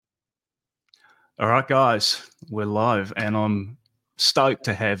All right, guys, we're live, and I'm stoked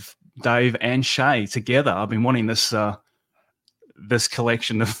to have Dave and Shea together. I've been wanting this this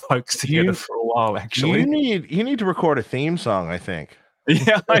collection of folks together for a while, actually. You need to record a theme song, I think.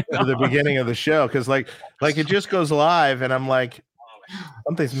 Yeah, I for the beginning of the show, because like it just goes live, and I'm like,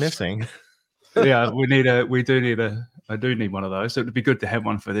 something's missing. Yeah, I do need one of those. It would be good to have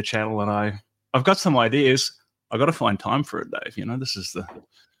one for the channel, and I've got some ideas. I got to find time for it, Dave. You know, this is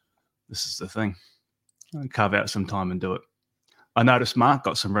the thing. I'll carve out some time and do it. I noticed Mark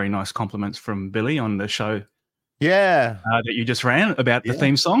got some very nice compliments from Billy on the show. Yeah, that you just ran about the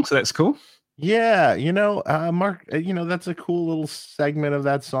theme song, so that's cool. Yeah, Mark, that's a cool little segment of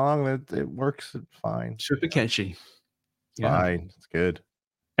that song that it works fine. Super catchy. Fine, it's good.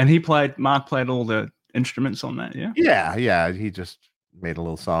 And Mark played all the instruments on that, yeah? Yeah. He just made a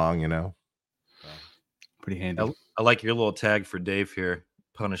little song, Pretty handy. I like your little tag for Dave here.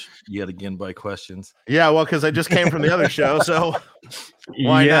 Punished yet again by questions. Yeah, well, because I just came from the other show, so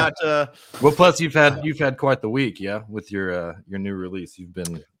why not? Well, plus you've had quite the week, with your new release. You've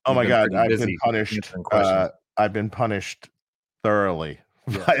been I've been punished. I've been punished thoroughly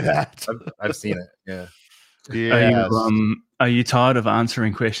by that. I've seen it. Yeah. Yeah. Are you tired of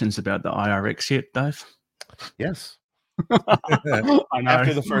answering questions about the IRX yet, Dave? Yes. I know.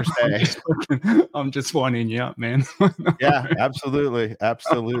 After the first day. I'm just winding you up, man. Yeah, absolutely.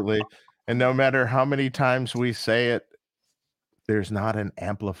 And no matter how many times we say it, there's not an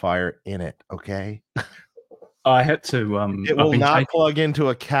amplifier in it, okay? I had to it will not plug into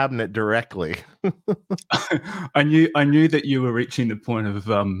a cabinet directly. I knew that you were reaching the point of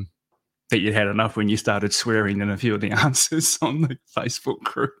that you had enough when you started swearing in a few of the answers on the Facebook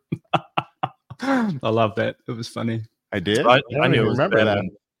group. I love that. It was funny. I did. I don't even remember that.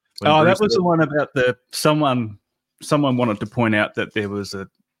 That was the one about someone wanted to point out that there was a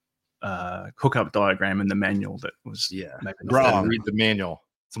hookup diagram in the manual that was wrong. Read the manual.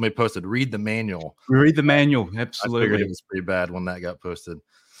 Somebody posted, read the manual. Read the manual. Absolutely. I figured it was pretty bad when that got posted.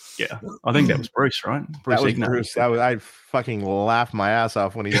 Yeah. I think that was Bruce, right? That was Bruce. I fucking laughed my ass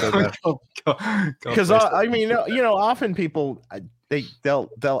off when he said that. Because often people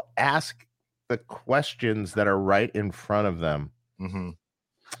they'll ask the questions that are right in front of them,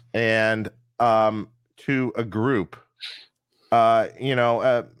 and to a group, worse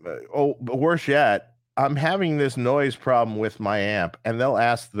yet, I'm having this noise problem with my amp, and they'll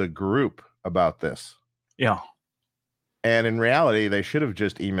ask the group about this. Yeah. And in reality, they should have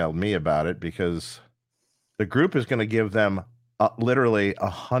just emailed me about it, because the group is going to give them literally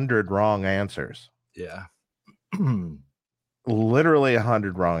 100 wrong answers. Yeah. Literally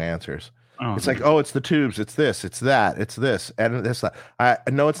 100 wrong answers. Oh, it's like, it's the tubes, it's this, it's that, it's this, and this.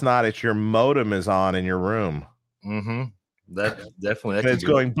 No, it's not. It's your modem is on in your room. Mm-hmm. That definitely. It's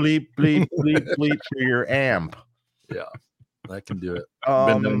going bleep, bleep, bleep, bleep through your amp. Yeah, that can do it.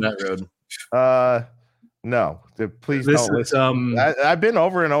 Been down that road. No, please don't listen. I've been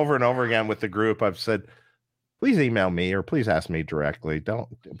over and over and over again with the group. I've said, please email me or please ask me directly. Don't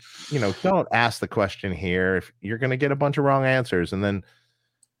ask the question here. If you're going to get a bunch of wrong answers, and then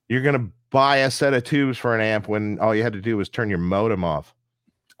you're going to buy a set of tubes for an amp when all you had to do was turn your modem off.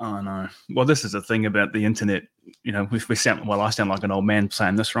 Oh, no. Well, this is the thing about the internet. I sound like an old man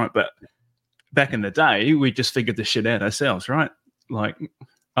saying this, right? But back in the day, we just figured this shit out ourselves, right? Like,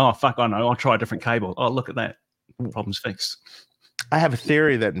 oh, fuck, I know. I'll try a different cable. Oh, look at that. Problem's fixed. I have a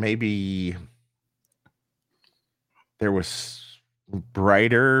theory that maybe there was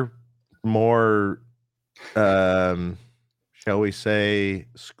brighter, more, shall we say,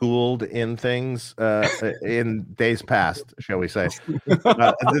 schooled in things in days past, shall we say.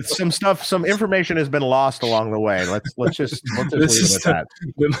 Some information has been lost along the way. Let's just leave it at that.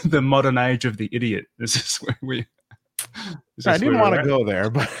 The modern age of the idiot. This is where we... I didn't want to go there,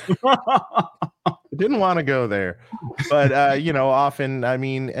 but I didn't want to go there. But often, I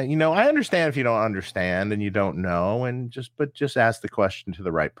understand if you don't understand and you don't know, but just ask the question to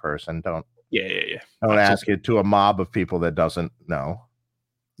the right person. Don't ask it to a mob of people that doesn't know.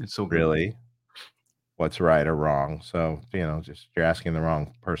 It's so really what's right or wrong. So just you're asking the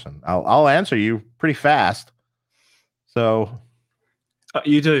wrong person. I'll answer you pretty fast. So.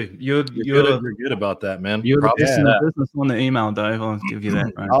 You do. You're good about that, man. You're the business on the email, Dave. I'll give you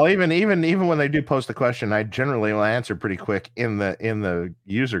that. Right? I'll even when they do post a question, I generally will answer pretty quick in the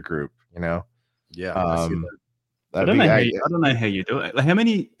user group. Yeah. I don't know how you do it. Like,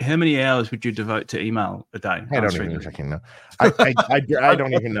 how many hours would you devote to email a day? I don't even fucking know. I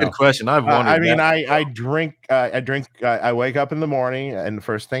don't even know. Good question. I've wondered. I drink. I wake up in the morning, and the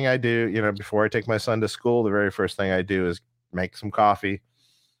first thing I do, before I take my son to school, the very first thing I do is make some coffee,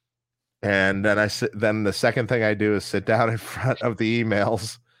 And then the second thing I do is sit down in front of the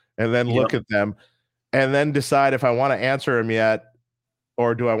emails and then look at them and then decide if I want to answer them yet,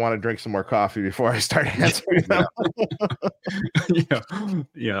 or do I want to drink some more coffee before I start answering them?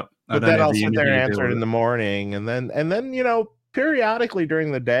 Yeah. But then I'll sit there and answer it in the morning. And then, you know, periodically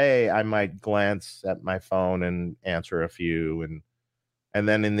during the day, I might glance at my phone and answer a few. And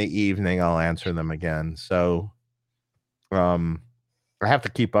then in the evening, I'll answer them again. So, I have to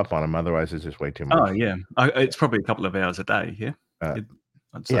keep up on them. Otherwise, it's just way too much. Oh, yeah. It's probably a couple of hours a day. Yeah.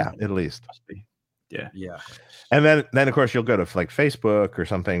 Yeah, at least. Yeah. And then of course you'll go to like Facebook or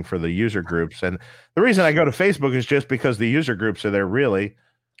something for the user groups. And the reason I go to Facebook is just because the user groups are there really,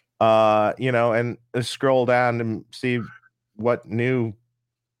 you know, and scroll down and see what new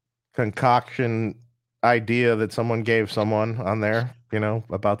concoction idea that someone gave someone on there, you know,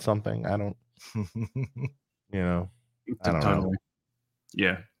 about something. I don't, you know, I don't know.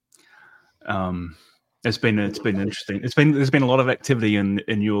 Yeah. It's been interesting. There's been a lot of activity in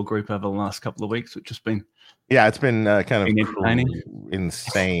your group over the last couple of weeks, which has been it's been kind of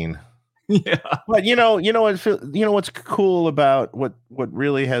insane. Yeah, but you know what's cool about what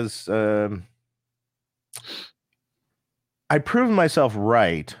really has I proved myself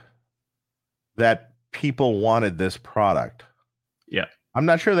right that people wanted this product. Yeah, I'm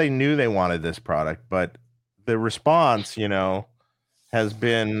not sure they knew they wanted this product, but the response, you know, has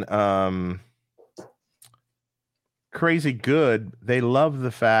been crazy good. They love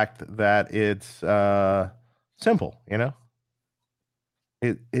the fact that it's simple, you know.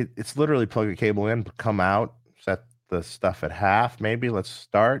 It's literally plug a cable in, come out, set the stuff at half, maybe let's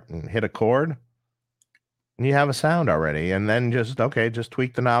start and hit a chord, and you have a sound already. And then just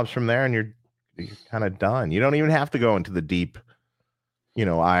tweak the knobs from there, and you're kind of done. You don't even have to go into the deep, you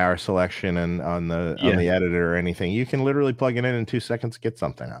know, IR selection and on the editor or anything. You can literally plug it in 2 seconds, get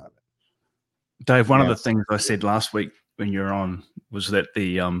something out of it. Dave, one of the things I said last week when you were on was that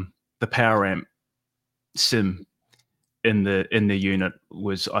the power amp sim in the unit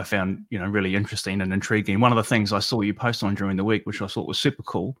was, I found, you know, really interesting and intriguing. One of the things I saw you post on during the week, which I thought was super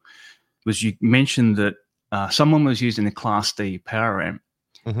cool, was you mentioned that someone was using the Class D power amp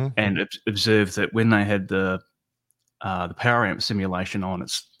and observed that when they had the power amp simulation on,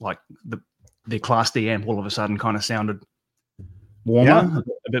 it's like the Class D amp all of a sudden kind of sounded warmer,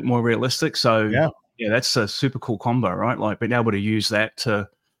 a bit more realistic. So yeah, that's a super cool combo, right? Like being able to use that to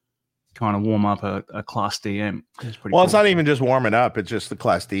kind of warm up a Class D amp. It's pretty cool. It's not even just warm it up. It's just the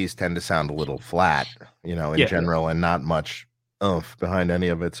Class Ds tend to sound a little flat, you know, in general, and not much oomph behind any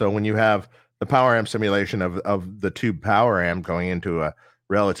of it. So when you have the power amp simulation of the tube power amp going into a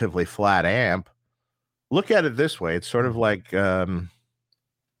relatively flat amp, look at it this way. It's sort of like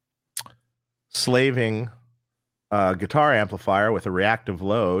slaving a guitar amplifier with a reactive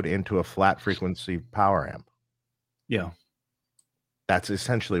load into a flat frequency power amp. Yeah. That's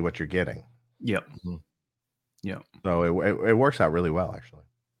essentially what you're getting. Yep. Yeah. So it works out really well, actually.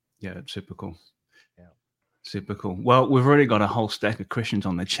 Yeah, it's super cool. Yeah. Super cool. Well, we've already got a whole stack of questions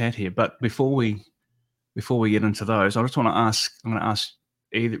on the chat here, but before we get into those, I'm going to ask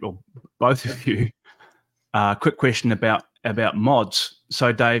either or both of you a quick question about mods.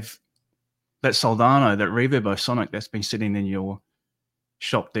 So Dave, that Soldano, that Reverbo Sonic that's been sitting in your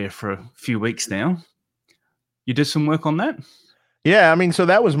shop there for a few weeks now, you did some work on that? Yeah, I mean, so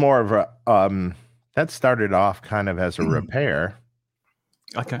that was more of a that started off kind of as a repair.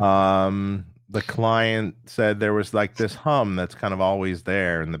 Okay. The client said there was like this hum that's kind of always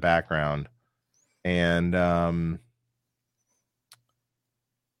there in the background, and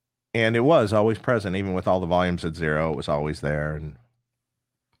it was always present, even with all the volumes at zero. It was always there,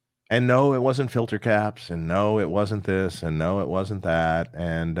 and no, it wasn't filter caps, and no, it wasn't this, and no, it wasn't that,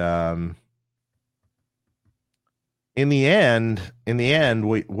 and in the end,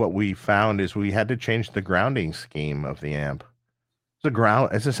 what we found is we had to change the grounding scheme of the amp.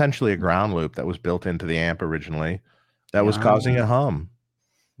 It's essentially a ground loop that was built into the amp originally that was causing a hum.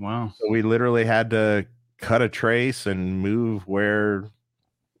 Wow. So we literally had to cut a trace and move where, I'm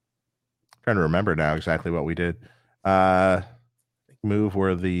trying to remember now exactly what we did. Move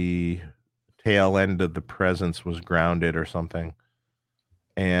where the tail end of the presence was grounded or something.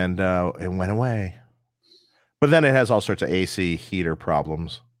 And it went away. But then it has all sorts of AC heater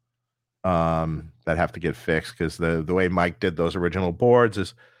problems that have to get fixed, because the way Mike did those original boards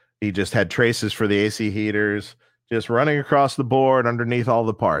is he just had traces for the AC heaters just running across the board underneath all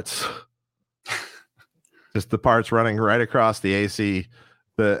the parts. Just the parts running right across the AC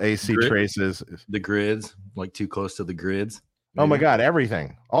traces. The grids, like too close to the grids. Maybe. Oh my God,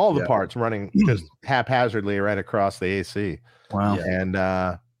 everything. All the parts running just haphazardly right across the AC. Wow.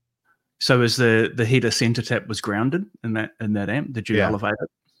 And So is the heater center tap was grounded in that amp? Did you elevate it?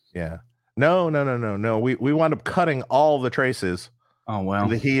 Yeah. No. We wound up cutting all the traces. Oh wow. To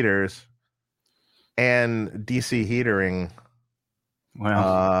the heaters and DC heatering.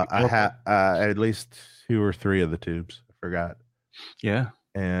 Wow. I had at least 2 or 3 of the tubes. I forgot. Yeah.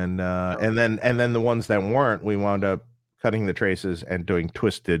 And then the ones that weren't, we wound up cutting the traces and doing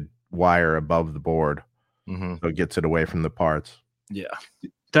twisted wire above the board, so it gets it away from the parts. Yeah.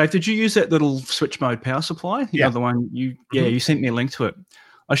 Dave, did you use that little switch mode power supply? You know, the one you sent me a link to it.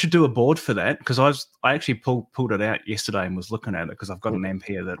 I should do a board for that because I actually pulled it out yesterday and was looking at it because I've got an amp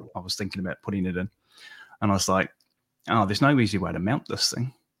here that I was thinking about putting it in, and I was like, oh, there's no easy way to mount this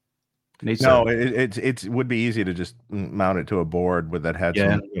thing. It would be easy to just mount it to a board with that had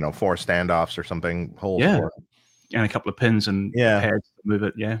some 4 standoffs or something holes for it. And a couple of pins and pads to move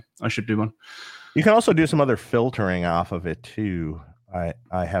it. Yeah, I should do one. You can also do some other filtering off of it too. I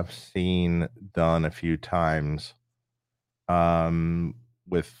have seen done a few times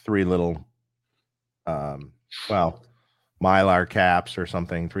with 3 little Mylar caps or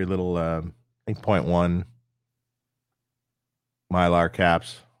something, 3 little I think 0.1 Mylar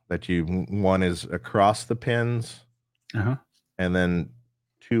caps that one is across the pins, and then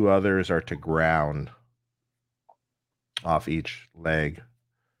 2 others are to ground off each leg.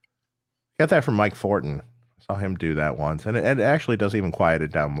 Got that from Mike Fortin. Saw him do that once, and it actually does even quiet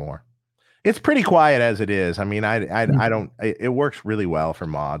it down more. It's pretty quiet as it is. I mean, I don't. It works really well for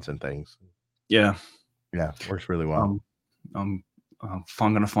mods and things. Yeah, works really well. I'm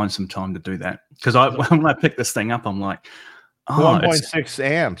going to find some time to do that because when I pick this thing up, I'm like, 1.6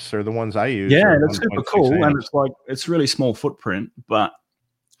 amps are the ones I use. Yeah, that's super cool, amps. And it's like it's really small footprint, but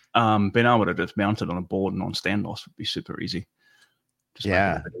being able to just mount it on a board and on standoffs would be super easy.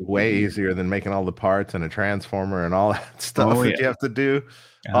 Just way easier than making all the parts and a transformer and all that stuff that you have to do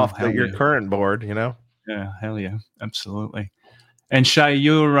off your current board, Yeah, hell yeah, absolutely. And Shea,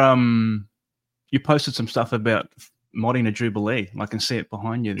 you posted some stuff about modding a Jubilee. I can see it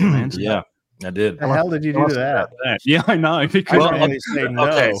behind you there, man. Yeah, I did. How the hell did you do that? Yeah, I know. Because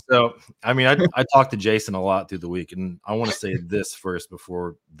okay, so I mean, I talked to Jason a lot through the week, and I want to say this first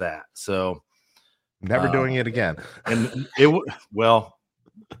before that. So, never doing it again. And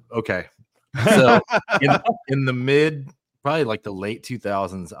okay. So in the probably like the late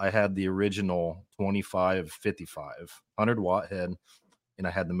 2000s, I had the original 2555 100-watt head, and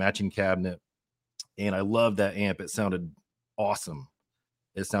I had the matching cabinet, and I loved that amp. It sounded awesome.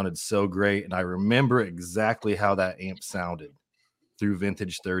 It sounded so great, and I remember exactly how that amp sounded through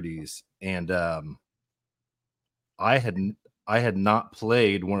vintage 30s. And I had not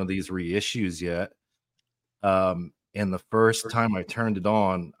played one of these reissues yet. And the first time I turned it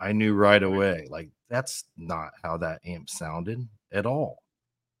on, I knew right away, like, that's not how that amp sounded at all.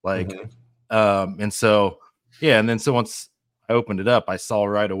 Like, and so, and then so once I opened it up, I saw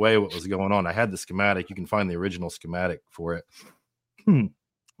right away what was going on. I had the schematic. You can find the original schematic for it.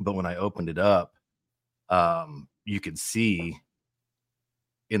 But when I opened it up, you could see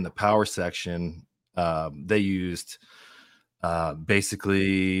in the power section, they used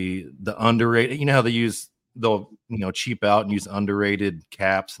basically the underrated, how they'll cheap out and use underrated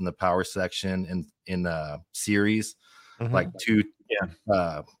caps in the power section in series, like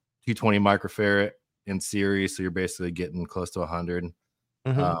 220 microfarad in series. So you're basically getting close to 100.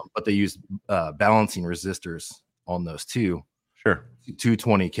 But they use balancing resistors on those too. Sure.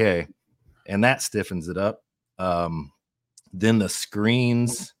 220K, and that stiffens it up. Then the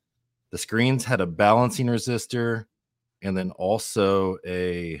screens had a balancing resistor, and then also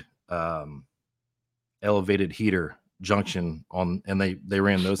a elevated heater junction on, and they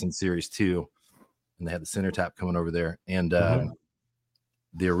ran those in series too, and they had the center tap coming over there. And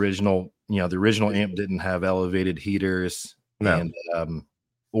the original amp didn't have elevated heaters, and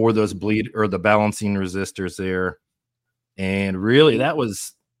or those the balancing resistors there. And really, that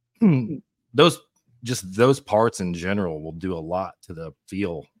was those parts in general will do a lot to the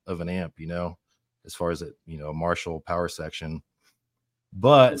feel of an amp, as far as a Marshall power section.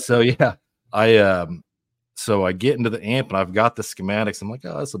 But so I get into the amp and I've got the schematics. I'm like,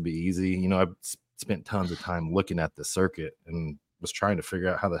 oh, this will be easy. I've spent tons of time looking at the circuit and was trying to figure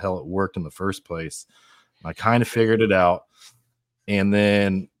out how the hell it worked in the first place. And I kind of figured it out, and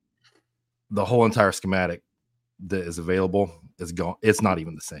then the whole entire schematic that is available is gone. It's not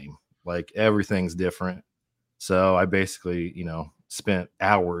even the same. Like, everything's different. So I basically, spent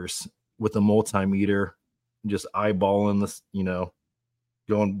hours with a multimeter, just eyeballing this,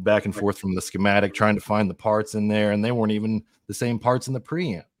 going back and forth from the schematic, trying to find the parts in there. And they weren't even the same parts in the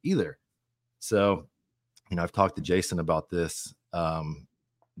preamp either. So, I've talked to Jason about this.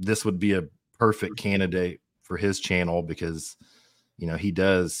 this would be a perfect candidate for his channel because, you know, he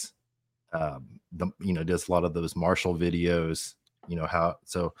does, does a lot of those Marshall videos, you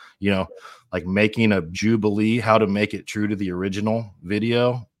know, like making a Jubilee, how to make it true to the original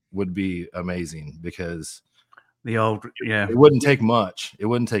video would be amazing because it wouldn't take much. It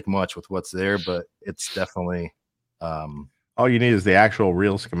wouldn't take much with what's there, but it's definitely, all you need is the actual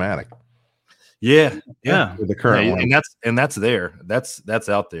real schematic. Yeah. With the current one. And that's there. That's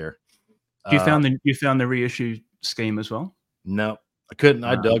out there. You found the reissue scheme as well? No, I couldn't.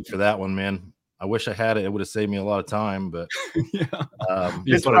 I dug for that one, man. I wish I had it. It would have saved me a lot of time, but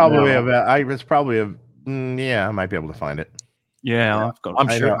it's probably I might be able to find it. Yeah,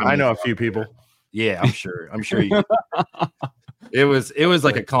 I know a few people. Yeah, I'm sure you It was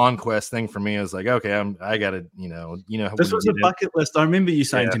like a conquest thing for me. I was like, okay, I gotta, this was a bucket list. I remember you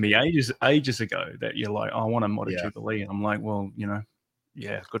saying to me ages ago that you're like, I want a modded Jubilee. And I'm like, well,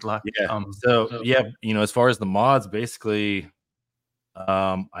 good luck. Yeah. As far as the mods, basically,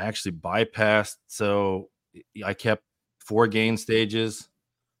 I actually bypassed. So I kept 4 gain stages.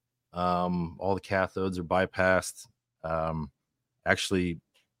 All the cathodes are bypassed. Actually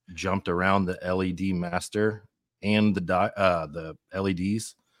jumped around the LED master and the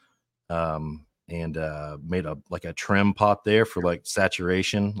LEDs, and made a trim pot there for like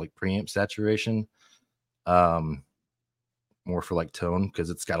saturation, like preamp saturation, more for like tone because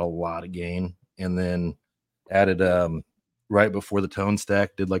it's got a lot of gain. And then added right before the tone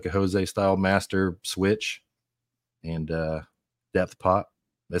stack, did like a Jose style master switch and depth pot.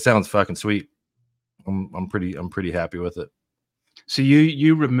 That sounds fucking sweet. I'm pretty happy with it. So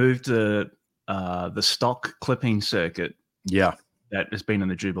you removed the stock clipping circuit. Yeah. That has been in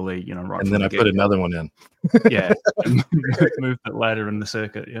the Jubilee, right. And then I put another one in. Yeah. Moved it later in the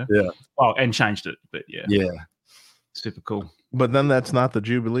circuit. Yeah. Yeah. Oh, and changed it. But yeah. Yeah. Super cool. But then that's not the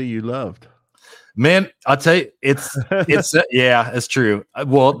Jubilee you loved. Man, I'll tell you, it's it's true.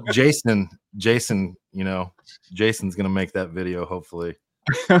 Well, Jason, Jason's gonna make that video hopefully.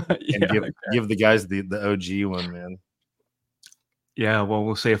 And give the guys the OG one, man. Yeah, well,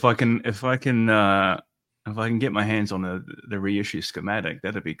 we'll see if I can get my hands on the reissue schematic.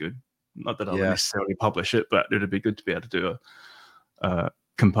 That'd be good. Not that I'll necessarily publish it, but it'd be good to be able to do a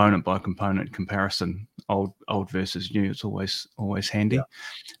component by component comparison, old versus new. It's always handy. Yeah.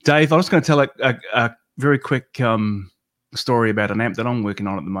 Dave, I was going to tell a very quick story about an amp that I'm working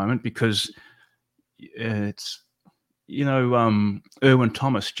on at the moment because it's Erwin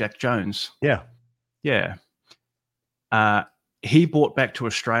Thomas, Jack Jones. Yeah. He brought back to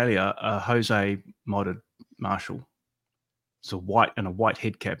Australia a Jose modded Marshall. It's a white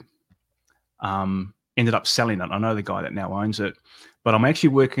head cap. Ended up selling it. I know the guy that now owns it, but I'm actually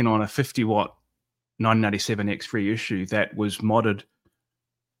working on a 50-watt 1987 X3 issue that was modded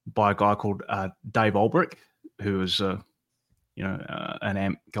by a guy called Dave Olbrich, who was an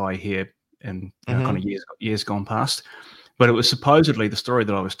amp guy here and kind of years gone past. But it was supposedly, the story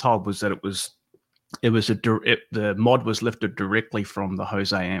that I was told was that the mod was lifted directly from the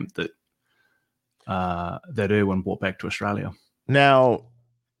Jose amp that Erwin brought back to Australia. Now,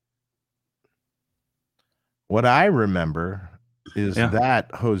 what I remember is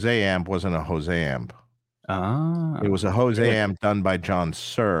that Jose amp wasn't a Jose amp. It was a Jose amp done by John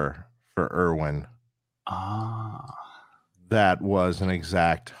Sir for Erwin. That was an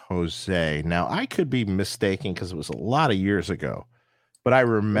exact Jose. Now, I could be mistaken because it was a lot of years ago, but I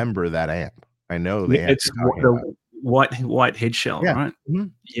remember that amp. I know the amp. It's the white head shell, right? Mm-hmm.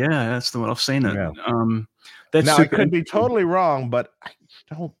 Yeah, that's the one. I've seen it. Yeah. I could be totally wrong, but I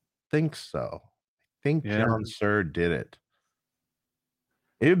don't think so. I think John Sir did it.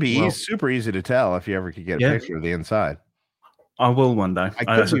 It would be super easy to tell if you ever could get a picture of the inside. I will one day.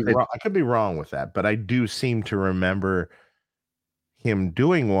 I could be wrong with that, but I do seem to remember him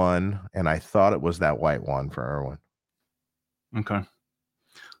doing one, and I thought it was that white one for Erwin. Okay.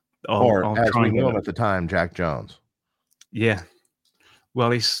 I'll as we knew him at the time, Jack Jones. Yeah. Well,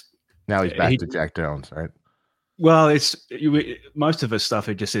 he's back to Jack Jones, right? Well, it's most of his stuff.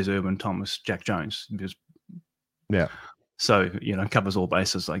 It just says Erwin Thomas, Jack Jones. So covers all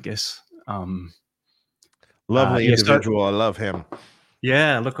bases, I guess. Lovely individual. I love him.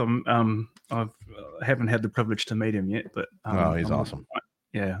 Yeah. Look, I haven't had the privilege to meet him yet, but he's awesome.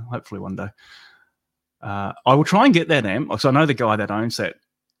 Yeah, hopefully one day. I will try and get that amp. So I know the guy that owns that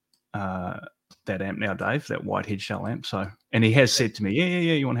amp now, Dave, that white head shell amp. So, and he has said to me,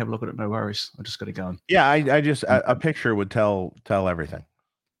 yeah, you want to have a look at it? No worries. I just got to go. Yeah, I just a picture would tell everything.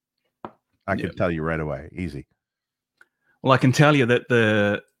 I could tell you right away, easy. Well, I can tell you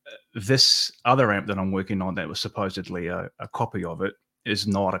that this other amp that I'm working on that was supposedly a copy of it is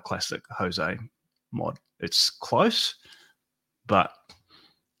not a classic Jose mod. It's close, but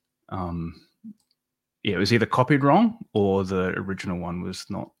it was either copied wrong or the original one was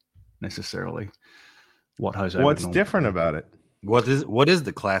not necessarily what Jose. What's different about it? What is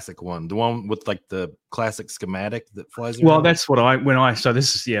the classic one? The one with like the classic schematic that flies around? Well, that's what so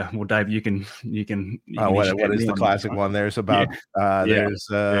this is well, Dave, you can what is the classic one? There's about there's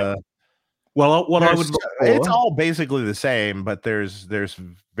well, what I would look for, it's all basically the same, but there's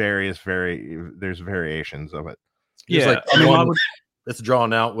variations of it. There's like one that's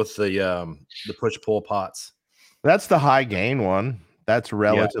drawn out with the push pull pots. That's the high gain one. That's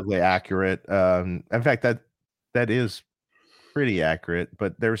relatively accurate. In fact, that is pretty accurate,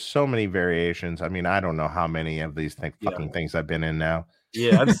 but there's so many variations. I mean, I don't know how many of these fucking things I've been in now.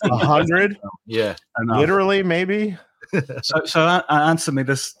 Yeah, I've seen 100. Yeah, literally, maybe. So answer me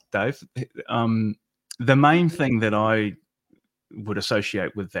this, Dave. The main thing that I would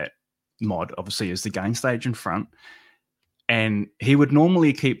associate with that mod, obviously, is the gain stage in front, and he would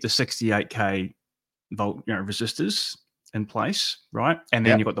normally keep the 68k volt resistors in place, right? And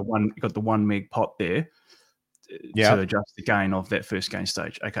then you've got the 1 meg pot there to adjust the gain of that first gain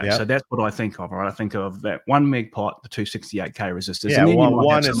stage. Okay, so that's what I think of. Right, I think of that 1 meg pot, the 268k resistors. Yeah, and then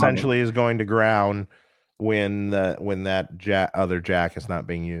one essentially is going to ground when that other jack is not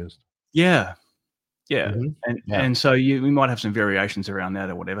being used. Yeah. And so we might have some variations around that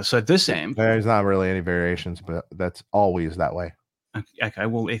or whatever. So this amp, there's not really any variations, but that's always that way. Okay,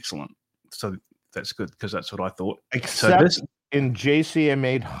 well, excellent. So that's good because that's what I thought. Except in JCM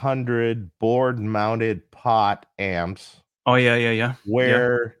 800 board mounted pot amps. Oh yeah.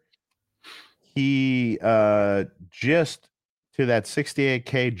 Where he just to that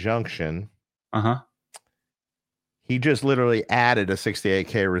 68k junction. He just literally added a 68k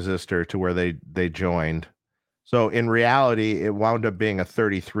resistor to where they joined. So in reality, it wound up being a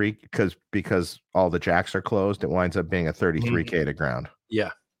 33 because all the jacks are closed. It winds up being a 33k to ground.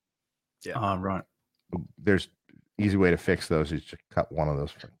 Yeah. Right. There's easy way to fix those is to cut one of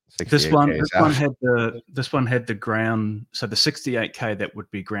those. This one had the ground. So the 68k that would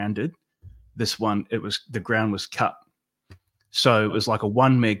be grounded. This one, the ground was cut. So it was like a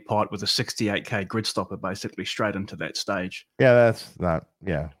 1 meg pot with a 68k grid stopper, basically straight into that stage. Yeah, that's not.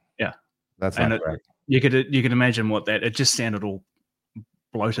 Yeah. That's not correct. You could imagine what that. It just sounded all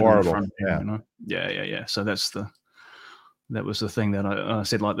bloated in the front. Yeah. So that was the thing that I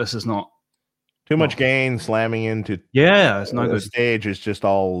said. Like, this is not too much gain slamming into. Yeah, it's no good. The stage is just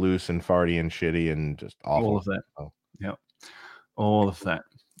all loose and farty and shitty and just awful. All of that. Yeah, all of that.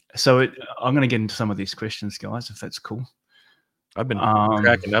 So I'm going to get into some of these questions, guys, if that's cool. I've been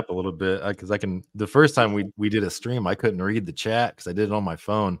cracking up a little bit because the first time we did a stream, I couldn't read the chat because I did it on my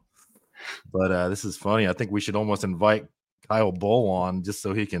phone. But this is funny. I think we should almost invite Kyle Bull on just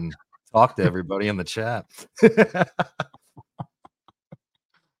so he can talk to everybody in the chat.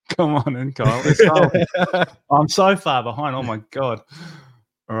 Come on in, Kyle. I'm so far behind. Oh my god.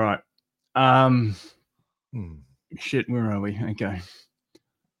 All right. Shit, where are we? Okay.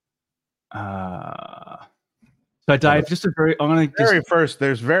 So Dave, there's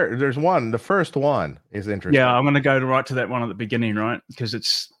one. The first one is interesting. Yeah, I'm going to go right to that one at the beginning, right? Because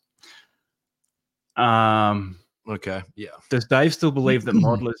it's okay. Yeah. Does Dave still believe that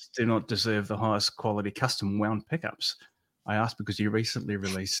modelers do not deserve the highest quality custom wound pickups? I asked because you recently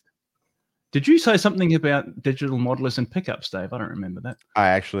released. Did you say something about digital modelers and pickups, Dave? I don't remember that.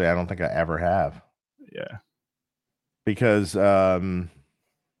 I don't think I ever have. Yeah. Because I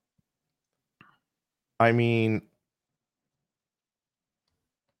mean,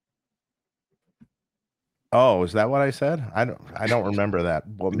 oh, is that what I said? I don't remember that.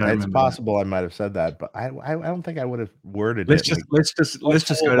 Well, it's possible I might have said that, but I don't think I would have worded it. Let's just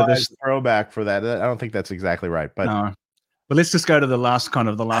go to this throwback for that. I don't think that's exactly right, but no. But let's just go to the last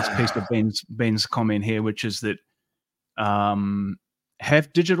piece of Ben's comment here, which is that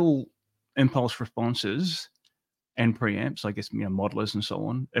have digital impulse responses and preamps, I guess, modelers and so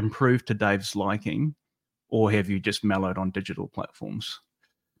on, improved to Dave's liking, or have you just mellowed on digital platforms?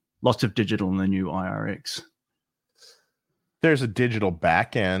 Lots of digital in the new IRX. There's a digital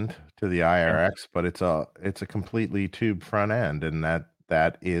back end to the IRX, but it's a completely tube front end, and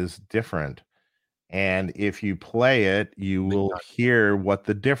that is different. And if you play it, you will hear what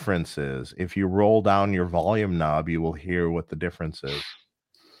the difference is. If you roll down your volume knob, you will hear what the difference is.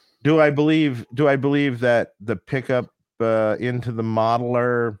 Do I believe that the pickup into the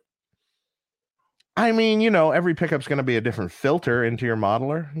modeler? I mean, every pickup's going to be a different filter into your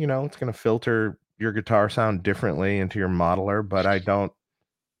modeler. It's going to filter your guitar sound differently into your modeler, but I don't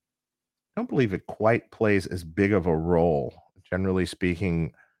believe it quite plays as big of a role. generally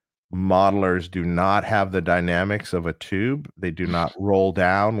speaking, modelers do not have the dynamics of a tube. They do not roll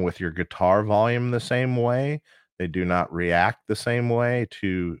down with your guitar volume the same way. They do not react the same way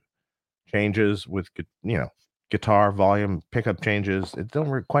to changes with, guitar volume, pickup changes. It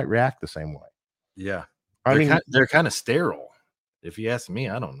don't quite react the same way. Yeah. They're kind of sterile. If you ask me,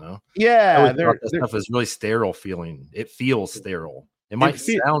 I don't know. Yeah. That stuff is really sterile feeling. It feels sterile. It might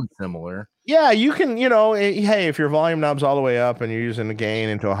sound similar. Yeah, you can, hey, if your volume knob's all the way up and you're using the gain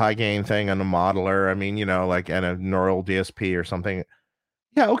into a high gain thing on a modeler, I mean, like in a neural DSP or something.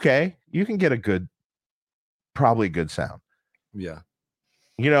 Yeah, okay. You can get probably good sound. Yeah.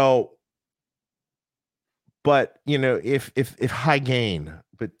 But if high gain,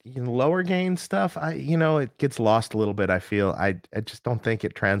 but lower gain stuff, it gets lost a little bit. I feel I just don't think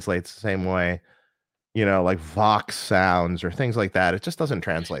it translates the same way. Like Vox sounds or things like that. It just doesn't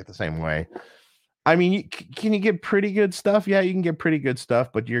translate the same way. I mean, can you get pretty good stuff? Yeah, you can get pretty good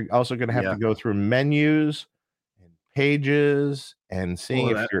stuff, but you're also going to have to go through menus and pages and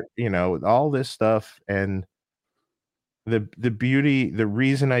seeing if you're, all this stuff. And the beauty, the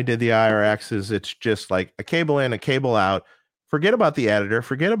reason I did the IRX is it's just like a cable in, a cable out. Forget about the editor.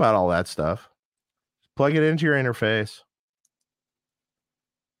 Forget about all that stuff. Plug it into your interface.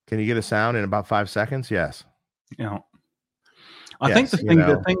 Can you get a sound in about 5 seconds? Yes. Yeah. I think the thing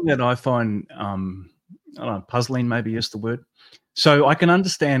that I find I don't know, puzzling maybe is the word. So I can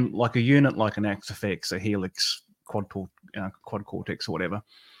understand like a unit like an Axe-FX, a Helix, quad cortex or whatever.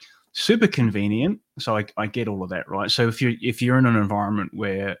 Super convenient. So I get all of that, right? So if you're in an environment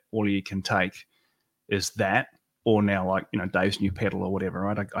where all you can take is that, or now like Dave's new pedal or whatever,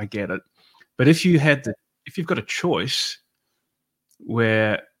 right? I get it. But if you've got a choice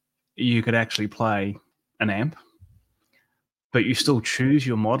where you could actually play an amp, but you still choose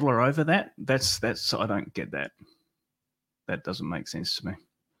your modeler over that's I don't get that. That doesn't make sense to me.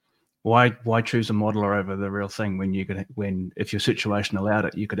 Why choose a modeler over the real thing when if your situation allowed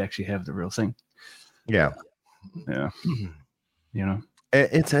it, you could actually have the real thing? Yeah.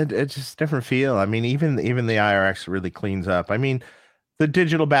 It's just a different feel. I mean, even the IRX really cleans up. I mean, the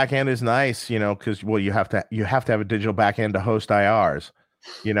digital backend is nice, because you have to have a digital backend to host IRs.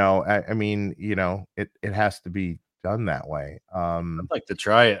 I mean, it has to be done that way. I'd like to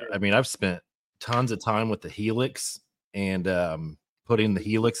try it. I mean, I've spent tons of time with the Helix and putting the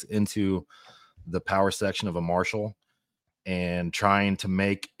Helix into the power section of a Marshall and trying to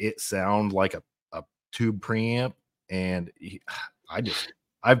make it sound like a tube preamp. And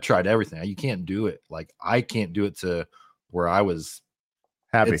I've tried everything. You can't do it. Like I can't do it to where I was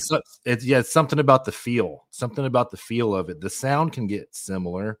happy. It's something about the feel. Something about the feel of it. The sound can get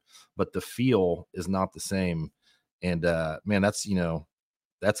similar, but the feel is not the same. And man, that's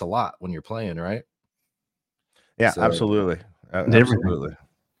a lot when you're playing, right? Yeah, so, absolutely. Absolutely.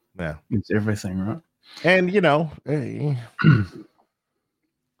 Yeah. It's everything, right? And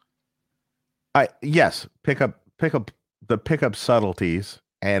pick up the pickup subtleties,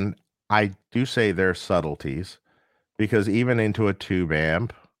 and I do say they're subtleties. Because even into a tube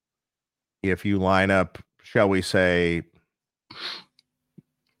amp, if you line up, shall we say,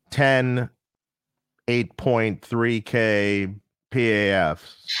 10 8.3K PAF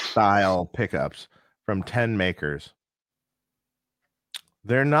style pickups from 10 makers,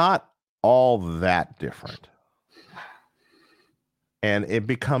 they're not all that different. And it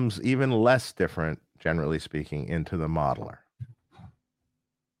becomes even less different, generally speaking, into the modeler.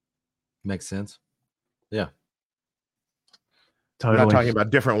 Makes sense. Yeah. Totally. I'm not talking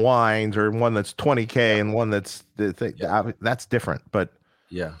about different wines or one that's 20K and one that's that's different. But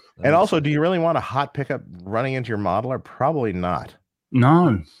yeah. And also, do you really want a hot pickup running into your modeler? Probably not.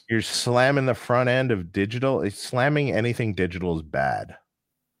 No. You're slamming the front end of digital. Slamming anything digital is bad.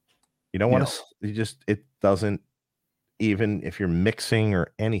 You don't want to. It doesn't. Even if you're mixing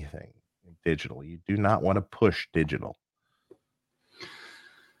or anything digital, you do not want to push digital.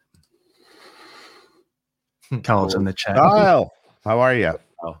 Carl's in the chat. Kyle, how are you?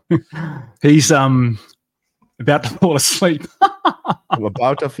 He's about to fall asleep. I'm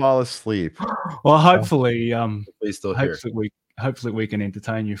about to fall asleep. Well, hopefully, he's still here. Hopefully we can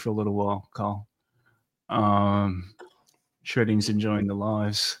entertain you for a little while, Kyle. Shredding's enjoying the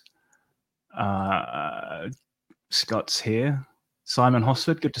lives. Scott's here. Simon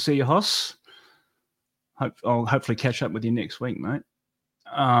Hosford, good to see you, Hoss. I'll hopefully catch up with you next week, mate.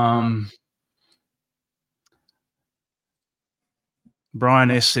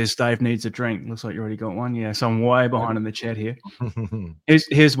 Brian S says Dave needs a drink. Looks like you already got one. Yeah, so I'm way behind in the chat here.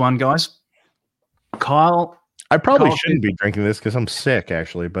 Here's one, guys. Kyle. I probably shouldn't be drinking this because I'm sick,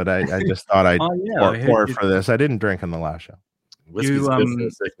 actually, but I just thought I'd pour for this. I didn't drink on the last show. Whiskey's good for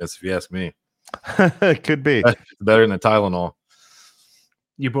the sickness, if you ask me. It could be. It's better than Tylenol.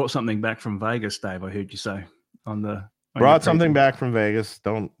 You brought something back from Vegas, Dave. I heard you say brought something back from Vegas.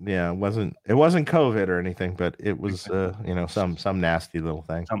 It wasn't COVID or anything, but it was some nasty little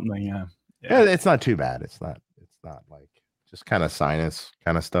thing. Something, yeah. It's not too bad. It's not like just kind of sinus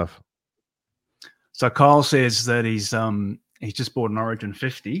kind of stuff. So Kyle says that he's just bought an Origin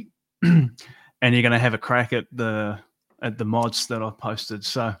 50, and you're going to have a crack at the mods that I've posted.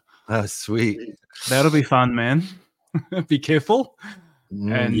 So sweet, that'll be fun, man. Be careful.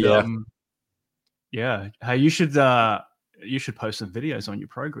 And hey, you should post some videos on your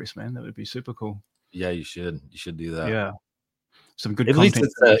progress, man. That would be super cool. Yeah, you should do that. Yeah, some good at content.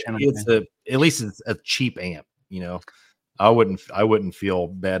 At least it's a cheap amp. I wouldn't feel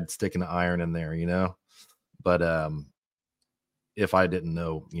bad sticking an iron in there. But if I didn't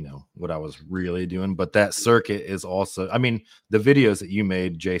know, what I was really doing. But that circuit is also, I mean, the videos that you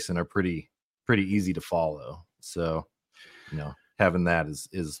made, Jason, are pretty easy to follow. So, having that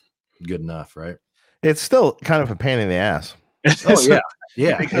is good enough, right? It's still kind of a pain in the ass. Oh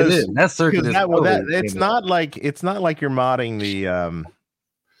yeah, because it is. That circuit is it's not like you're modding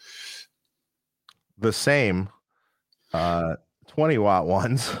the same 20-watt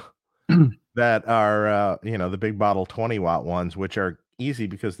ones that are the big bottle 20-watt ones, which are easy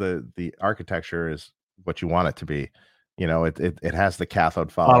because the architecture is what you want it to be. It has the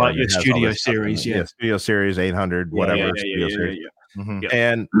cathode follower. Like your Studio Series, Studio Series 800, whatever. Series.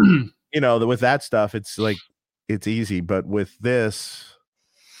 Mm-hmm. And with that stuff, it's like it's easy, but with this,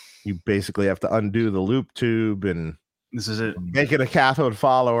 you basically have to undo the loop tube and this is it. Make it a cathode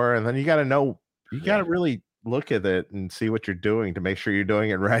follower, and then you got to really look at it and see what you're doing to make sure you're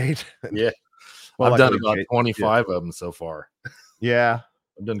doing it right. Yeah. Well, I've done about 25 of them so far. Yeah.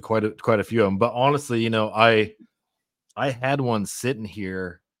 I've done quite a few of them, but honestly, I had one sitting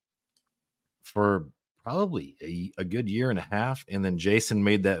here for probably a good year and a half, and then Jason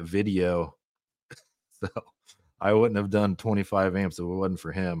made that video, so I wouldn't have done 25 amps if it wasn't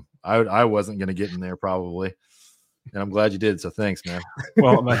for him. I wasn't going to get in there probably, and I'm glad you did. So thanks, man.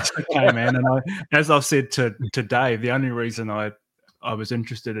 Well, that's okay, man. And as I've said to Dave, the only reason I was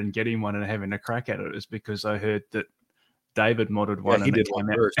interested in getting one and having a crack at it is because I heard that David modded one, and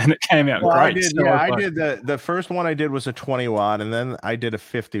it came out great. I did the first one I did was a 20-watt, and then I did a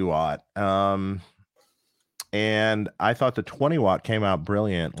 50-watt. And I thought the 20-watt came out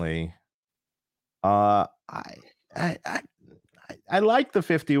brilliantly. I like the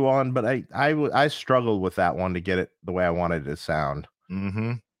 51, but I struggled with that one to get it the way I wanted it to sound.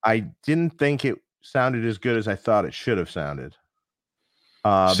 Mm-hmm. I didn't think it sounded as good as I thought it should have sounded.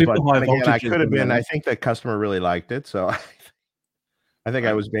 But again, I could have been. I think the customer really liked it, so I think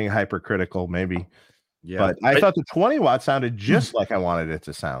I was being hypercritical, maybe. Yeah, but I thought the 20-watt sounded just like I wanted it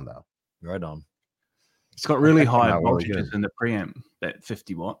to sound, though. Right on. It's got really high voltages in the preamp, that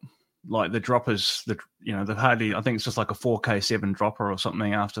 50-watt. Like the droppers, the hardly. I think it's just like a 4K7 dropper or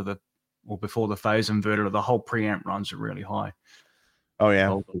something before the phase inverter. The whole preamp runs are really high. Oh yeah.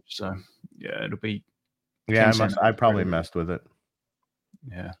 Voltage, so yeah, it'll be. Yeah, I probably messed with it.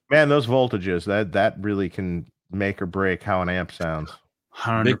 Yeah, man, those voltages that really can make or break how an amp sounds.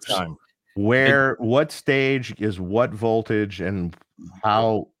 100%. Big time. What stage is what voltage, and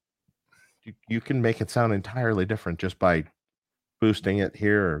how you can make it sound entirely different just by boosting it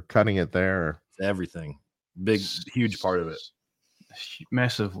here or cutting it there. Everything, huge part of it,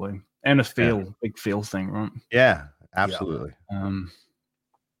 massively, and a big feel thing, right? Yeah, absolutely. Yeah.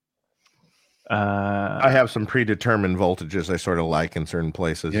 I have some predetermined voltages I sort of like in certain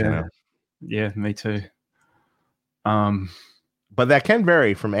places. Yeah, me too. But that can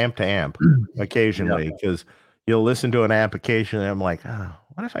vary from amp to amp occasionally, because you'll listen to an amp occasionally. I'm like,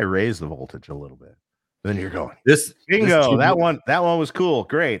 what if I raise the voltage a little bit? Then you're going, bingo. That one was cool.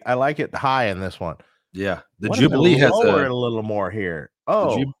 Great. I like it high in this one. Yeah. The Jubilee has lower it a little more here.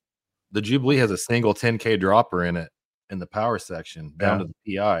 Oh, the Jubilee has a single 10K dropper in it in the power section down to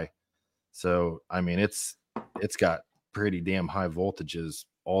the PI. So, I mean, it's got pretty damn high voltages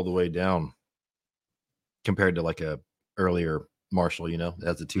all the way down compared to like a earlier Marshall, it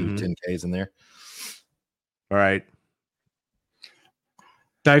has the two 10Ks in there. All right.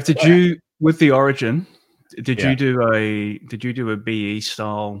 Dave, did you, with the Origin, did you do a BE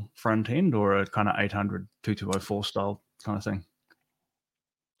style front end or a kind of 800 2204 style kind of thing?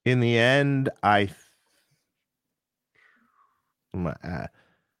 In the end,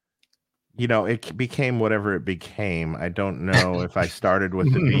 it became whatever it became. I don't know if I started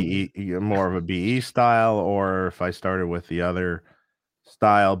with the BE, more of a BE style, or if I started with the other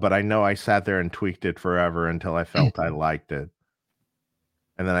style, but I know I sat there and tweaked it forever until I felt I liked it.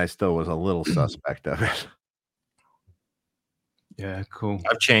 And then I still was a little suspect of it. Yeah, cool.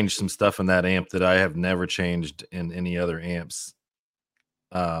 I've changed some stuff in that amp that I have never changed in any other amps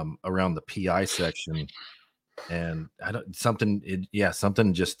around the PI section. And something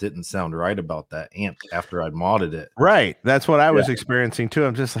just didn't sound right about that amp after I'd modded it. Right. That's what I was experiencing too.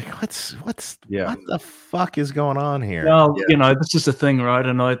 I'm just like, what the fuck is going on here? Well, this is the thing, right?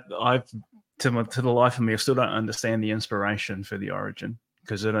 And I've to the life of me, I still don't understand the inspiration for the Origin,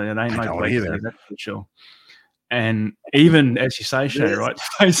 because it ain't like either. That's for sure. And even as you say, Shea, right?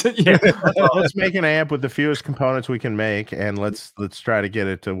 Let's make an amp with the fewest components we can make, and let's try to get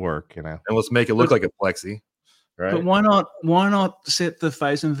it to work, And let's make it look like a plexi, right? But why not set the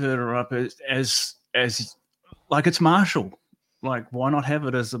phase inverter up as like it's Marshall? Like, why not have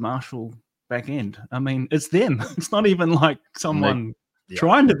it as the Marshall back end? I mean, it's them. It's not even like someone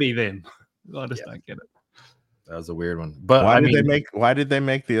trying to be them. I just don't get it. That was a weird one. But why did they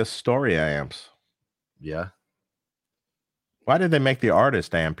make the Astoria amps? Yeah. Why did they make the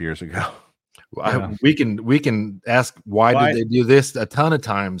Artist amp years ago? We can ask why did they do this a ton of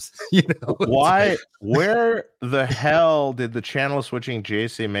times? Why? Where the hell did the channel switching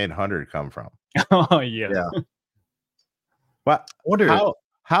JC Made 100 come from? Oh yeah. But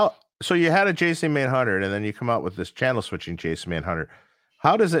how? So you had a JC Made 100, and then you come out with this channel switching JC Made 100.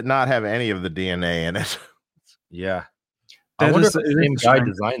 How does it not have any of the DNA in it? Yeah, I wonder if the same guy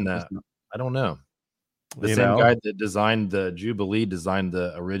designed that. I don't know. The same guy that designed the Jubilee designed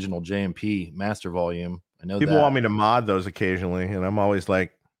the original JMP master volume. I know people want me to mod those occasionally, and I'm always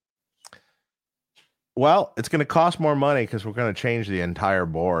like, well, it's going to cost more money because we're going to change the entire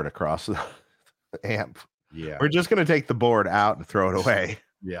board across the amp. Yeah, we're just going to take the board out and throw it away.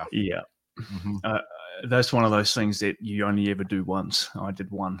 Yeah. Mm-hmm. That's one of those things that you only ever do once. I did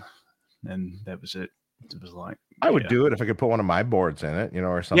one, and that was it. It was like, I would do it if I could put one of my boards in it,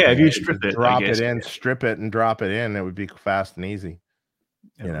 or something. Yeah, if you strip it, drop it in, strip it, and drop it in, it would be fast and easy.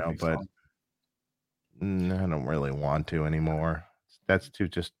 But I don't really want to anymore. That's too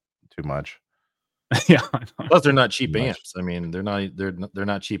much. Yeah. Plus, they're not cheap amps. I mean, they're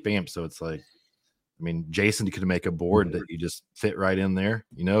not cheap amps. So it's like, I mean, Jason could make a board that you just fit right in there,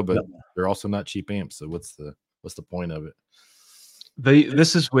 but they're also not cheap amps. So what's the point of it?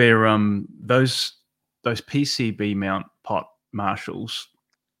 This is where those PCB mount pot Marshalls,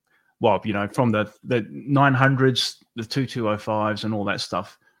 from the 900s, the 2205s, and all that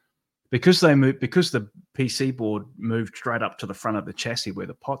stuff, because the PC board moved straight up to the front of the chassis where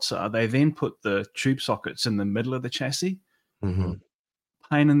the pots are. They then put the tube sockets in the middle of the chassis. Mm-hmm.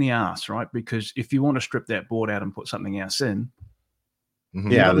 Pain in the ass, right? Because if you want to strip that board out and put something else in,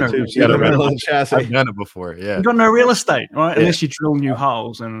 the tubes in the middle of the chassis. I've done it before. Yeah, you got no real estate, right? Yeah. Unless you drill new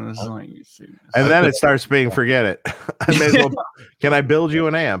holes, and it's like, and then it starts being forget it. I may as well, can I build you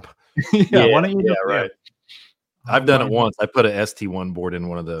an amp? Yeah, why don't you? Yeah, right. I've done it once. I put an ST1 board in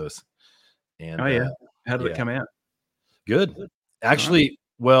one of those. And how did it come out? Good. Actually,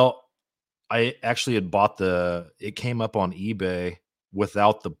 I actually had bought it came up on eBay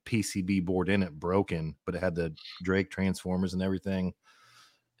without the PCB board in it, broken, but it had the Drake transformers and everything.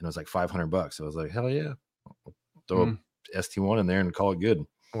 And it was like $500. So I was like, hell yeah. I'll throw a ST1 in there and call it good.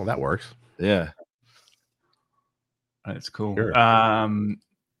 Well, that works. Yeah. That's cool. Sure.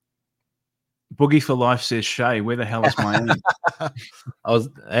 Boogie for Life says, Shea, where the hell is my amp? I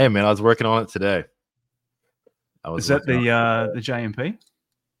was working on it today. Is that the JMP?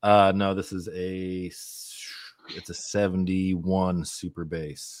 No, this is it's a 71 super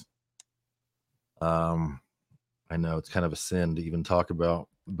bass. I know it's kind of a sin to even talk about,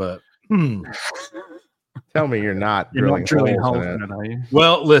 but tell me you're not drilling holes in it, are you?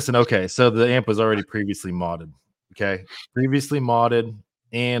 Well, listen, okay, so the amp was already previously modded. Okay, previously modded,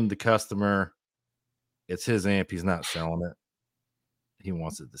 and the customer, it's his amp. He's not selling it. He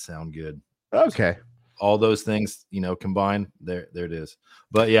wants it to sound good. Okay. All those things, combined, there it is.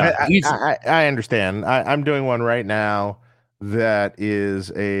 But yeah, I understand. I'm doing one right now that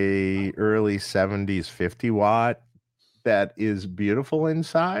is a early 70s 50 watt that is beautiful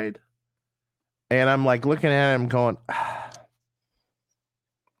inside. And I'm like looking at him going,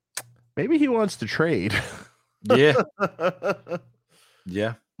 maybe he wants to trade. Yeah.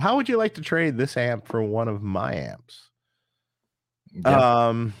 Yeah. How would you like to trade this amp for one of my amps?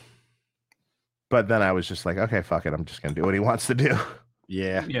 Yeah. But then I was just like, okay, fuck it. I'm just going to do what he wants to do.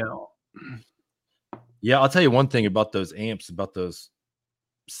 Yeah. Yeah. Yeah. I'll tell you one thing about those amps, about those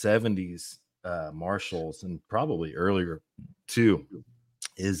 70s Marshalls, and probably earlier too,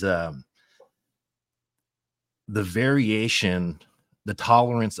 is the variation, the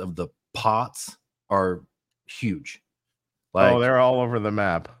tolerance of the pots are huge. Like, they're all over the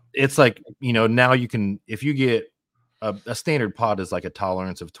map. It's like, now you can, if you get a standard pot is like a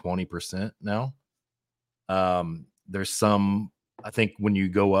tolerance of 20% now. There's some, I think when you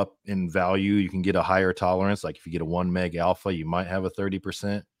go up in value, you can get a higher tolerance. Like if you get a 1 meg alpha, you might have a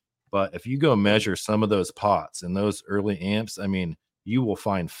 30%. But if you go measure some of those pots and those early amps, I mean, you will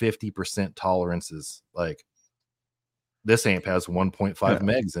find 50% tolerances. Like this amp has 1.5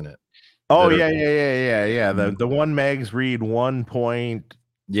 megs in it. Oh, yeah. The 1 megs read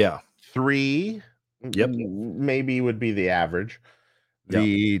 1.3. Yep. Maybe would be the average.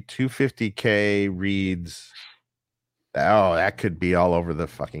 The 250K reads, that could be all over the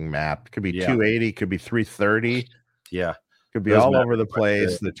fucking map. It could be 280, could be 330. Yeah. Could be all over the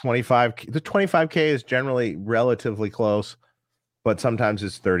place. The 25K is generally relatively close, but sometimes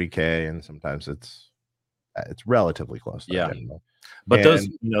it's 30K and sometimes it's relatively close. Generally. But those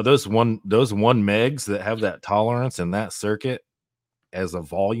one megs that have that tolerance in that circuit as a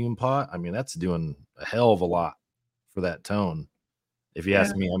volume pot, I mean, that's doing a hell of a lot for that tone. If you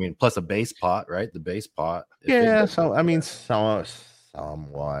ask me, I mean, plus a bass pot, right? The bass pot. So I mean, somewhat.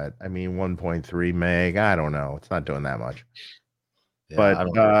 I mean, 1.3 meg. I don't know. It's not doing that much.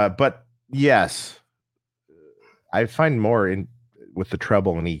 But yes, I find more in with the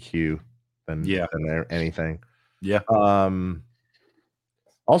treble and EQ than anything. Yeah.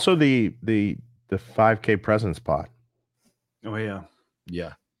 Also the 5K presence pot. Oh yeah.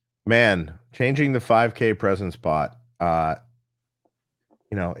 Yeah. Man, changing the 5K presence pot.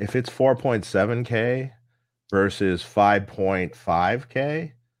 If it's 4.7K versus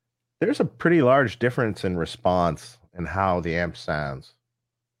 5.5K, there's a pretty large difference in response and how the amp sounds.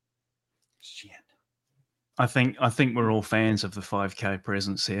 Shit. I think we're all fans of the 5K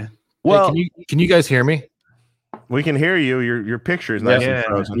presence here. Well, hey, can you guys hear me? We can hear you. Your picture is nice and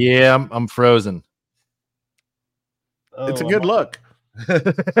frozen. Yeah, I'm frozen. It's a good look.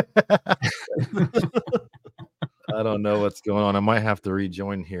 I don't know what's going on. I might have to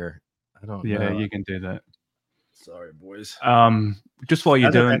rejoin here. I don't know. Yeah, you can do that. Sorry, boys. Just while you're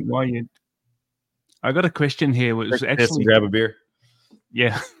I got a question here. Was actually grab a beer.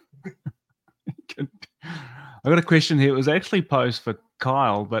 Yeah. I got a question here. It was actually posed for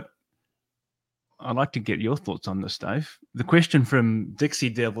Kyle, but I'd like to get your thoughts on this, Dave. The question from Dixie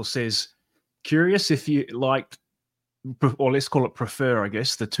Devil says, curious if you liked, or let's call it prefer, I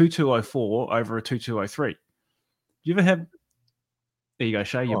guess, the 2204 over a 2203. Do you ever have... There you go,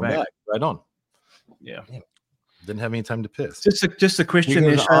 Shea, you're back. Right on. Yeah. Didn't have any time to piss. Just a question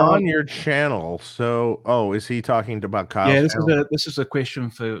there, on your channel. So, is he talking about Kyle? Yeah, this is a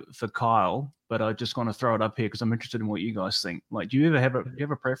question for Kyle, but I just want to throw it up here because I'm interested in what you guys think. Like, do you ever have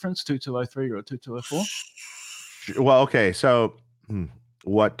a preference, 2203 or a 2204? Well, okay, so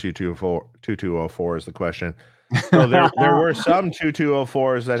what 2204 is the question. So there were some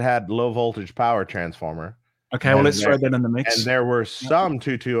 2204s that had low voltage power transformer. Okay, well, let's throw that in the mix. And there were some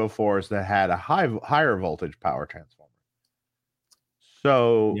 2204s that had a higher voltage power transformer.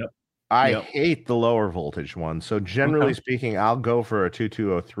 So I hate the lower voltage one. So generally speaking, I'll go for a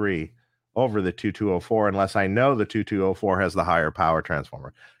 2203 over the 2204 unless I know the 2204 has the higher power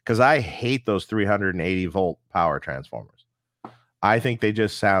transformer. Because I hate those 380 volt power transformers. I think they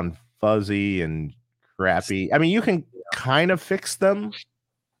just sound fuzzy and crappy. I mean, you can kind of fix them.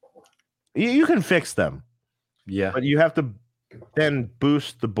 You can fix them. Yeah. But you have to then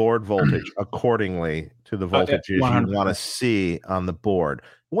boost the board voltage accordingly to the voltages you want to see on the board.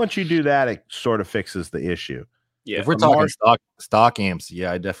 Once you do that, it sort of fixes the issue. Yeah. If we're talking stock amps,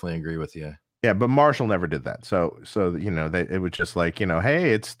 I definitely agree with you. Yeah, but Marshall never did that. So it was just like,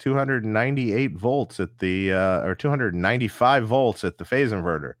 hey, it's 298 volts at the or 295 volts at the phase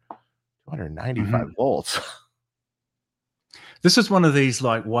inverter. 295 volts. This is one of these,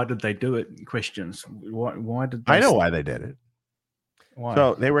 like, why did they do it questions. Why did they... I know why they did it. Why?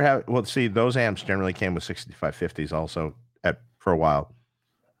 So they were having, those amps generally came with 6550s also for a while.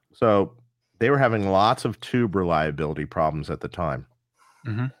 So they were having lots of tube reliability problems at the time.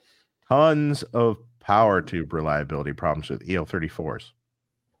 Mm-hmm. Tons of power tube reliability problems with EL34s.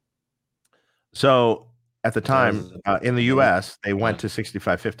 So at the time, in the US, they went to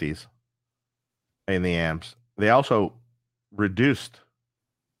 6550s in the amps. They also reduced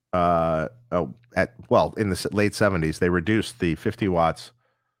in the late 70s, they reduced the 50 watts.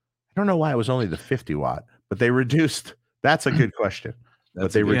 I don't know why it was only the 50 watt, but they reduced. That's a good question.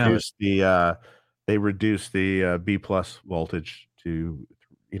 But they reduced the B plus voltage to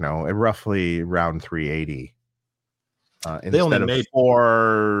roughly around 380. Instead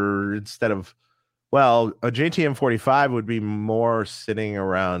of a JTM 45 would be more sitting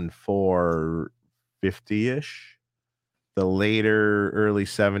around 450-ish. The later early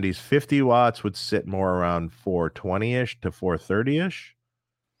 70s 50 watts would sit more around 420-ish to 430-ish.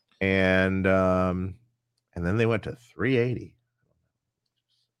 And then they went to 380.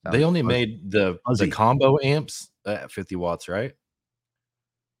 They only made the combo amps at 50 watts, right?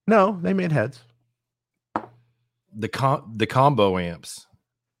 No, they made heads. The combo amps.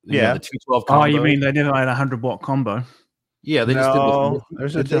 Yeah, the 212 combo. Oh, you mean they never had a 100-watt combo? Yeah, they just did.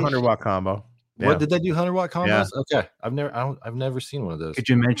 There's a 200-watt combo. What did they do? 100-watt combos? Yeah. Okay, I've never seen one of those. Could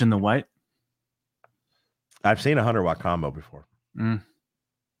you imagine the weight? I've seen a 100-watt combo before.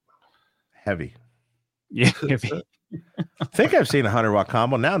 Heavy. Yeah, heavy. I think I've seen a 100-watt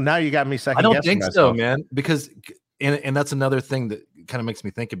combo. Now you got me second. I don't think so, man. Because and that's another thing that kind of makes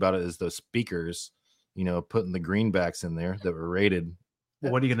me think about it is those speakers. Putting the greenbacks in there that were rated.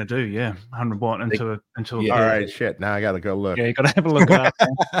 Well, what are you going to do? Yeah, 100-watt into a. All right, shit. Now I got to go look. Yeah, you got to have a look at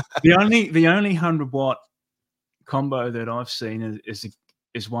that. The only 100-watt combo that I've seen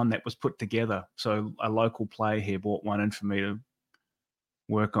is one that was put together. So a local player here bought one in for me to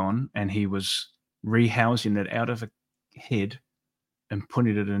work on, and he was rehousing it out of a head and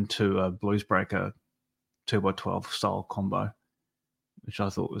putting it into a Bluesbreaker 2x12 style combo, which I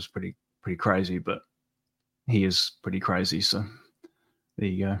thought was pretty crazy, but he is pretty crazy. So there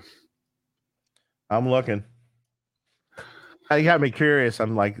you go. I'm looking. You got me curious.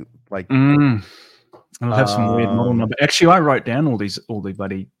 I'm like. I'll have some weird model number. Actually, I wrote down all the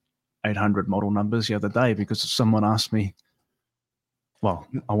bloody 800 model numbers the other day because someone asked me. Well,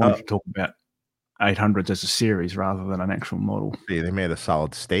 I wanted to talk about 800s as a series rather than an actual model. See, they made a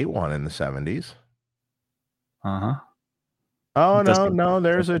solid state one in the 70s. Uh-huh. Oh, no.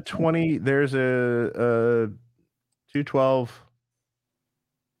 There's a 20. There's a 212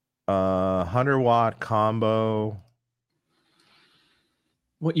 100-watt combo.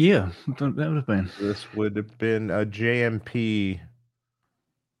 What year? That would have been. This would have been a JMP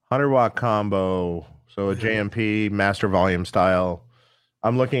 100-watt combo. So a JMP master volume style.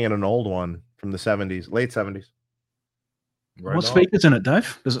 I'm looking at an old one from the 70s, late 70s. Right. What speakers in it,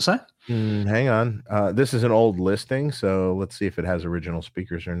 Dave? Does it say? Hang on. This is an old listing, so let's see if it has original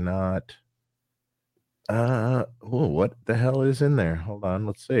speakers or not. What the hell is in there? Hold on,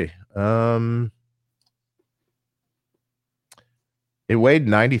 let's see. It weighed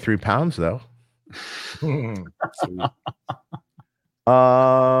 93 pounds, though.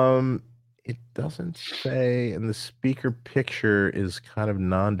 It doesn't say, and the speaker picture is kind of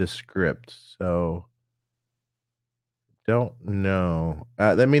nondescript, so don't know.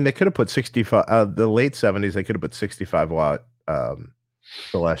 I mean, they could have put 65. The late 70s, they could have put 65-watt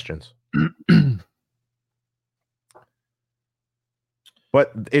Celestians.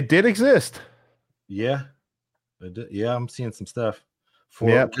 But it did exist. Yeah, yeah, I'm seeing some stuff.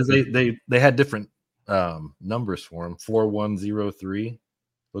 Because they had different numbers for them. 4103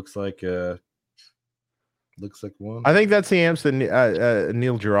 looks like one. I think that's the amps that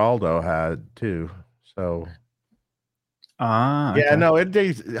Neil Giraldo had too. So, okay. No, it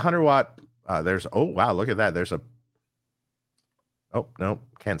 100-watt. There's wow, look at that. There's a no,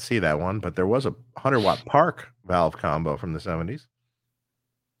 can't see that one, but there was a 100-watt Park valve combo from the 70s.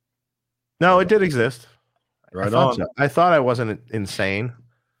 No, it did exist. Right on. So. I thought I wasn't insane.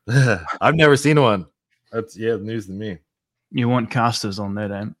 I've never seen one. That's news to me. You want casters on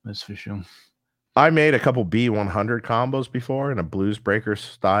that amp, that's for sure. I made a couple B100 combos before in a Bluesbreaker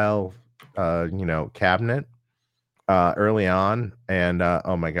style, cabinet early on, and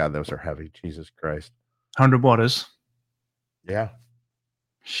oh my god, those are heavy. Jesus Christ. 100 watters. Yeah.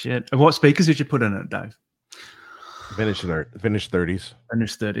 Shit. What speakers did you put in it, Dave? Vintage 30s. Vintage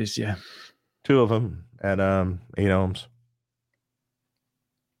 30s, yeah. 2 of them at 8 ohms.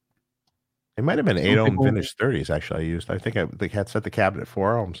 It might have been 8 ohm vintage 30s. Actually, I used. I think they had set the cabinet at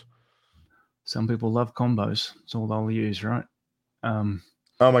 4 ohms. Some people love combos. It's all they'll use, right?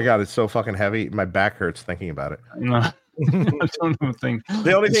 Oh my god, it's so fucking heavy. My back hurts thinking about it. No, I don't know thing.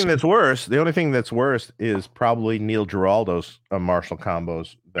 The only thing that's worse is probably Neil Giraldo's Marshall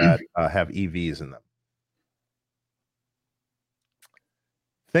combos that have EVs in them.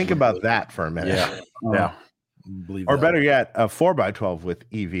 Think about that for a minute. Yeah. Or better yet, a 4x12 with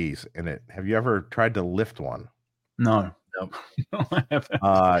EVs in it. Have you ever tried to lift one? No. No, I haven't.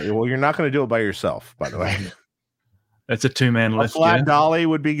 Well, you're not going to do it by yourself, by the way. That's a 2-man lift. A flat dolly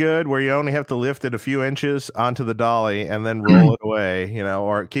would be good, where you only have to lift it a few inches onto the dolly and then roll it away,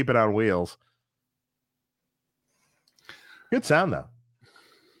 or keep it on wheels. Good sound, though.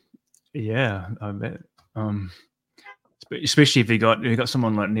 Yeah, I bet. Especially if you got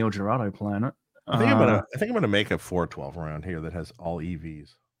someone like Neil Giraldo playing it. I think I'm gonna make a 412 around here that has all EVs.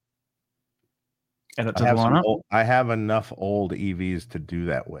 Add it to the lineup. I have enough old EVs to do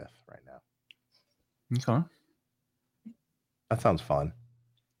that with right now. Okay. That sounds fun.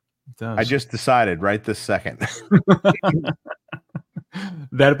 It does. I just decided right this second.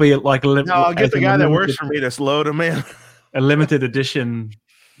 That'll be like no, I'll get the guy that works for me to load them in. A limited edition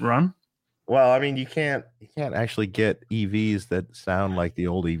run. Well, I mean, you can't actually get EVs that sound like the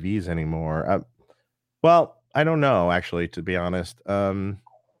old EVs anymore. Well, I don't know, actually, to be honest.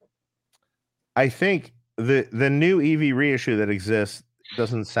 I think the new EV reissue that exists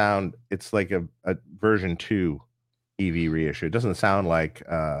doesn't sound. It's like a version 2 EV reissue. It doesn't sound like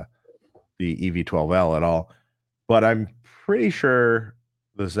the EV12L at all. But I'm pretty sure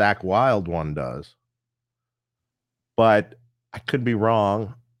the Zach Wild one does. But I could be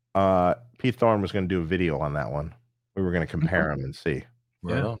wrong. Pete Thorne was going to do a video on that one. We were going to compare them and see.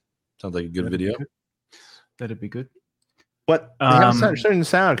 Yeah, sounds like a good video. That'd be good. But they have a certain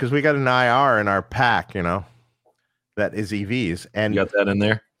sound because we got an IR in our pack, that is EVs, and you got that in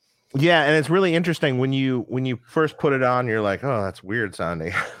there. Yeah, and it's really interesting when you first put it on, you're like, oh, that's weird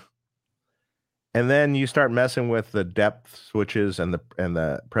sounding, and then you start messing with the depth switches and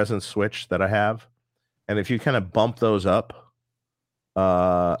the presence switch that I have, and if you kind of bump those up,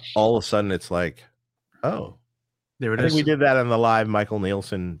 all of a sudden it's like, oh, there it is. I think we did that in the live Michael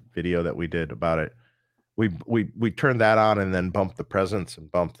Nielsen video that we did about it. We turned that on and then bumped the presence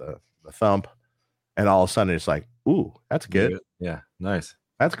and bumped the thump, and all of a sudden it's like, ooh, that's good. Yeah, nice.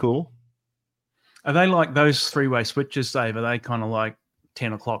 That's cool. Are they like those three-way switches, Dave? Are they kind of like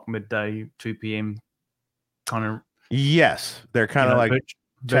 10 o'clock, midday, 2 p.m. kind of? Yes, they're kind of like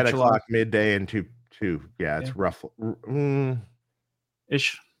 10 o'clock, midday, and 2. Yeah, it's rough.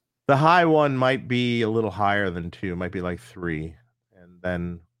 Ish. The high one might be a little higher than 2. It might be like 3. And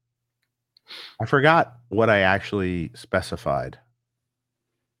then I forgot what I actually specified.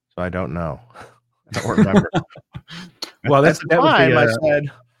 So I don't know. I don't remember. Well, that's the time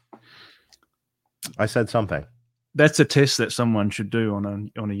I said something. That's a test that someone should do on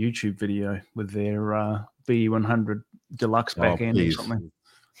a YouTube video with their B100 Deluxe back end or something.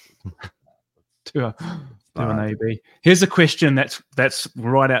 to an AB. Here's a question that's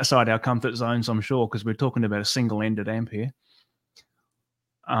right outside our comfort zones, I'm sure, because we're talking about a single-ended amp here.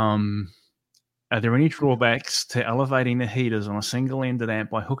 Are there any drawbacks to elevating the heaters on a single-ended amp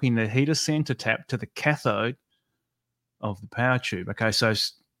by hooking the heater center tap to the cathode of the power tube? Okay, so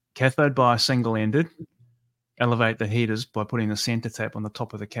cathode bias single-ended, elevate the heaters by putting the center tap on the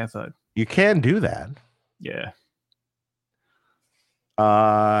top of the cathode. You can do that. Yeah.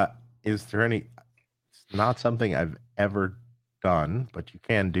 Is there any? It's not something I've ever done, but you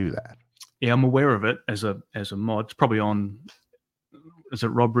can do that. Yeah, I'm aware of it as a mod. It's probably on. Is it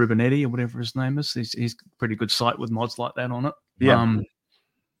Rob Rubinetti or whatever his name is? He's pretty good site with mods like that on it. Yeah.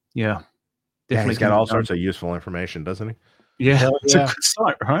 Yeah. Definitely. He's got all sorts of useful information, doesn't he? Yeah. It's a good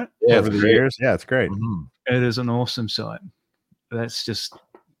site, right? Yeah, over the years. Yeah, it's great. Mm-hmm. It is an awesome site. That's just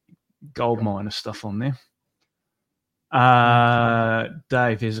gold mine of stuff on there.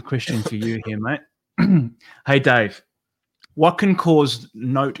 Dave, there's a question for you here, mate. Hey, Dave, what can cause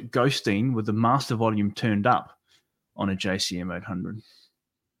note ghosting with the master volume turned up on a JCM 800?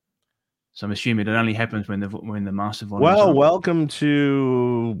 So I'm assuming it only happens when the master volume. Well, welcome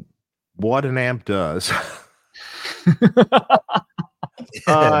to what an amp does. This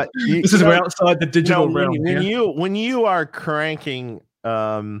is outside the digital realm. When you are cranking,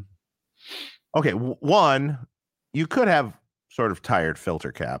 okay, one, you could have sort of tired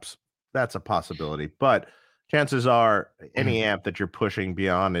filter caps. That's a possibility, but chances are any amp that you're pushing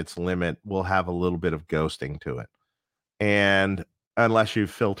beyond its limit will have a little bit of ghosting to it. And unless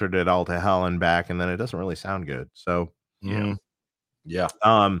you've filtered it all to hell and back, and then it doesn't really sound good. So yeah.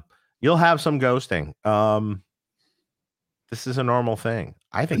 You'll have some ghosting. This is a normal thing.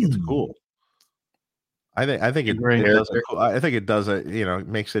 I think it's cool. I think it does it, it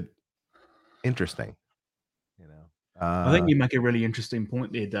makes it interesting. I think you make a really interesting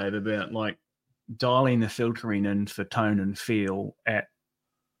point there, Dave, about like dialing the filtering in for tone and feel at,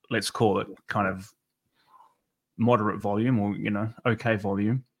 let's call it kind of moderate volume or, okay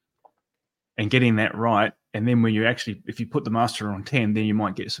volume, and getting that right. And then when you actually, if you put the master on 10, then you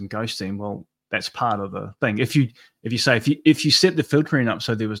might get some ghosting. Well, that's part of the thing. If you set the filtering up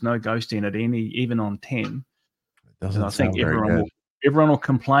so there was no ghosting at even on 10, I think everyone will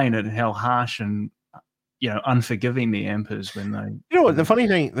complain at how harsh and unforgiving the amp is when they. The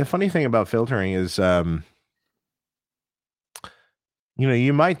funny thing about filtering is,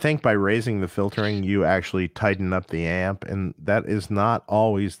 you might think by raising the filtering you actually tighten up the amp, and that is not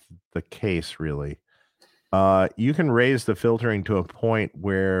always the case, really. You can raise the filtering to a point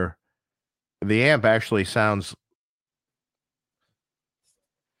where the amp actually sounds.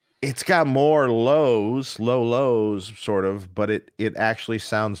 It's got more low lows, sort of, but it actually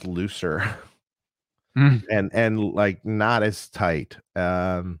sounds looser, and like not as tight.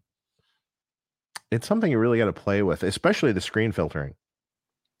 It's something you really got to play with, especially the screen filtering.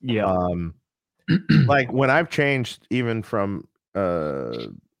 Yeah. Like when I've changed, even from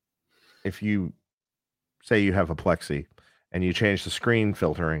if you say you have a Plexi and you change the screen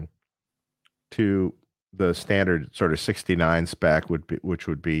filtering to the standard sort of 69 spec, which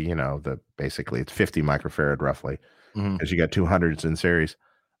would be, basically it's 50 microfarad roughly, because you got 200s in series,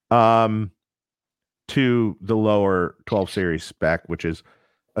 to the lower 12 series spec, which is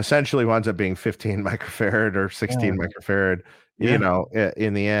essentially winds up being 15 microfarad or 16 microfarad,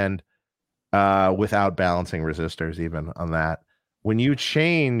 in the end, without balancing resistors even on that. When you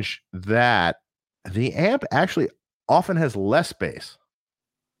change that, the amp actually often has less bass.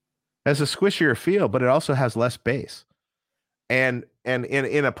 Has a squishier feel, but it also has less bass. And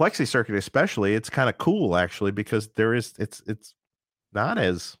in a Plexi circuit especially, it's kind of cool actually, because it's not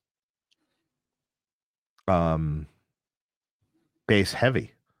as bass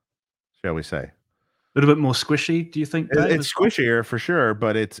heavy, shall we say. A little bit more squishy, do you think, Dave? It's squishier for sure,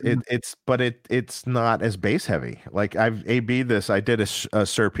 but it's not as bass heavy. Like I've AB'd this. I did a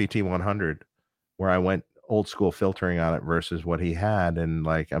Sir PT100 where I went old school filtering on it versus what he had, and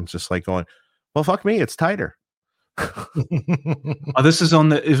like I'm just like going, well, fuck me, it's tighter. This is on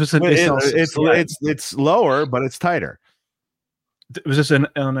the. It was an SL68. It's lower, but it's tighter. Was this on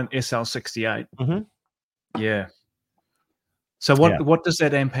an SL68? Mm-hmm. Yeah. So what does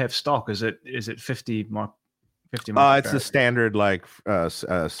that amp have stock? Is it 50 microfarad? It's the standard like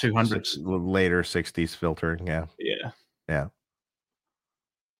 200s, later 60s filtering. Yeah.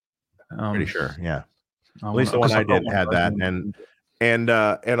 Pretty sure. Yeah. At least the one I did had that, and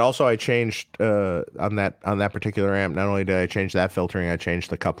also I changed on that particular amp. Not only did I change that filtering, I changed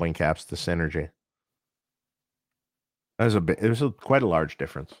the coupling caps to Synergy. It was quite a large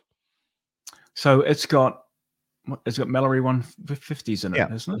difference. So it's got Mallory 150s in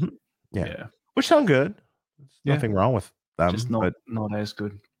it, isn't it? Yeah. Which sound good. There's nothing wrong with them. Just not as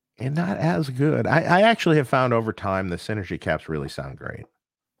good. And not as good. I actually have found over time the Synergy caps really sound great.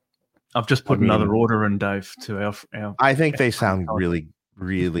 I've just put another order in, Dave, to our I think they sound really,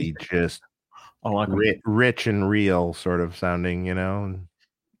 really just I like rich and real sort of sounding,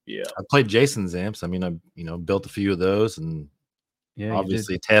 Yeah. I played Jason's amps. I mean, I built a few of those and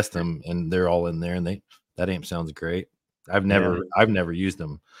obviously test them, and they're all in there, and that amp sounds great. I've never used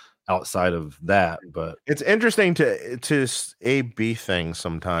them outside of that, but it's interesting to A/B things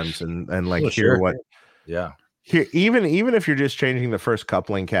sometimes and like hear what here, even if you're just changing the first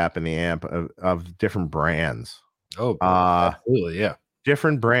coupling cap in the amp of different brands. Oh, absolutely, yeah.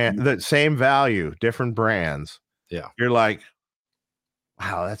 Different brand, the same value, different brands. Yeah, you're like,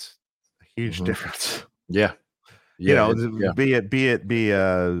 wow, that's a huge difference. Yeah, be a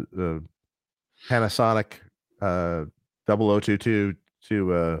Panasonic 0022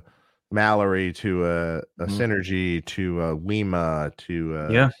 to Mallory to a Synergy to a Lima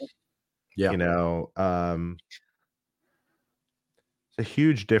to it's a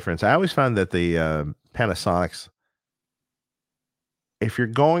huge difference. I always found that the Panasonics, if you're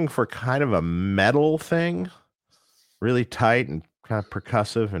going for kind of a metal thing, really tight and kind of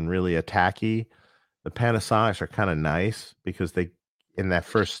percussive and really attacky, the Panasonics are kind of nice because they, in that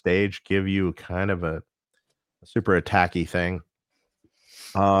first stage, give you kind of a super attacky thing.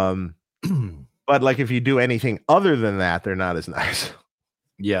 But like if you do anything other than that, they're not as nice.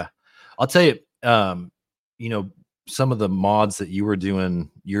 Yeah, I'll tell you, some of the mods that you were doing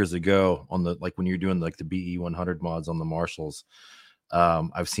years ago on the, like when you're doing like the BE100 mods on the Marshalls,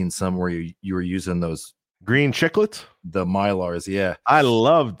 I've seen some where you were using those green chiclets, the Mylars. Yeah, I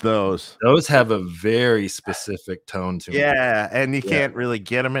loved those. Those have a very specific tone to them. Yeah, and you can't really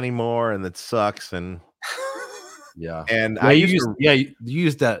get them anymore, and that sucks. And and you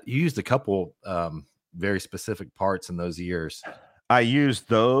used a couple very specific parts in those years. I used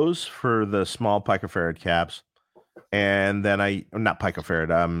those for the small picofarad caps, and then not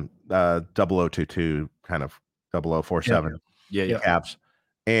picofarad, 0022 kind of 0047 caps.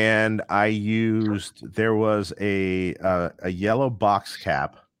 And I used, there was a yellow box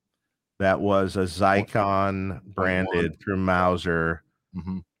cap that was a Zycon branded through Mauser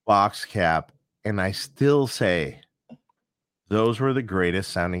box cap, and I still say those were the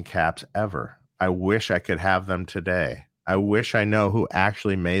greatest sounding caps ever. I wish I could have them today. I wish I know who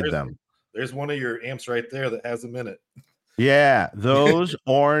actually made them. There's one of your amps right there that has them in it. Yeah, those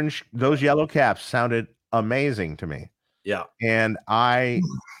those yellow caps sounded amazing to me. Yeah. And I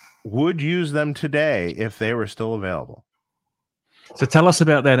would use them today if they were still available. So tell us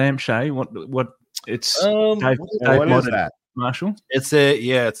about that amp, Shea. What it's Dave what is that, Marshall? It's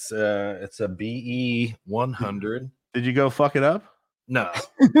a BE 100. Did you go fuck it up? No.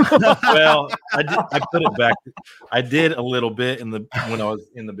 Well, I put it back. I did a little bit when I was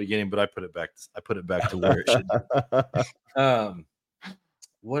in the beginning, but I put it back to where it should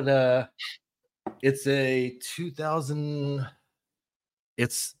be. It's a 2000. I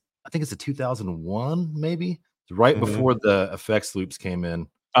think it's a 2001, maybe. It's right before the effects loops came in.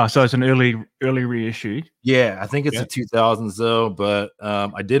 So it's an early reissue. Yeah, I think it's a 2000s though, but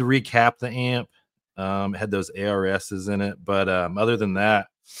I did recap the amp. It had those ARSs in it, but other than that,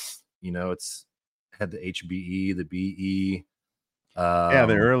 it's had the HBE, the BE.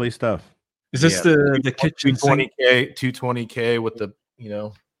 The early stuff. Is this the kitchen 220K with the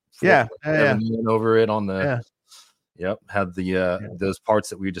over it on the had the those parts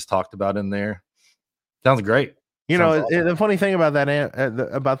that we just talked about in there. Sounds great. Awesome. The funny thing about that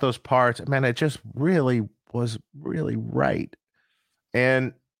about those parts, man, it just really was really right,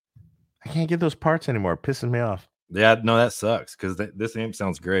 and I can't get those parts anymore. It pisses me off. Yeah, no, that sucks because this amp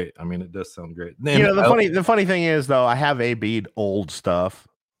sounds great. I mean, it does sound great. The funny thing is though, I have AB'd old stuff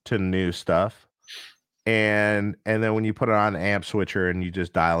to new stuff, and then when you put it on an amp switcher and you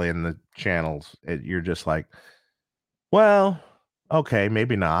just dial in the channels, you're just like, well, okay,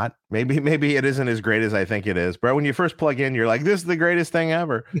 maybe not. Maybe it isn't as great as I think it is. But when you first plug in, you're like, this is the greatest thing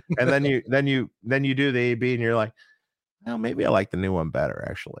ever. And then you do the AB and you're like, well, maybe I like the new one better,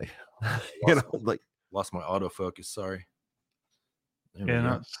 actually. Lost my autofocus. Sorry.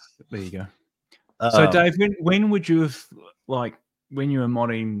 There you go. So Dave, when would you have, like, when you were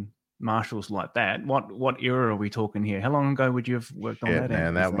modding Marshalls like that, what era are we talking here? How long ago would you have worked on that?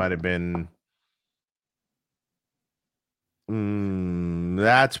 Man, that might have been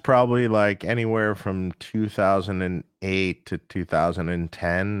that's probably like anywhere from 2008 to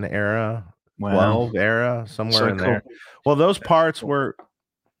 2010 era. 12 era, somewhere in there. Well, those parts were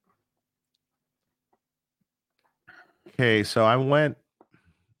okay. So I went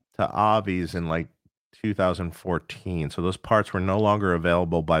to Avi's in like 2014. So those parts were no longer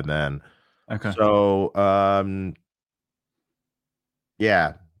available by then. Okay. So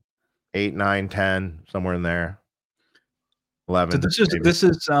 8, 9, 10, somewhere in there. 11. So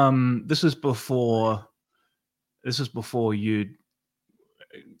this is before you.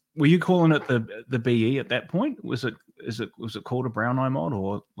 Were you calling it the BE at that point? Was it called a brown eye mod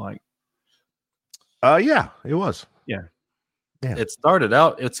or like? Yeah, it was. Yeah. It started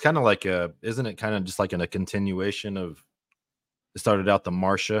out. It's kind of like isn't it kind of just like in a continuation of? It started out the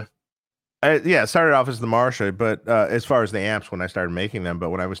Marcia. It started off as the Marcia, but as far as the amps when I started making them, but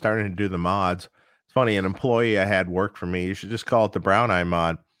when I was starting to do the mods, it's funny. An employee I had worked for me. You should just call it the brown eye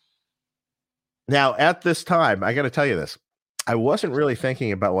mod. Now at this time, I got to tell you this. I wasn't really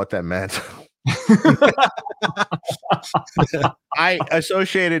thinking about what that meant. I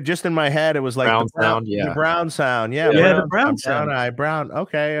associated just in my head. It was like the brown sound. The brown sound. Brown eye, brown.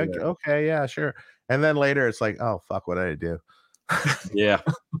 Okay, yeah, sure. And then later, it's like, oh fuck, what did I do? Yeah.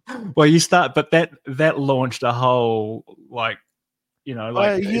 Well, but that launched a whole like. You know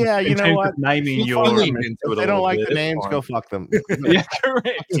what? Naming if they don't like the names, go fuck them. Yeah,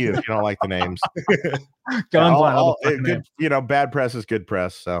 correct. If you don't like the names, good. Bad press is good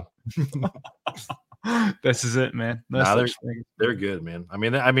press. So this is it, man. They're good, man. I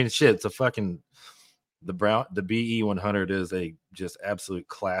mean, shit. It's a fucking the BE 100 is a just absolute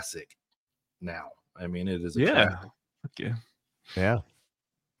classic. Now, I mean, it is. Yeah,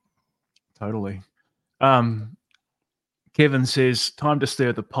 totally. Kevin says, time to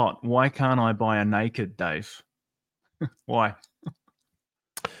stir the pot. Why can't I buy a naked, Dave? Why?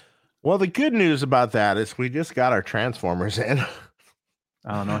 Well, the good news about that is we just got our transformers in.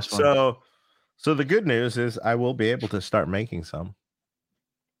 Oh, nice one. So the good news is I will be able to start making some.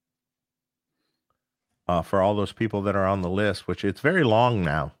 For all those people that are on the list, which it's very long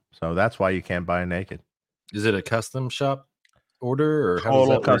now. So that's why you can't buy a naked. Is it a custom shop order or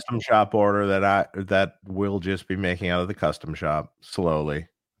total custom shop order that will just be making out of the custom shop slowly?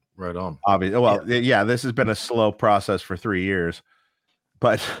 Right on. Obviously, well, yeah, this has been a slow process for 3 years,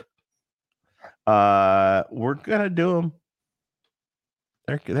 but we're gonna do them.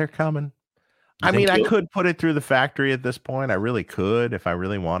 They're coming. I mean, I could put it through the factory at this point. I really could if I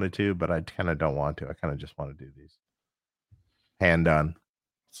really wanted to, but I kind of don't want to. I kind of just want to do these hand done.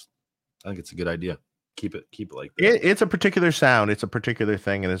 I think it's a good idea. Keep it like that. It's a particular sound. It's a particular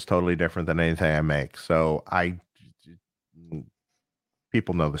thing, and it's totally different than anything I make. So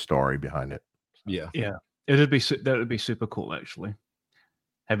people know the story behind it. Yeah. That would be super cool, actually.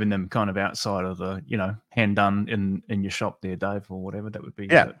 having them kind of outside of the, hand done in your shop there, Dave, or whatever. That would be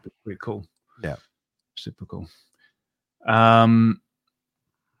pretty cool. Yeah, super cool.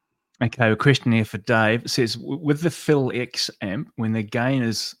 Okay, a question here for Dave. It says, with the Fill X amp, when the gain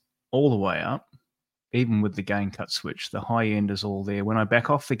is all the way up, even with the gain cut switch, the high end is all there. When I back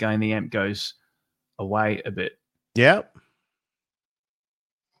off the gain, the amp goes away a bit. Yeah.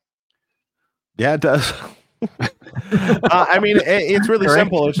 Yeah, it does. I mean, it's really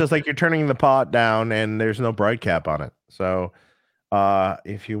simple. It's just like you're turning the pot down and there's no bright cap on it. So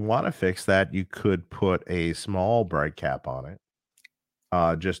if you want to fix that, you could put a small bright cap on it.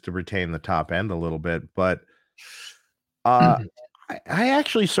 Just to retain the top end a little bit, but I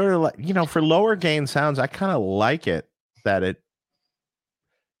actually sort of like, for lower gain sounds, I kind of like it that it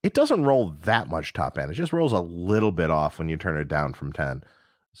doesn't roll that much top end. It just rolls a little bit off when you turn it down from 10.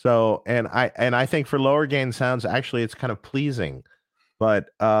 So, and I think for lower gain sounds, actually, it's kind of pleasing. But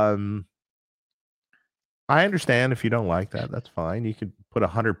I understand if you don't like that, that's fine. You could put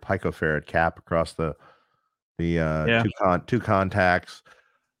 100 picofarad cap across the two contacts.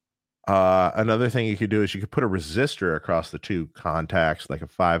 Another thing you could do is you could put a resistor across the two contacts, like a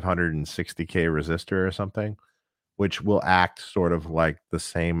 560K resistor or something, which will act sort of like the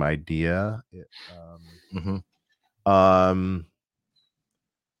same idea.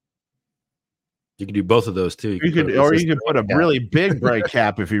 You could do both of those too. You could put a really big bright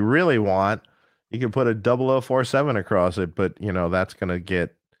cap if you really want. You can put a 0047 across it, but that's going to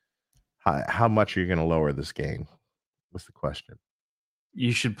get how much are you going to lower this gain? What's the question?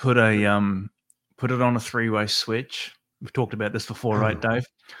 You should put it on a 3-way switch. We've talked about this before, right, Dave?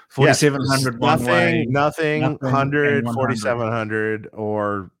 4700 one way, nothing 100, 4700,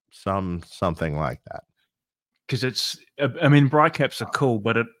 or something like that. Because bright caps are cool,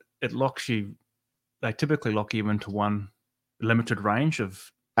 but it locks you. They typically lock you into one limited range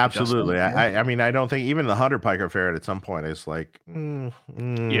of. Absolutely. I mean, I don't think even the 100 picofarad at some point is like, maybe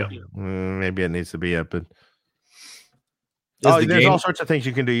it needs to be up. But there's all sorts of things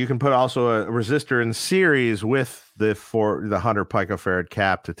you can do. You can put also a resistor in series with the 100 picofarad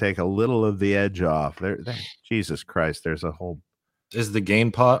cap to take a little of the edge off. Jesus Christ, there's a whole. Is the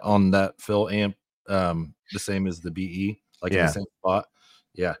gain pot on that fill amp the same as the BE? Like in the same spot?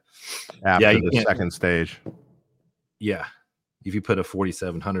 Yeah. After the second stage. Yeah. If you put a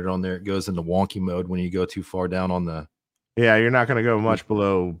 4700 on there, it goes into wonky mode when you go too far down on the. Yeah, you're not going to go much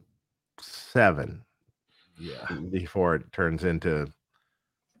below 7. Yeah. Before it turns into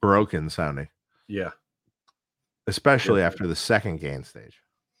broken sounding. Yeah. Especially after the second gain stage.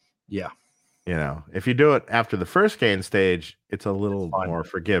 Yeah. If you do it after the first gain stage, it's a little more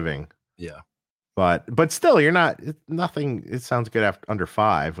forgiving. Yeah. But still, you're not nothing. It sounds good after under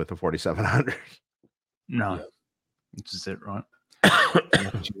 5 with the 4700. No. Yeah. This is it, right?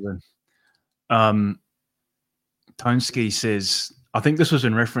 Toneski says, I think this was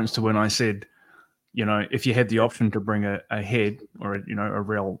in reference to when I said, if you had the option to bring a head or a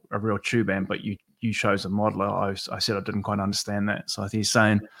real tube amp, but you chose a modeler, I said I didn't quite understand that. So he's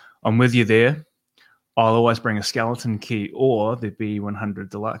saying, I'm with you there. I'll always bring a skeleton key or the B100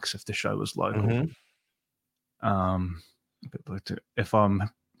 Deluxe if the show was local. Mm-hmm. If I'm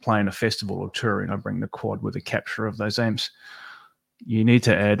playing a festival or touring, I bring the quad with a capture of those amps. You need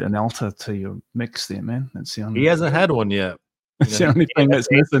to add an alta to your mix there, man. That's the only. He hasn't had one yet. That's the only thing that's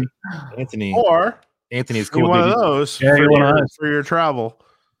missing. Anthony's cool. One of those for your travel.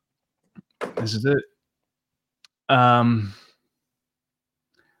 This is it.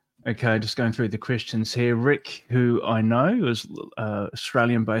 Okay, just going through the questions here. Rick, who I know is an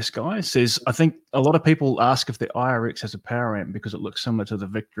Australian-based guy, says, I think a lot of people ask if the IRX has a power amp because it looks similar to the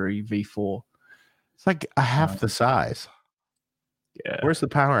Victory V4. It's like a half the size. Yeah. Where's the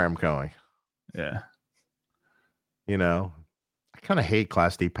power amp going? Yeah. I kind of hate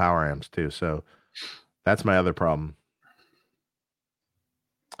Class D power amps too, so that's my other problem.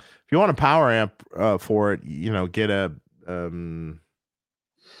 If you want a power amp for it, get a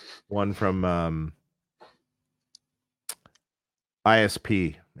one from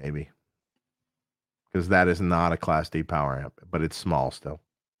ISP, maybe, because that is not a Class D power amp, but it's small still.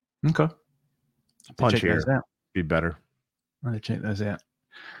 Okay. Punchier. Be better. I'm going to check those out.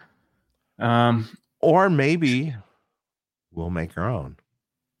 Or maybe we'll make our own.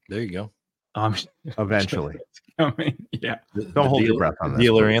 There you go. Eventually. Yeah. Don't hold your breath on this.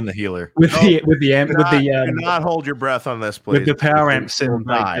 Dealer and the healer. With the amp, do not hold your breath on this, please. With the power amps in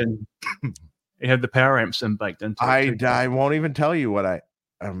baked in. You have the power amps in baked into it. I won't even tell you what I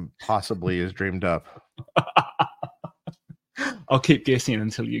possibly is dreamed up. I'll keep guessing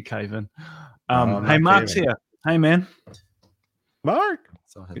until you cave in. Hey, Mark's here. Hey, man. Mark.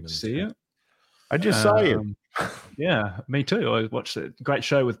 Good to see you. I just saw you. Yeah, me too. I watched a great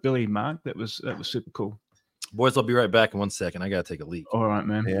show with Billy Mark. That was super cool. Boys, I'll be right back in 1 second. I gotta take a leak. All right,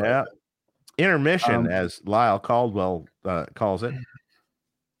 man. Yeah. Intermission, as Lyle Caldwell calls it.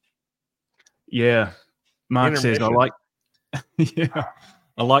 Yeah. Mark says, I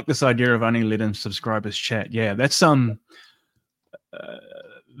like this idea of only letting subscribers chat. Yeah, that's the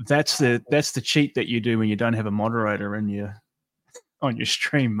cheat that you do when you don't have a moderator on your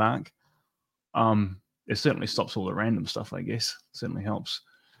stream, Mark. It certainly stops all the random stuff, I guess. It certainly helps.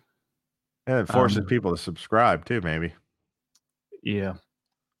 And it forces people to subscribe too, maybe. Yeah.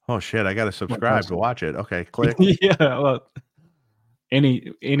 Oh shit! I got to subscribe to watch it. Okay, click. Yeah. Well,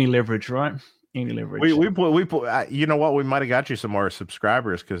 any leverage, right? Any leverage. We put. You know what? We might have got you some more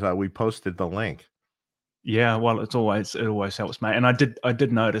subscribers because we posted the link. Yeah. Well, it always helps, mate. And I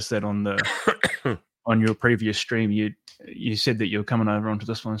did notice that on the on your previous stream, you said that you were coming over onto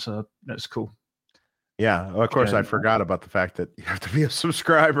this one, so that's cool. Yeah. Well, of course, I forgot about the fact that you have to be a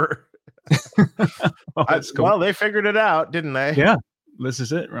subscriber. That's cool. Well, they figured it out, didn't they? Yeah. This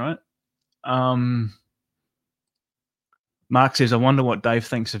is it, right? Mark says, I wonder what Dave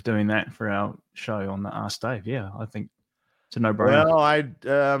thinks of doing that for our show on the Ask Dave. Yeah, I think it's a no-brainer.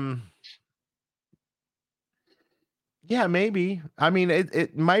 Well, yeah, maybe. I mean,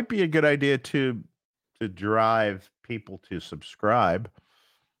 it might be a good idea to drive people to subscribe,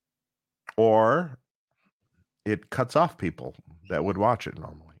 or it cuts off people that would watch it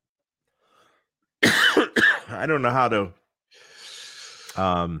normally. I don't know how to.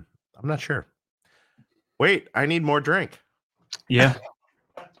 I'm not sure. Wait, I need more drink. Yeah,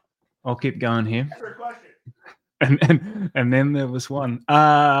 I'll keep going here. And then there was one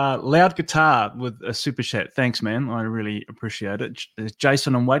loud guitar with a super chat. Thanks, man. I really appreciate it.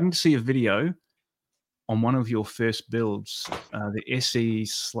 Jason, I'm waiting to see a video on one of your first builds, the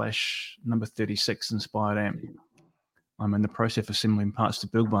SE/number 36 inspired amp. I'm in the process of assembling parts to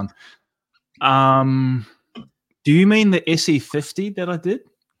build one. Do you mean the SE50 that I did,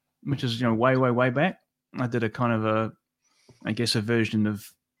 which is way back? I did a kind of a version of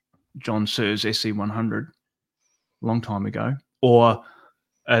John Sear's SE100 a long time ago, or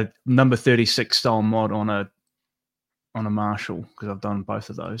a number 36 style mod on a Marshall, because I've done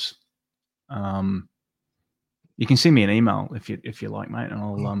both of those. You can send me an email if you like, mate, and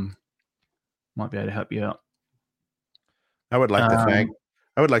I'll might be able to help you out. I would like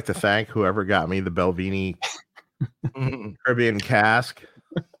to thank whoever got me the Belvini Caribbean cask,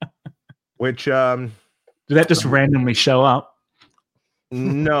 which did that just randomly show up?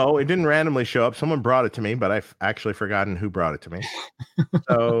 No, it didn't randomly show up. Someone brought it to me, but I've actually forgotten who brought it to me.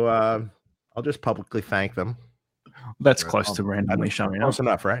 So I'll just publicly thank them. That's close to randomly showing up. Close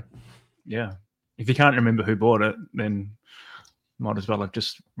enough, right? Yeah. If you can't remember who bought it, then might as well have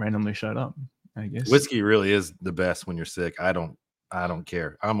just randomly showed up, I guess. Whiskey really is the best when you're sick. I don't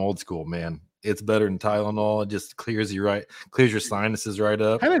care. I'm old school, man. It's better than Tylenol. It just clears your sinuses right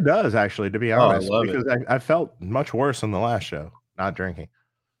up. And it does, actually, to be honest, because I felt much worse in the last show not drinking.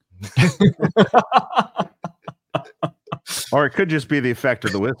 Or it could just be the effect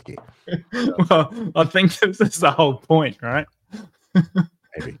of the whiskey. Well, I think this is the whole point, right?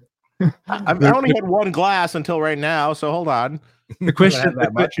 Maybe. I only had one glass until right now, so hold on. The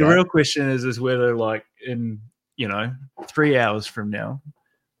real question is whether, like, in 3 hours from now,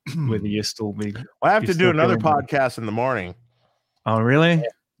 whether you still be. I have to do another podcast in the morning. Oh, really?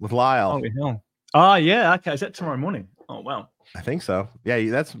 With Lyle. Holy hell! Oh, yeah. Okay, is that tomorrow morning? Oh, wow. I think so. Yeah,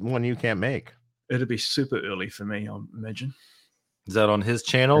 that's one you can't make. It'll be super early for me, I imagine. Is that on his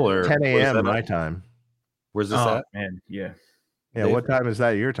channel or 10 a.m. my time? Where's this at? Man, yeah. Yeah, what time is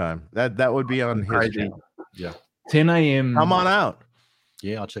that your time? That would be on his channel. Yeah. 10 a.m. Come on out.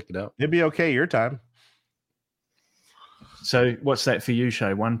 Yeah, I'll check it out. It'd be okay your time. So what's that for you,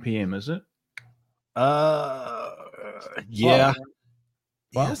 Shea? 1 p.m., is it? Yeah.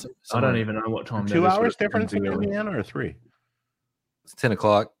 Well, yes, I don't even know what time. 2 hours difference in Indiana or 3? It's 10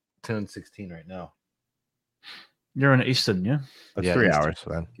 o'clock, 10:16 right now. You're in Eastern, yeah? That's 3 hours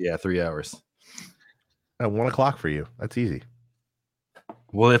then. Yeah, 3 hours. At 1 o'clock for you. That's easy.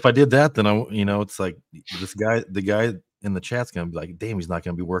 Well, if I did that, then it's like the guy in the chat's gonna be like, damn, he's not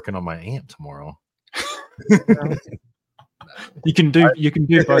gonna be working on my amp tomorrow. You can do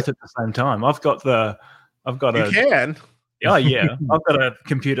both at the same time. You can. Oh yeah. I've got a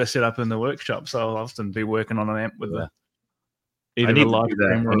computer set up in the workshop, so I'll often be working on an amp with either a live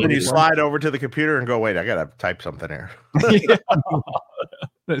camera. And you slide over to the computer and go, wait, I gotta type something here.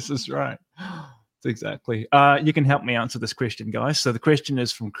 This is right. Exactly. You can help me answer this question, guys. So the question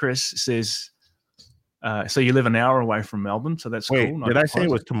is from Chris. It says, So you live an hour away from Melbourne, so that's cool. Not did I say it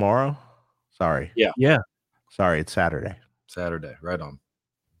was tomorrow? Sorry. Yeah. Sorry, it's Saturday. Saturday, right on.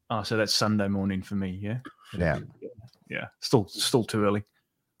 Oh, so that's Sunday morning for me, yeah? Yeah. Still too early.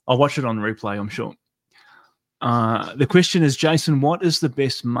 I'll watch it on replay, I'm sure. The question is, Jason, what is the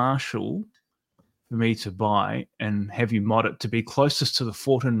best Marshall for me to buy and have you mod it to be closest to the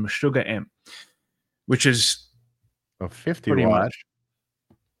Fortin Meshuggah amp, which is a 50 watt. Much,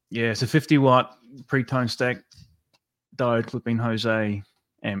 yeah, it's a 50 watt pre-tone stack diode clipping Jose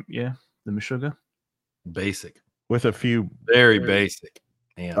amp, yeah, the Meshuggah. Basic. With a few very basic.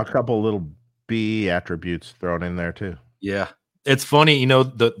 Amp. A couple little B attributes thrown in there too. Yeah. It's funny, you know,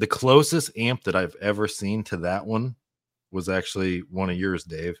 the closest amp that I've ever seen to that one was actually one of yours,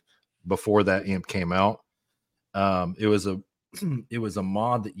 Dave, before that amp came out. It was a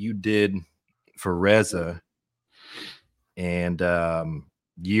mod that you did for Reza, and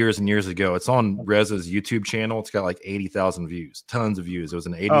years and years ago. It's on Reza's YouTube channel. It's got like 80,000 views, tons of views. It was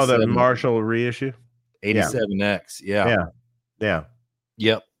an 87. Oh, the Marshall reissue? 87X. Yeah.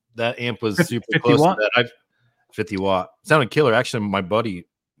 Yep. That amp was super 50 close watt? To that. 50 watt. Sounded killer. Actually, my buddy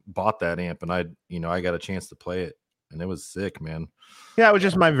bought that amp and I got a chance to play it and it was sick, man. Yeah, it was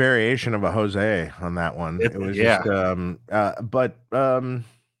just my variation of a Jose on that one. It was just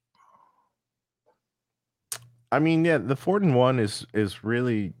I mean, yeah, the Fortin one is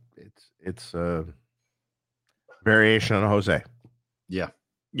really it's a variation on a Jose. Yeah.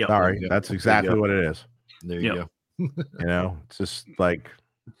 Yeah. Sorry, that's exactly what it is. There you go. You know, it's just like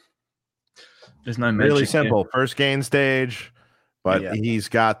there's no magic, really simple. First gain stage, but he's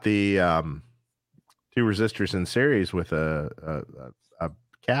got the 2 resistors in series with a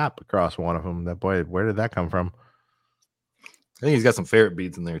cap across one of them. That boy, where did that come from? I think he's got some ferrite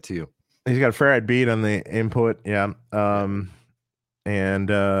beads in there too. He's got a ferrite bead on the input, and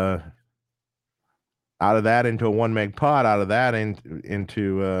out of that into a 1 meg pot, out of that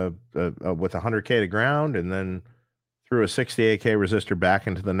into with 100K to ground, and then through a 68K resistor back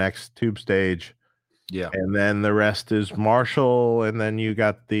into the next tube stage. Yeah. And then the rest is Marshall, and then you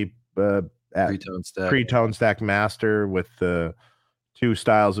got the pre-tone stack master with the 2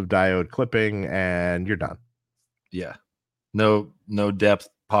 styles of diode clipping, and you're done. Yeah. No depth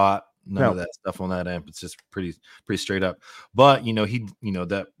pot, none of that stuff on that amp. It's just pretty straight up. But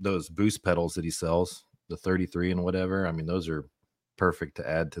those boost pedals that he sells, the 33 and whatever, I mean, those are perfect to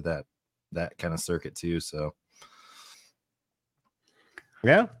add to that kind of circuit too. So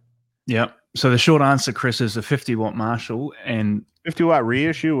yeah. So the short answer, Chris, is a 50 watt Marshall, and 50 watt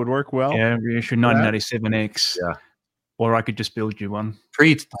reissue would work well. Yeah, reissue 1987X. Yeah. Or I could just build you one.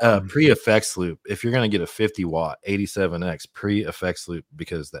 Pre effects loop. If you're gonna get a 50 watt 87X pre effects loop,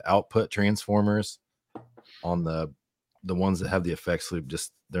 because the output transformers on the ones that have the effects loop,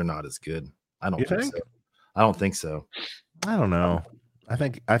 just they're not as good. I don't think so. I don't think so. I don't know. I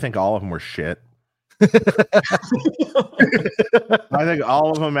think all of them were shit. I think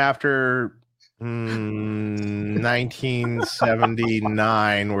all of them after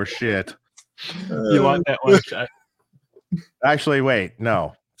 1979 were shit. You like that one, Shea? Actually, wait,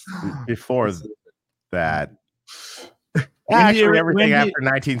 no. Before that, actually, everything after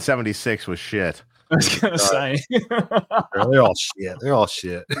 1976 was shit. I was gonna say they're all shit. They're all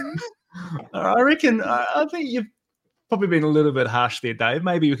shit. I reckon. I think you've probably been a little bit harsh there, Dave.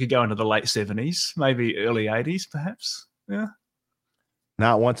 Maybe we could go into the late 70s, maybe early 80s, perhaps. Yeah.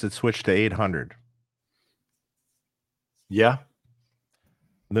 Not once it switched to 800. Yeah.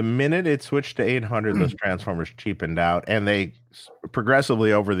 The minute it switched to 800, those transformers cheapened out, and they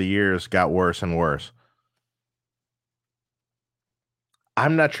progressively over the years got worse and worse.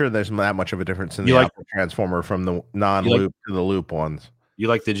 I'm not sure there's that much of a difference in the output transformer from the non-loop to the loop ones. You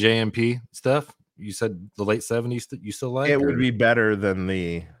like the JMP stuff? You said the late 70s that you still like? It would be better than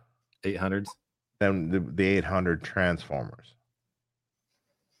the 800s? Than the 800 transformers.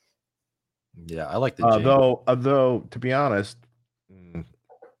 Yeah, I like the although to be honest,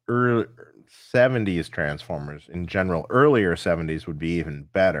 early 70s transformers in general, earlier 70s would be even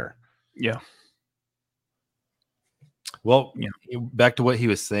better. Yeah. Well, back to what he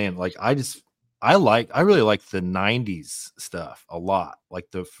was saying, like I really like the 90s stuff a lot.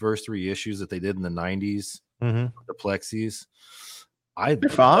 Like the first 3 issues that they did in the 90s, the Plexis. They're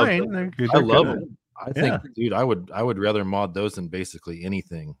fine. I love them. I think, dude, I would rather mod those than basically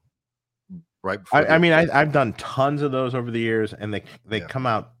anything. Right. I mean, I've done tons of those over the years, and they come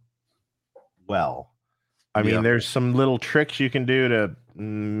out well. I mean, there's some little tricks you can do to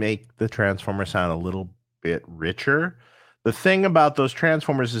make the transformer sound a little bit richer. The thing about those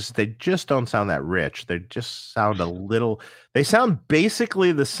transformers is they just don't sound that rich. They just sound they sound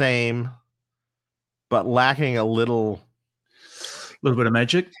basically the same but lacking a little bit of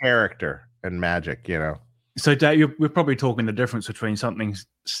magic, character, and magic. So, Dave, we're probably talking the difference between something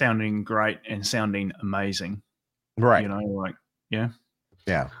sounding great and sounding amazing, right? Yeah.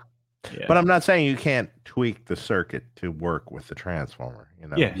 But I'm not saying you can't tweak the circuit to work with the transformer.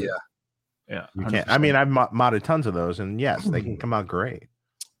 Yeah. You can't. I mean, I've modded tons of those, and yes, they can come out great.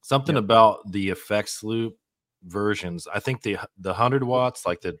 Something about the effects loop versions. I think the 100 watts,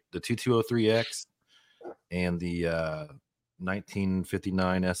 like the 2203X and the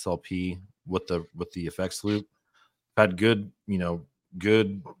 1959 SLP with the effects loop had good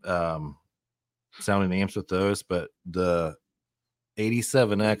sounding amps with those, but the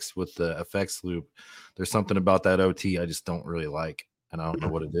 87X with the effects loop, there's something about that OT I just don't really like, and I don't know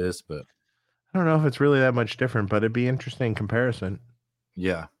what it is, but I don't know if it's really that much different, but it'd be interesting comparison.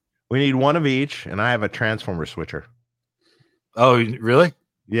 Yeah. We need one of each, and I have a transformer switcher. Oh, really?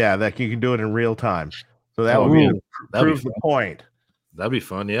 Yeah, that you can do it in real time. So that would prove the point. That'd be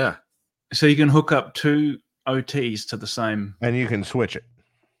fun, yeah. So you can hook up two OTs to the same, and you can switch it.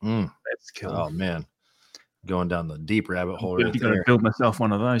 That's cool. Oh man, going down the deep rabbit hole. Right, you got to build myself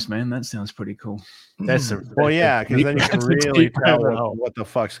one of those, man. That sounds pretty cool. That's yeah, because then you can really tell what the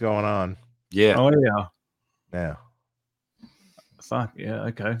fuck's going on. Yeah. Oh yeah. Yeah. Fuck yeah.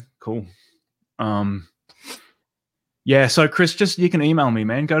 Okay. Cool. Yeah. So Chris, just you can email me,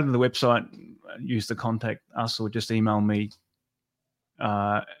 man. Go to the website, use the contact us, or just email me,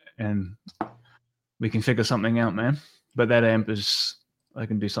 and we can figure something out, man. But that amp I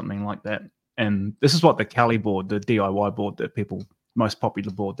can do something like that. And this is what the Cali board, the DIY board most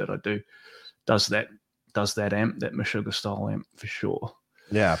popular board that I do, does that amp, that Meshuggah style amp for sure.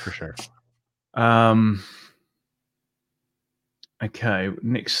 Yeah, for sure. Okay,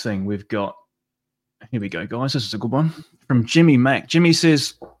 next thing we've got. Here we go, guys. This is a good one from Jimmy Mack. Jimmy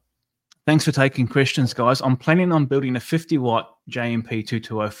says, "Thanks for taking questions, guys. I'm planning on building a 50-watt JMP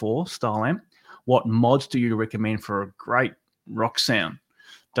 2204 style amp. What mods do you recommend for a great rock sound?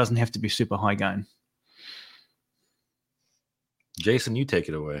 Doesn't have to be super high gain." Jason, you take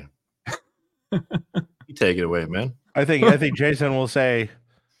it away. You take it away, man. I think Jason will say,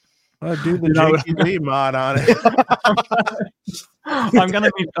 do the JQB mod on it. I'm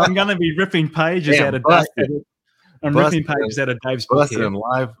gonna be ripping pages out of Dave. I'm ripping pages out of Dave's book here. In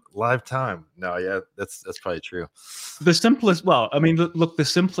live time. No, yeah, that's probably true. The simplest, the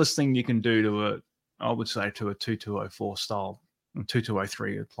simplest thing you can do to a 2204 style,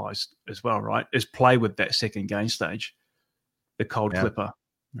 2203 applies as well, right? Is play with that second gain stage, the cold clipper.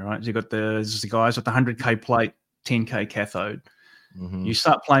 All right, so you got the guys with the 100K plate, 10K cathode. Mm-hmm. You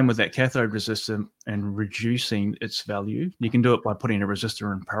start playing with that cathode resistor and reducing its value. You can do it by putting a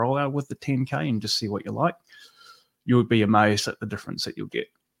resistor in parallel with the 10K and just see what you like. You would be amazed at the difference that you'll get.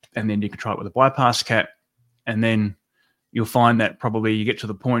 And then you can try it with a bypass cap, and then you'll find that probably you get to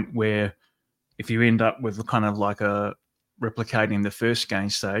the point where if you end up with kind of like replicating the first gain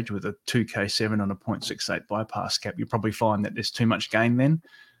stage with a 2K7 on a 0.68 bypass cap, you probably find that there's too much gain then,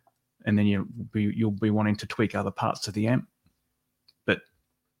 and then you'll be wanting to tweak other parts of the amp. But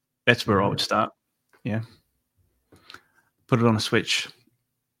that's where I would start. Yeah. Put it on a switch.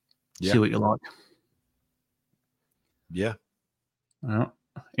 See what you like. Yeah. All right.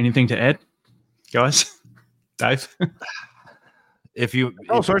 Anything to add, guys? Dave?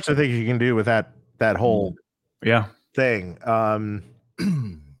 All sorts of things you can do with that whole thing.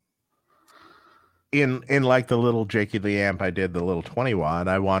 In like the little Jakey Lee amp I did, the little 20 watt,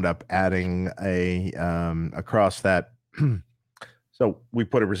 I wound up adding a across that. So we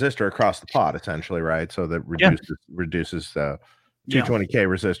put a resistor across the pot essentially, right? So that reduces the 220K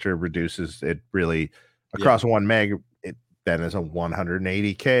resistor, reduces it really across 1 meg. It then is a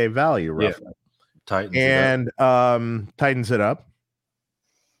 180K value roughly. Tightens it up.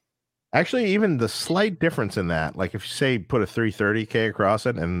 Actually, even the slight difference in that, like if you say put a 330K across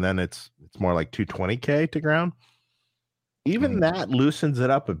it, and then it's more like 220K to ground, even that loosens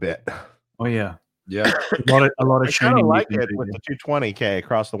it up a bit. Oh yeah, yeah. a lot of tuning. I like it with the 220K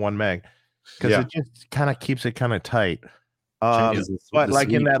across the 1 meg because it just kind of keeps it kind of tight. But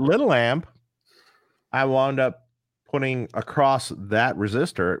like in that little amp, I wound up putting across that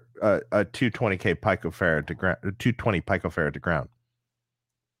resistor a 220K picofarad to ground, 220 picofarad to ground.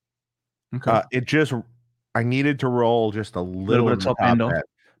 Okay. I needed to roll just a little bit of top end off,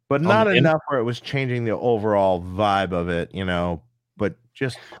 but not enough where it was changing the overall vibe of it, but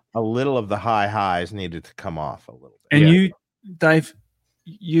just a little of the high highs needed to come off a little bit. And you, Dave,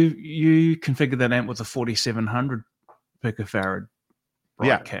 you configured that amp with a 4700 picofarad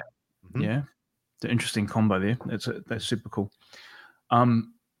bright cap. Mm-hmm. Yeah. It's an interesting combo there. That's super cool.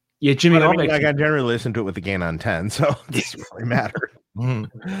 Yeah, Jimmy, I generally listen to it with the gain on 10, so it doesn't really matter.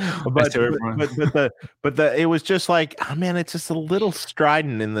 But it was just like, oh man, it's just a little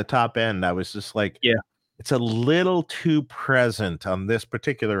strident in the top end. I was just like, yeah, it's a little too present on this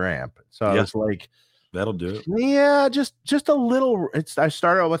particular amp. So I was like, that'll do it. Yeah, just a little. I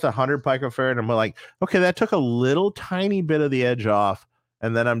started out with 100 picofarad, and I'm like, okay, that took a little tiny bit of the edge off,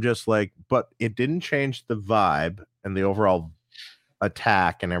 and then I'm just like, but it didn't change the vibe and the overall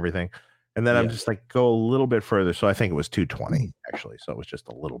attack and everything. And then I'm just like, go a little bit further. So I think it was 220 actually. So it was just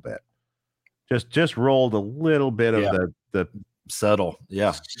a little bit, just rolled a little bit of the subtle,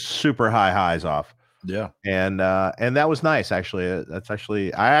 super high highs off. Yeah. And that was nice.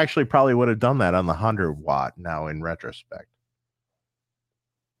 Actually, I actually probably would have done that on the 100 watt now in retrospect.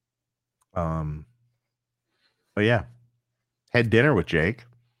 But yeah, had dinner with Jake.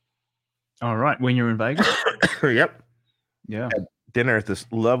 All right. When you're in Vegas. Yep. Yeah. Had dinner at this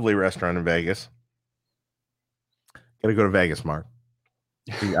lovely restaurant in Vegas. Gotta go to Vegas, Mark.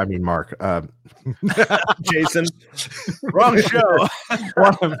 I mean, Mark. Jason. Wrong show.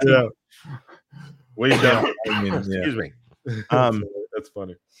 Yeah. We've done. Excuse me. That's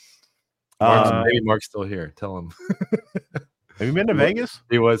funny. Maybe Mark's still here. Tell him. Have you been to Vegas?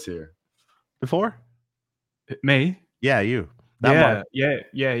 He was here before. Me? Yeah, you. Yeah.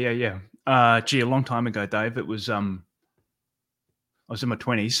 Gee, a long time ago, Dave. It was I was in my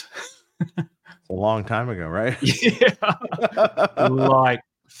 20s. It's a long time ago, right? Yeah. Like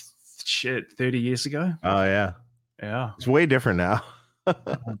 30 years ago. Oh yeah. Yeah. It's way different now. I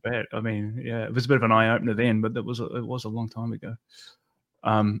bet. I mean, yeah, it was a bit of an eye opener then, but it was a long time ago.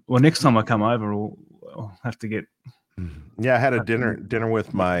 Well, next time I come over, I'll have to get. Yeah, I had a dinner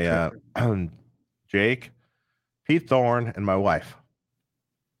with my Jake, Pete Thorne, and my wife.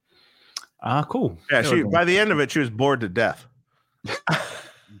 Cool. Yeah, by the end of it, she was bored to death.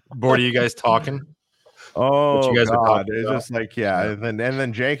 Bored of you guys talking? Oh, you guys God! It's just like and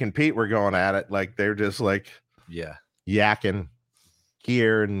then Jake and Pete were going at it, like they're just like yakking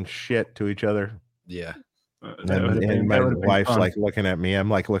gear and shit to each other. Yeah. And my wife's like looking at me. I'm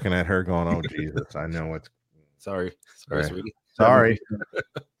like looking at her, going, "Oh Jesus, I know what's." Sorry, sweetie. Sorry.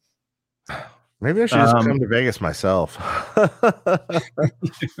 Maybe I should just come to Vegas myself. I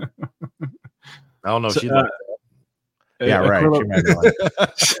don't know. She'd like that. Yeah, right.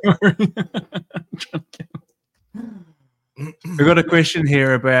 She might We got a question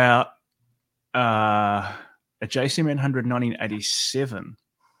here about a JCM 100 1987.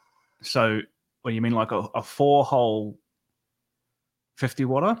 So, what do you mean, like a 4-hole 50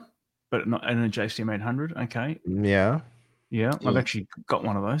 watter, but not in a JCM 800? Okay. Yeah. I've actually got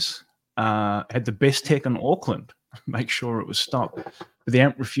one of those. Had the best tech in Auckland. Make sure it was stopped, but the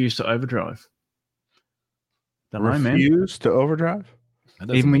amp refused to overdrive. Refused to overdrive,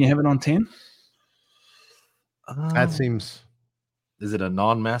 even when you have it on 10. That seems. Is it a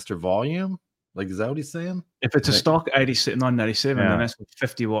non-master volume? Like, is that what he's saying? If it's a stock 987, then that's a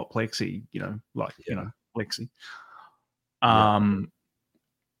 50 watt plexi. Plexi.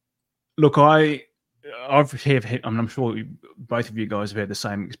 Look, I'm sure both of you guys have had the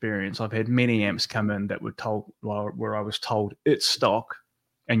same experience. I've had many amps come in that were told where I was told it's stock,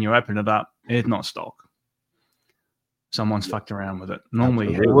 and you open it up, it's not stock. Someone's fucked around with it.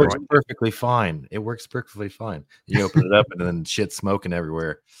 Normally, it works perfectly fine. You open it up, and then shit's smoking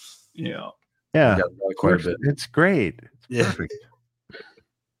everywhere. Yeah. Quite a bit. It's great. It's perfect.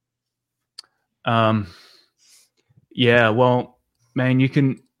 Yeah. Well, man, you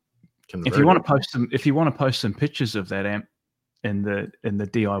can. If you want to post some pictures of that amp in the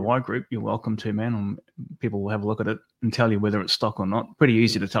DIY group, you're welcome to, man. And people will have a look at it and tell you whether it's stock or not. Pretty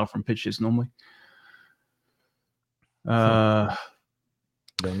easy to tell from pictures normally. Don't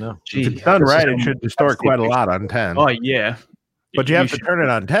know. If it's done right, it should distort quite a lot on 10. Oh yeah, but you have to turn it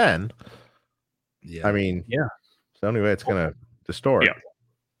on 10. Yeah, I mean, it's the only way it's going to distort. Yeah.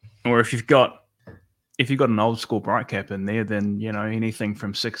 Or if you've got an old school bright cap in there, then anything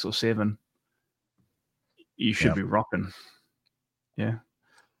from 6 or 7, you should be rocking. Yeah.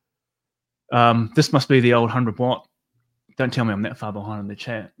 This must be the old 100 watt. Don't tell me I'm that far behind in the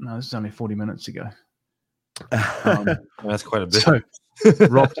chat. No, this is only 40 minutes ago. That's quite a bit. So,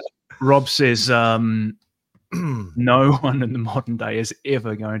 Rob says no one in the modern day is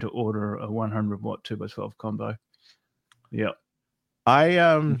ever going to order a 100 watt 2x12 combo. Yeah. I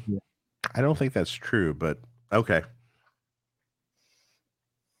don't think that's true, but okay.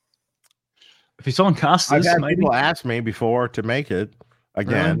 If it's on casters, I've had people ask me before to make it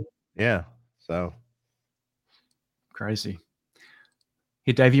again. Really? Yeah. So crazy.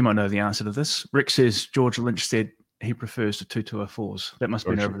 Hey, Dave, you might know the answer to this. Rick says George Lynch said he prefers the 2204s. That must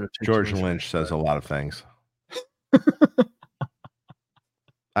be over the George Lynch says a lot of things.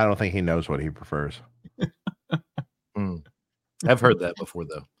 I don't think he knows what he prefers. I've heard that before,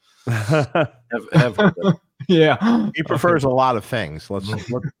 though. have heard that. Yeah, he prefers a lot of things.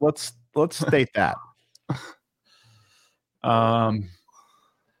 Let's state that.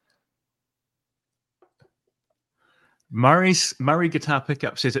 Murray Guitar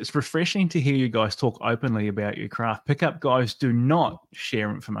Pickup says it's refreshing to hear you guys talk openly about your craft. Pickup guys do not share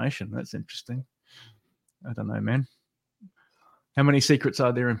information. That's interesting. I don't know, man. How many secrets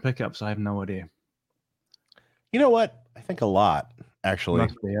are there in pickups? I have no idea. You know what? I think a lot, actually.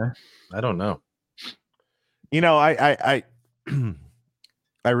 Must be, yeah. I don't know. You know, I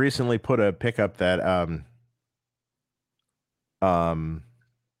recently put a pickup that oh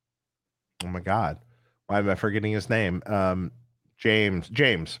my God, why am I forgetting his name?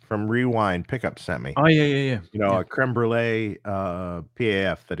 James from Rewind Pickup sent me. Oh yeah. You know, a creme brulee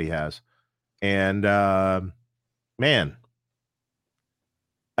PAF that he has, and man,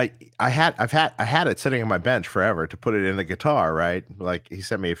 I've had it sitting on my bench forever to put it in the guitar, right? Like he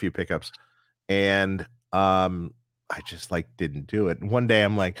sent me a few pickups, and I just didn't do it. And one day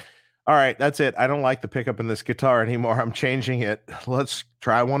I'm like, all right, that's it. I don't like the pickup in this guitar anymore. I'm changing it. Let's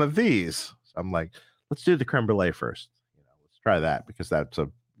try one of these. So I'm like, let's do the creme brulee first. You know, let's try that because that's a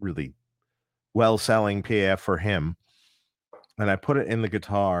really well-selling PF for him. And I put it in the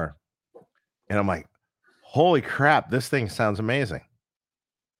guitar, and I'm like, holy crap, this thing sounds amazing.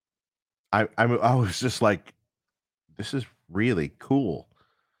 I was just like, this is really cool.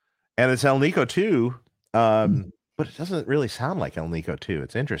 And it's El Nico 2, but it doesn't really sound like El Nico 2.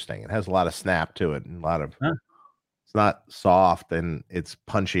 It's interesting. It has a lot of snap to it and a lot of it's not soft, and it's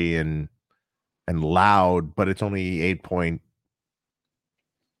punchy and loud, but it's only 8.3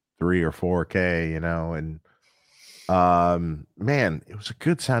 or 4K, you know, and man, it was a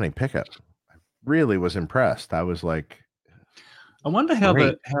good sounding pickup. I really was impressed. I was like, I wonder how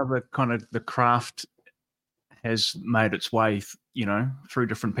the kind of the craft has made its way, you know, through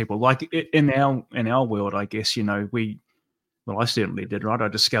different people. Like in our world, I guess, you know, I certainly did, right? I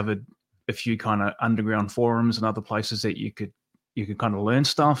discovered a few kind of underground forums and other places that you could kind of learn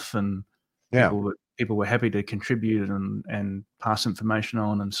stuff, and people were happy to contribute and pass information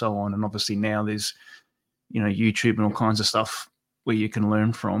on and so on. And obviously now there's, you know, YouTube and all kinds of stuff where you can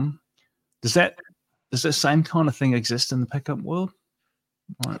learn from. Does that same kind of thing exist in the pickup world?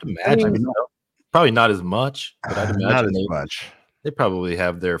 I'd imagine probably not as much, but I'd imagine not as much. They probably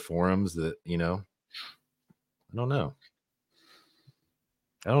have their forums that, you know, I don't know.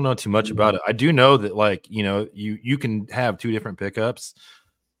 I don't know too much about it. I do know that, like, you know, you can have two different pickups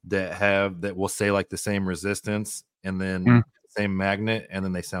that will say like the same resistance and then the same magnet, and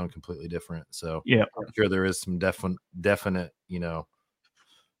then they sound completely different. So yeah, I'm sure there is some definite, you know,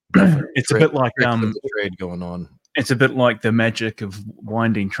 it's a bit like trade going on. It's a bit like the magic of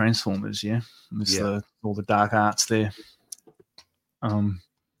winding transformers, yeah. All the dark arts there. Well,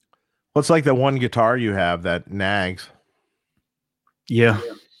 it's like the one guitar you have that nags. Yeah,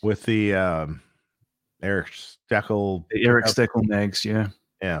 with the Eric Steckel. The Eric Steckel nags, yeah.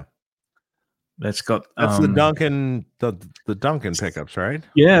 That's got the Duncan the Duncan pickups, right?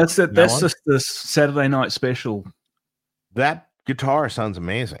 Yeah, that's just the Saturday night special. That guitar sounds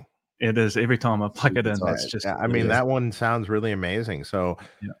amazing. It is. Every time I plug it in, that's just. I mean, that one sounds really amazing. So,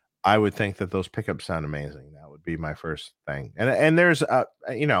 I would think that those pickups sound amazing. That would be my first thing. And there's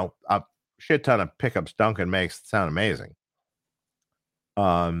you know, a shit ton of pickups Duncan makes that sound amazing.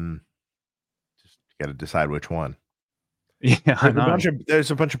 Just got to decide which one. Yeah, there's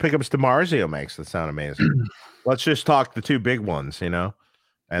a bunch of pickups DiMarzio makes that sound amazing. Let's just talk the two big ones, you know,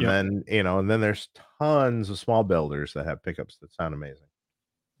 and then, you know, and then there's tons of small builders that have pickups that sound amazing.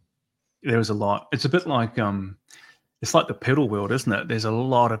 There's a lot. It's a bit like it's like the pedal world, isn't it? There's a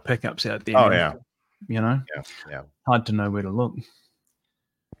lot of pickups out there. Oh yeah, you know, hard to know where to look.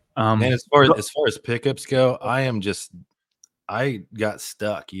 And as far as pickups go, I got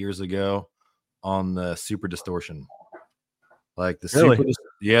stuck years ago on the Super Distortion. Like the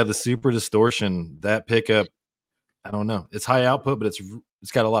Super Distortion, that pickup, I don't know. It's high output, but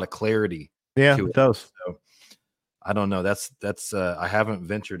it's got a lot of clarity. Yeah, it does. So, I don't know. That's I haven't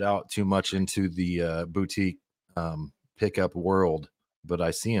ventured out too much into the boutique pickup world, but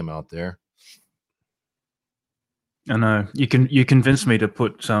I see them out there. I know. You convinced me to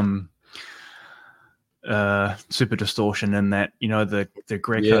put some Super Distortion in that, you know, the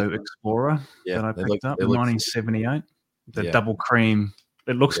Greco Explorer that I picked up in 1978. The double cream.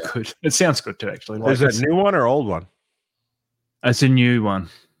 It looks good. It sounds good too, actually. Is it a new one or old one? It's a new one.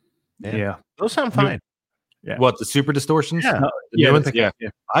 Yeah. Those sound fine. Yeah. What, the super distortions? Yeah. The new ones? Yeah.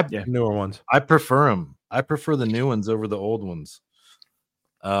 Newer ones. I prefer them. I prefer the new ones over the old ones.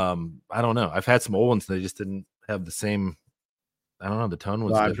 I don't know. I've had some old ones. They just didn't have the same. I don't know. The tone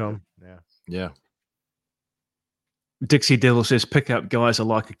was different. Yeah. Dixie Diddle says pickup guys are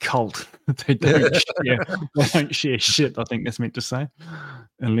like a cult. They don't share shit, I think that's meant to say,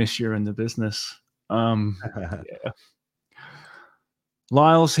 unless you're in the business.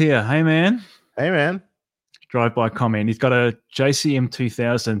 Lyle's here. Hey man. Drive by comment. He's got a JCM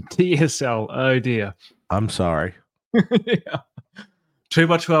 2000 TSL. Oh dear. I'm sorry.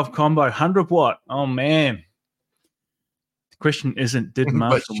 2x12 combo, 100 watt. Oh man. The question isn't did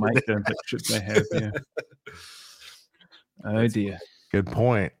Marshall make them, but should they have? Yeah. Oh dear. Good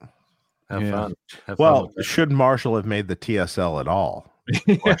point. Have fun. Should Marshall have made the TSL at all?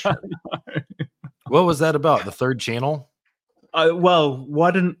 What was that about? The third channel?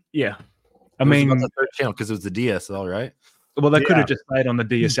 Why didn't? Yeah. I mean, the third channel because it was the DSL, right? Well, they could have just stayed on the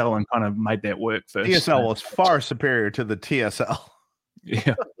DSL and kind of made that work first. DSL was far superior to the TSL.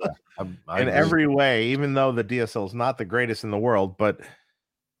 Yeah. In every way, even though the DSL is not the greatest in the world, but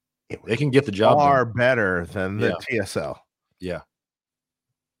they can get the job far better than the TSL. Yeah.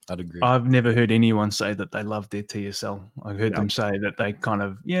 I'd agree. I've never heard anyone say that they love their TSL. I've heard them say that they kind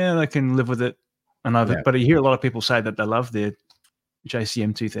of, they can live with it. But I hear a lot of people say that they love their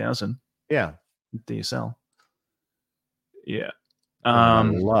JCM 2000. Yeah. DSL. Yeah.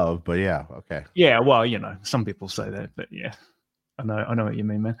 Love, but yeah. Okay. Yeah. Well, some people say that, but yeah. I know what you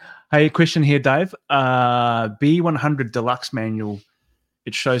mean, man. Hey, question here, Dave. B100 Deluxe manual.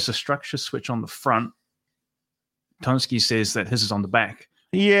 It shows the structure switch on the front. Tonsky says that his is on the back.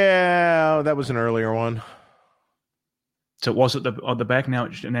 Yeah, that was an earlier one. So was it on the back now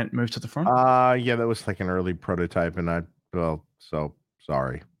and it moved to the front? Yeah, that was like an early prototype, and so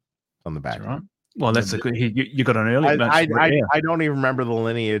sorry. It's on the back. That's right. Well, that's a good. You got an early. I don't even remember the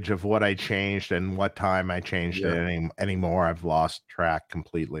lineage of what I changed and what time I changed it anymore. I've lost track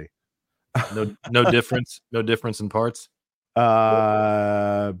completely. No difference. No difference in parts.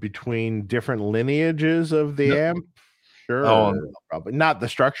 Between different lineages of the amp. Sure. Probably not the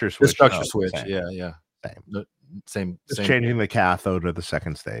structure switch. The structure switch. Yeah. Same. Just changing the cathode to the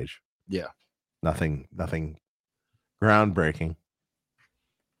second stage. Yeah. Nothing groundbreaking.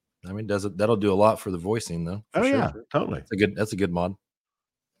 I mean, that'll do a lot for the voicing, though. Oh sure. Yeah, totally. That's a good mod.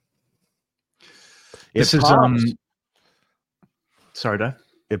 This is sorry, Dave.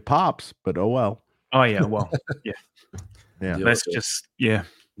 It pops, but oh well. Oh yeah, well, yeah. That's just You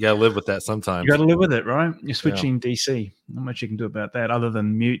gotta live with that sometimes. You gotta live with it, right? You're switching DC. Not much you can do about that, other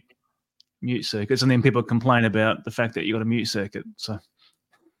than mute circuits, and then people complain about the fact that you got a mute circuit. So,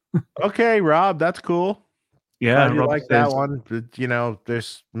 okay, Rob, that's cool. Yeah, I like that one. But,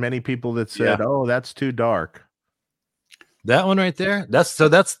 there's many people that said, "Oh, that's too dark." That one right there. This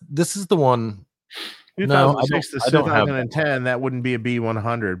is the one. 2006 to 2010. That wouldn't be a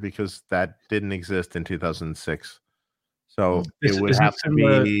B100 because that didn't exist in 2006. So it would have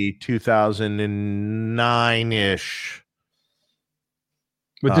to be 2009 ish.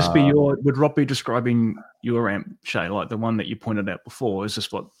 Would this be would Rob be describing your amp, Shea, like the one that you pointed out before? Is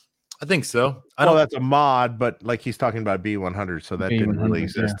this what? I think so. That's a mod, but like he's talking about B100, so that didn't really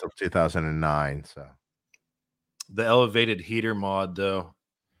exist till 2009. So the elevated heater mod, though,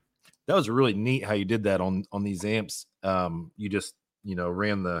 that was really neat how you did that on these amps. You just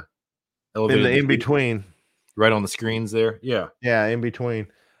ran the elevated in between right on the screens there. Yeah, in between.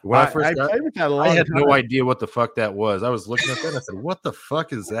 When I first played with that, I had no idea what the fuck that was. I was looking at that and I said, "What the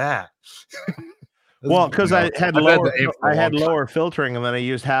fuck is that?" Well, because I had lower filtering, and then I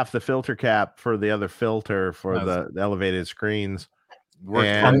used half the filter cap for the other filter for the elevated screens,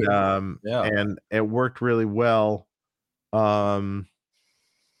 and it worked really well. You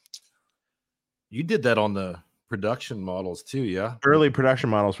did that on the production models too, yeah? Early production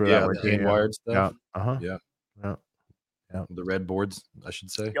models were that way. The hand-wired stuff. Yeah. The red boards, I should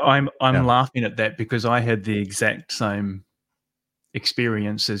say. I'm laughing at that because I had the exact same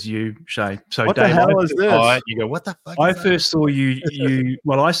experience as you, Shea. So what Dave, the hell is this? You go, what the fuck? I first saw you.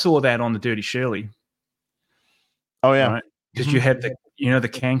 I saw that on the Dirty Shirley. Oh yeah, because you had the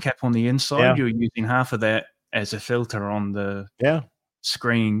can cap on the inside. Yeah. You were using half of that as a filter on the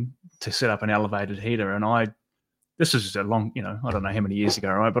screen to set up an elevated heater. And this was a long, I don't know how many years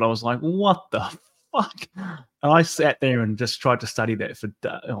ago, right? But I was like, what the fuck? And I sat there and just tried to study that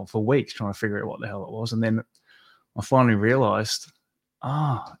for weeks, trying to figure out what the hell it was. And then I finally realized,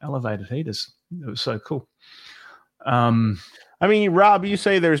 elevated heaters. It was so cool. I mean, Rob, you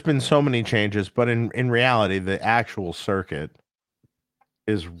say there's been so many changes, but in reality, the actual circuit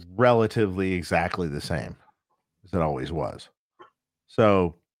is relatively exactly the same. as it always was.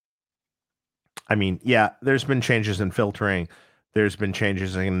 So, I mean, yeah, there's been changes in filtering. There's been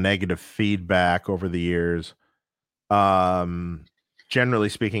changes in negative feedback over the years. Generally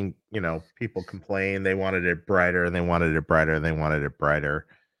speaking, people complain they wanted it brighter and they wanted it brighter and they wanted it brighter.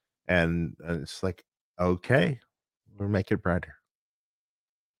 And it's like, okay, we'll make it brighter.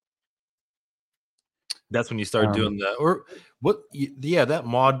 That's when you started doing that. Or what? Yeah, that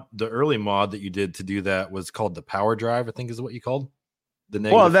mod, the early mod that you did to do that was called the power drive, I think is what you called the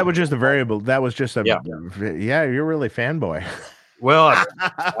negative. Well, that was just a variable. That was just a yeah. You're really fanboy. Well,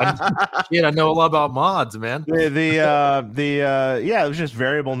 I know a lot about mods, man. Yeah, it was just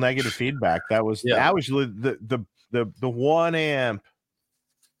variable negative feedback. That was the 1 amp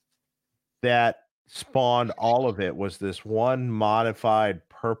that spawned all of it was this one modified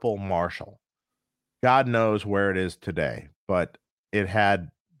purple Marshall. God knows where it is today, but it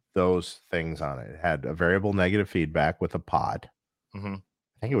had those things on it. It had a variable negative feedback with a pod. Mm-hmm.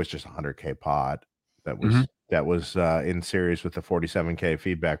 I think it was just a 100K pod that was in series with the 47K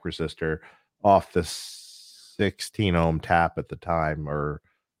feedback resistor off the 16 ohm tap at the time, or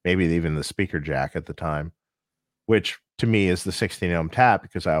maybe even the speaker jack at the time, which to me is the 16 ohm tap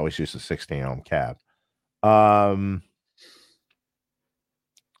because I always use the 16 ohm cab.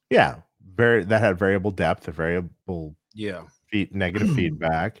 Yeah, that had variable depth, a variable negative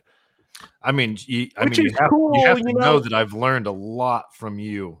feedback. I mean, you have to know that I've learned a lot from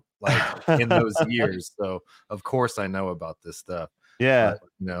you, like in those years. So of course I know about this stuff. Yeah,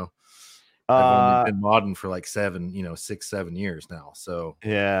 but, I've only been modding for like 6, 7 years now. So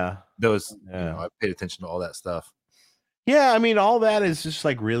I've paid attention to all that stuff. Yeah, I mean, all that is just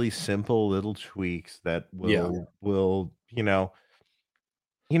like really simple little tweaks that will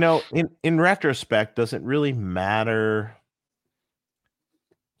in retrospect, doesn't really matter.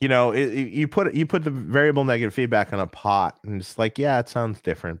 You put the variable negative feedback on a pot, and it's like, yeah, it sounds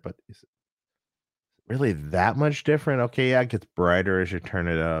different, but is it really that much different? Okay, yeah, it gets brighter as you turn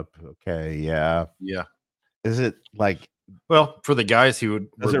it up. Okay, yeah. Is it like? Well, for the guys who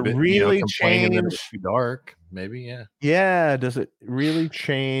does it really change? That it was too dark, maybe, yeah. Yeah, does it really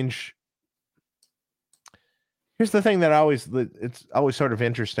change? Here's the thing that it's always sort of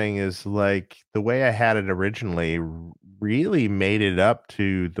interesting is like the way I had it originally really made it up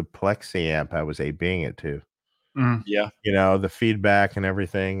to the Plexi amp I was A/Bing it to. Yeah. The feedback and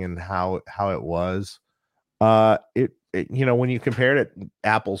everything and how it was. It when you compared it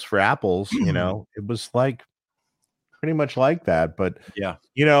apples for apples, it was like pretty much like that. But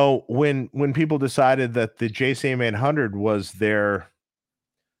when people decided that the JCM 800 was their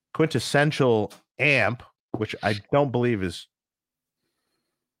quintessential amp, which I don't believe is.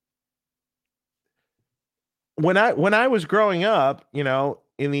 When I was growing up, in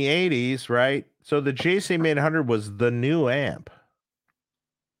the 80s, right? So the JCM 800 was the new amp.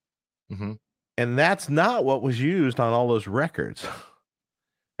 Mm-hmm. And that's not what was used on all those records.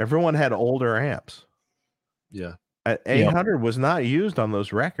 Everyone had older amps. Yeah. 800 was not used on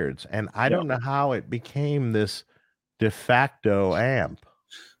those records. And I don't know how it became this de facto amp.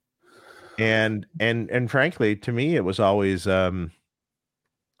 And frankly, to me, it was always a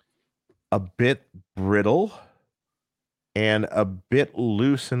bit brittle and a bit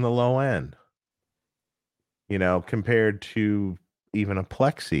loose in the low end, compared to even a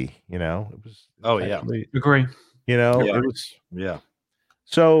Plexi, it was. Agree. It was.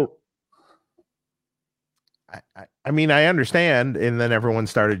 So I mean, I understand. And then everyone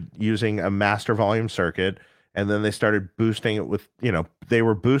started using a master volume circuit, and then they started boosting it with, they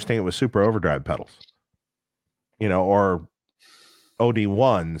were boosting it with super overdrive pedals, or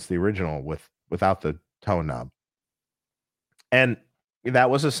OD1s, the original without the tone knob. And that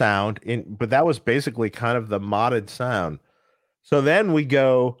was a sound, but that was basically kind of the modded sound. So then we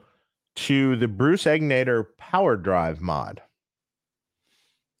go to the Bruce Egnater Power Drive mod.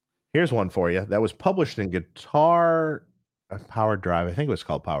 Here's one for you that was published in Guitar Power Drive. I think it was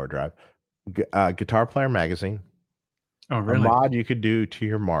called Power Drive. Guitar Player Magazine. Oh, really? A mod you could do to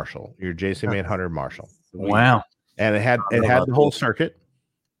your Marshall, your JCM 800 Marshall. Wow. And it had the whole circuit.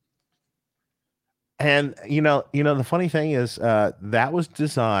 And the funny thing is that was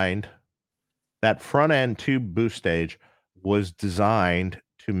designed, that front end tube boost stage was designed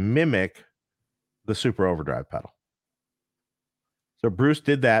to mimic the super overdrive pedal. So Bruce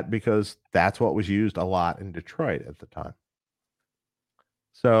did that because that's what was used a lot in Detroit at the time.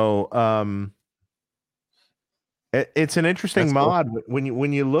 So it's an interesting mod. Cool.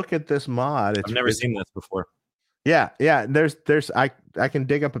 When you look at this mod, I've never seen this before. Yeah. There's I can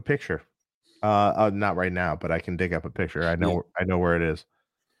dig up a picture. Not right now, but I can dig up a picture. I know where it is.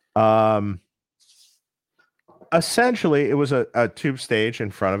 essentially, it was a tube stage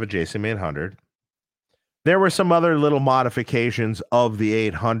in front of a JCM 800. There were some other little modifications of the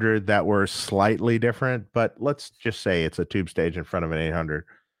 800 that were slightly different, but let's just say it's a tube stage in front of an 800.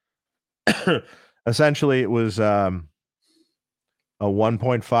 Essentially, it was a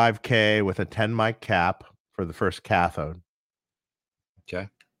 1.5K with a 10 mic cap for the first cathode. Okay.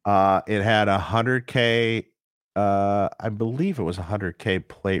 It had a 100K, I believe it was a 100K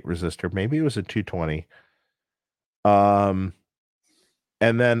plate resistor. Maybe it was a 220. And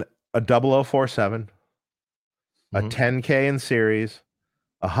then a 0047, a 10K in series,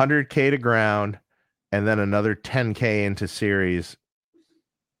 100K to ground, and then another 10K into series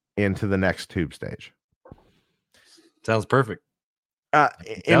into the next tube stage. Sounds perfect.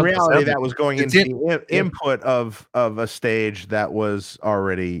 In reality, that was going into the input of a stage that was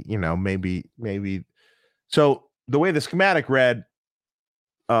already, maybe. So the way the schematic read,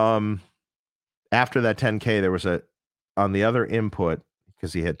 after that 10K, there was on the other input,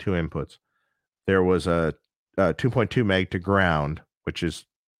 because he had two inputs, there was a 2.2 meg to ground, which is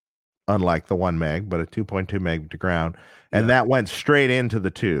unlike the 1 meg, but a 2.2 meg to ground, and that went straight into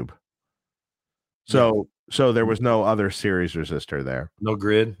the tube. So there was no other series resistor there. No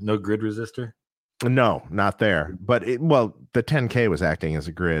grid resistor? No, not there. But the 10K was acting as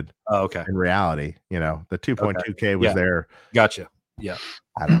a grid. Oh, okay. In reality, the 2.2K was there. Gotcha. Yeah.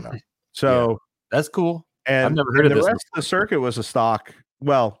 I don't know. So that's cool. And I've never heard of this. The rest of the circuit was a stock,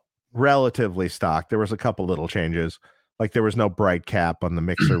 relatively stock. There was a couple little changes. Like there was no bright cap on the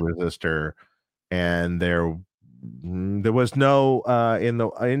mixer resistor, and there was no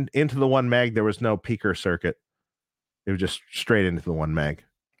into the 1 meg. There was no peaker circuit. It was just straight into the 1 meg.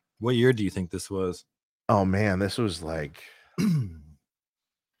 What year do you think this was? Oh man, this was like.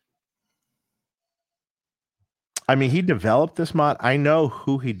 I mean, he developed this mod. I know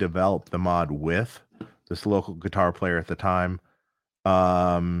who he developed the mod with. This local guitar player at the time.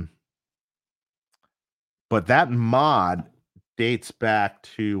 But that mod dates back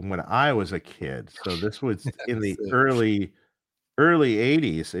to when I was a kid. So this was in the early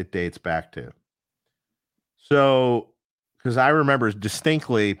 80s it dates back to. So, because I remember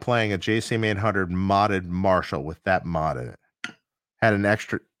distinctly playing a JCM 800 modded Marshall with that mod in it. Had an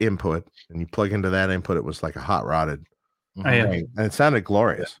extra input, and you plug into that input, it was like a hot rodded thing. And it sounded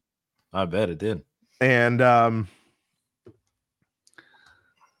glorious. I bet it did. And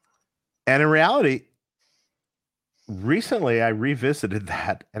in reality, recently I revisited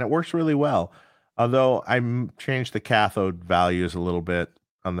that, and it works really well. Although I changed the cathode values a little bit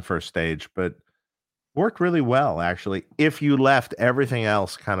on the first stage, but worked really well actually. If you left everything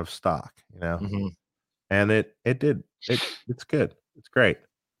else kind of stock, and it did. It's good. It's great.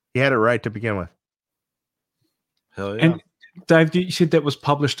 He had it right to begin with. Hell yeah! And Dave, you said that was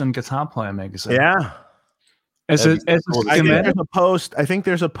published in Guitar Player magazine. Yeah. I think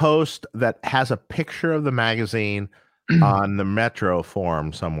there's a post that has a picture of the magazine on the Metro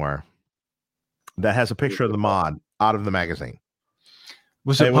forum somewhere that has a picture of the mod out of the magazine.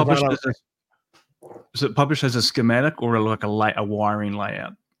 Was it published as a schematic or like a wiring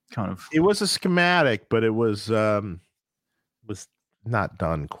layout kind of? It was a schematic, but it was not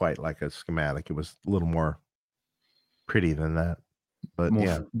done quite like a schematic. It was a little more pretty than that, but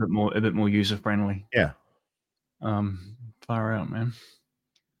a bit more user friendly. Yeah. Far out, man.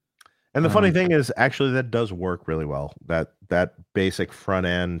 And the funny thing is, actually, that does work really well. That basic front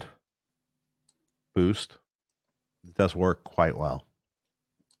end boost does work quite well.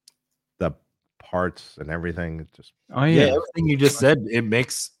 The parts and everything, it just everything you just said,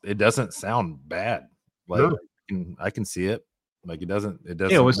 it doesn't sound bad. Like I can see it. Like it doesn't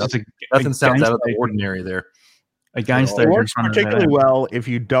nothing sounds out of the ordinary there. It works particularly well if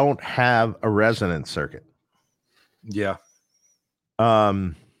you don't have a resonance circuit. Yeah.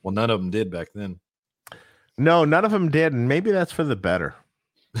 Well, none of them did back then. No, none of them did, and maybe that's for the better.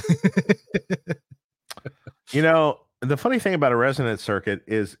 The funny thing about a resonance circuit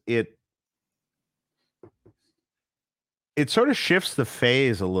is it sort of shifts the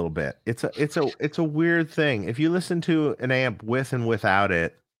phase a little bit. It's a weird thing. If you listen to an amp with and without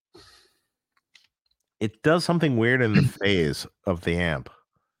it, it does something weird in the phase of the amp.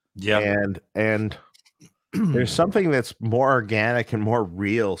 Yeah. And there's something that's more organic and more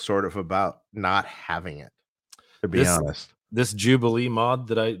real sort of about not having it, to be honest. This Jubilee mod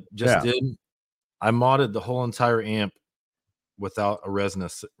that I just did, I modded the whole entire amp without a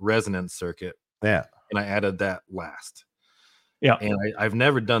resonance circuit. Yeah. And I added that last. Yeah. And I've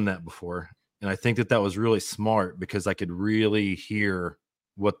never done that before. And I think that was really smart because I could really hear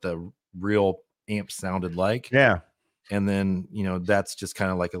what the real amp sounded like. Yeah. And then, that's just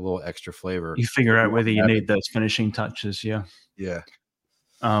kind of like a little extra flavor. You figure out whether you need those finishing touches. Yeah. Yeah.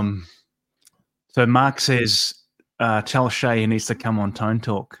 So Mark says, tell Shea he needs to come on Tone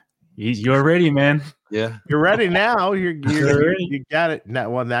Talk. You're ready, man. Yeah. You're ready now. You got it.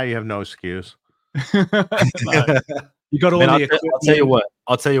 Now you have no excuse. You got all the equipment.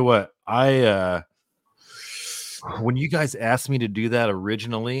 I'll tell you what. When you guys asked me to do that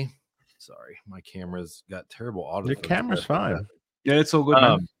originally, sorry, my camera's got terrible audio. Your camera's fine. Yeah, it's all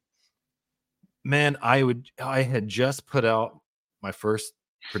good. Man, I had just put out my first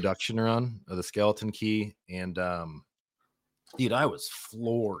production run of the Skeleton Key, and dude, I was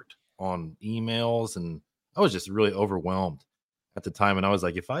floored on emails, and I was just really overwhelmed at the time. And I was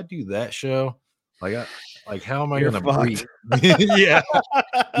like, if I do that show, how am I going to breathe?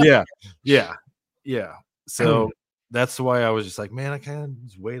 Yeah. So that's why I was just like, man, I kind of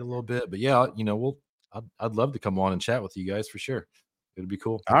just wait a little bit. But yeah, I'd love to come on and chat with you guys for sure. It'd be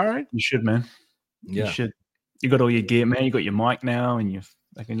cool. All right, you should, man. Yeah, you should. You got all your gear, man. You got your mic now, and you're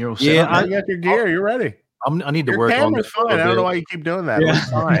all set. Yeah, I got your gear. You're ready. I need to work on this. Fine. I don't know why you keep doing that. Yeah.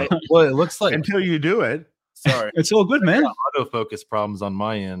 Fine. Well, it looks like until you do it. Sorry, it's all good, man. Autofocus problems on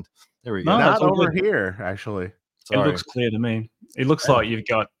my end. There we go. No, not over here, actually. Sorry. It looks clear to me. It looks like you've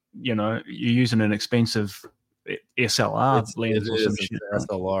got, you're using an expensive SLR lens or some shit.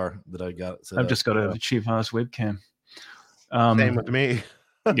 SLR that I got. I've just got a cheap ass webcam. Same with me.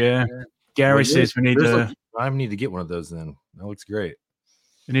 Yeah. Gary says we need to. I need to get one of those. Then that looks great.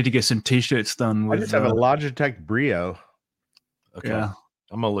 We need to get some t-shirts done with. I just have a Logitech Brio. Okay. Yeah.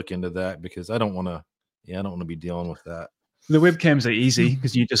 I'm gonna look into that because I don't want to. Yeah, I don't want to be dealing with that. The webcams are easy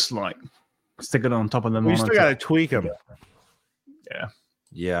because you just stick it on top of them. You still got to tweak them.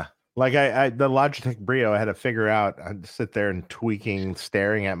 Yeah. Like the Logitech Brio, I had to figure out. I'd sit there and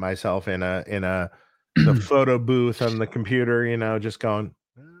staring at myself in the photo booth on the computer. Just going,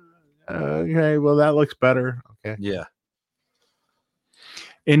 okay, well that looks better. Okay. Yeah.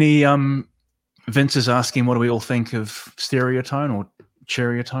 Any Vince is asking, what do we all think of stereotone or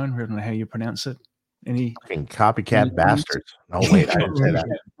Cheeriotone? I don't know how you pronounce it. Any fucking copycat bastards. Oh wait, I didn't say that.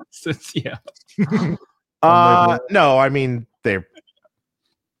 Yeah. No, I mean they're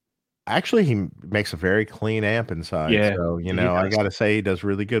actually he makes a very clean amp inside. Yeah. So I gotta say he does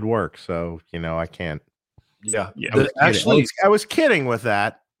really good work. So I can't. Yeah. I was kidding with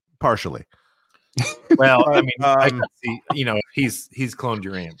that partially. Well, I mean, I can see, he's cloned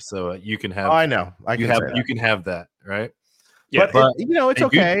your amp, so you can have. Oh, I know. You can have that, right? Yeah, but it's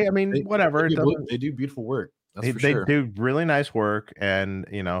okay. Whatever. They do beautiful work. They do really nice work, and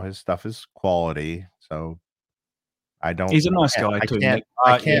his stuff is quality. So I don't. He's a nice guy too.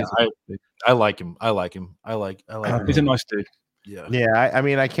 I can't. I like him. I like him. He's a nice dude. Yeah. Yeah.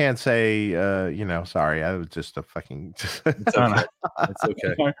 I can't say. Sorry. I was just a fucking. It's okay. It's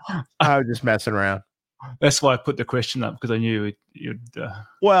okay. I was just messing around. That's why I put the question up because I knew you'd.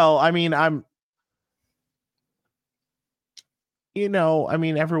 Well, I'm.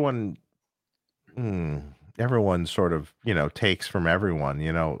 Everyone sort of, takes from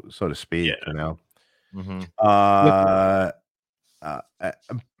everyone, so to speak, Mm-hmm.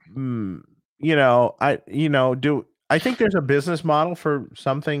 I think there's a business model for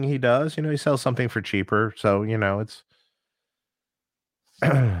something he does, he sells something for cheaper. So, it's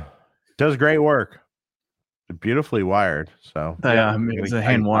does great work. Beautifully wired. So the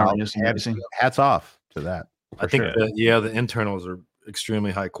hand wiring is amazing. Hats off to that. I think the internals are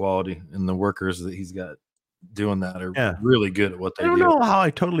extremely high quality, and the workers that he's got doing that are really good at what they do. I don't know how I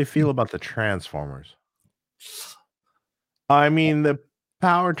totally feel about the transformers. The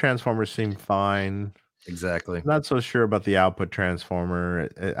power transformers seem fine. Exactly. I'm not so sure about the output transformer.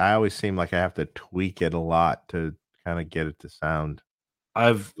 I always seem like I have to tweak it a lot to kind of get it to sound.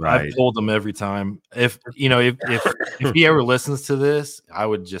 I've told him every time. If he ever listens to this, I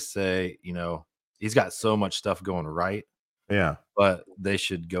would just say, he's got so much stuff going right. Yeah. But they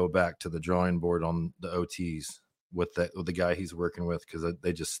should go back to the drawing board on the OTs with the guy he's working with, because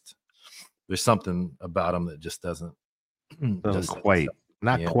there's something about him that just doesn't quite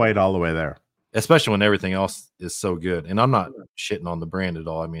all the way there. Especially when everything else is so good. And I'm not shitting on the brand at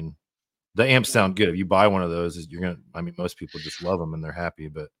all. The amps sound good. If you buy one of those, most people just love them and they're happy.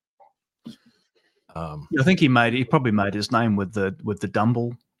 But I think he probably made his name with the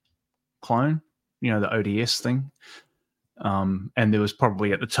Dumble clone, the ODS thing. And there was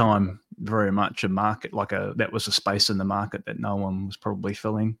probably at the time very much a market, that was a space in the market that no one was probably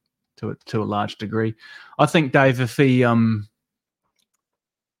filling to a large degree. I think, Dave, if he,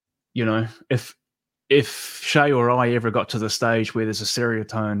 if Shea or I ever got to the stage where there's a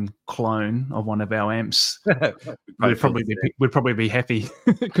Stereotone clone of one of our amps, we'd probably be happy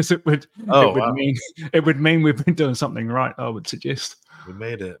because it would mean we've been doing something right. I would suggest we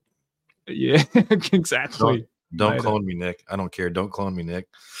made it. Yeah, exactly. Don't clone me, Nick. I don't care. Don't clone me, Nick.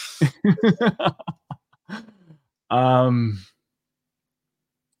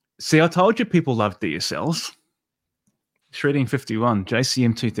 See, I told you people love DSLs. Shredding 51,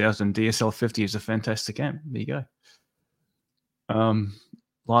 JCM 2000, DSL 50 is a fantastic amp. There you go.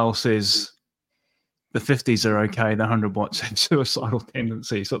 Lyle says the 50s are okay. The 100 watts have suicidal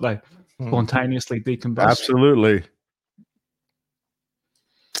tendencies, so they spontaneously decombust. Absolutely.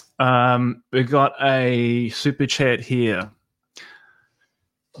 We got a super chat here.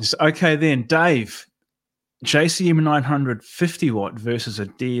 Okay, then, Dave, JCM 900 50 watt versus a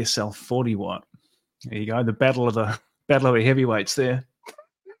DSL 40 watt. There you go. The battle of the heavyweights there.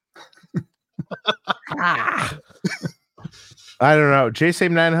 I don't know.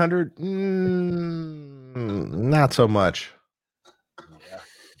 JCM 900, not so much. Yeah.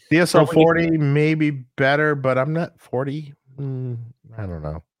 DSL 40 maybe better, but I'm not 40. I don't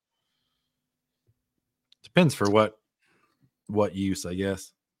know. Depends for what use, I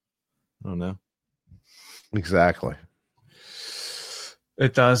guess. I don't know. Exactly.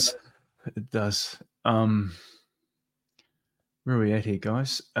 It does. Where are we at here,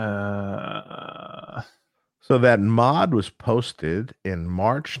 guys? So that mod was posted in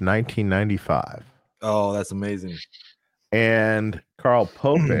March 1995. Oh, that's amazing. And Carl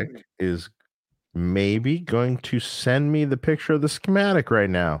Popek is maybe going to send me the picture of the schematic right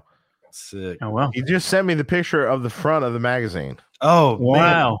now. Sick. Oh, wow. He just sent me the picture of the front of the magazine. Oh,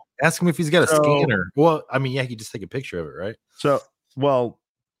 wow. Man. Ask him if he's got a scanner. Well, I mean, yeah, he could just take a picture of it, right? So, well,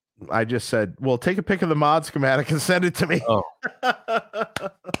 I just said, well, take a pic of the mod schematic and send it to me. Oh.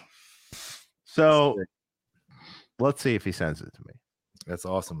 So let's see if he sends it to me. That's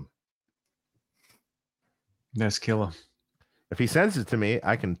awesome. That's killer. If he sends it to me,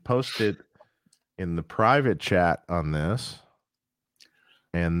 I can post it in the private chat on this.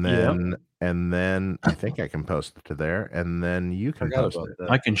 And then I think I can post it to there, and then you can post it.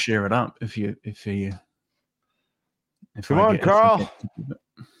 I can share it up if Come on, Carl.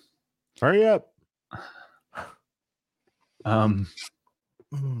 Hurry up. I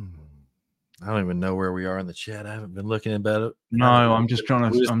don't even know where we are in the chat. I haven't been looking about it. No, I'm just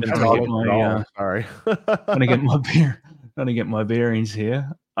trying to get my trying to get my bearings here.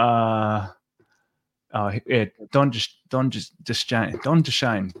 Yeah, Don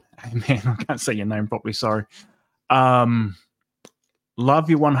Deshane. Man, I can't say your name properly. Sorry. Love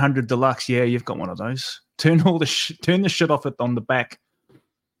your 100 Deluxe. Yeah, you've got one of those. Turn the shit off it on the back.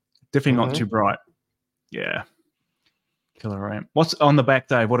 Definitely not too bright. Yeah. Killer amp. What's on the back,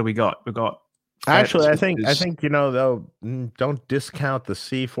 Dave? What do we got? We got. Actually, I think though, don't discount the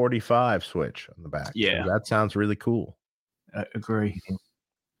C45 switch on the back. Yeah, that sounds really cool. I agree.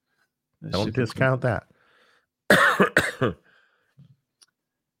 Don't discount that.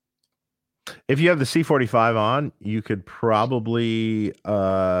 If you have the C45 on, you could probably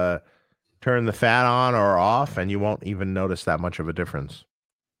turn the fat on or off, and you won't even notice that much of a difference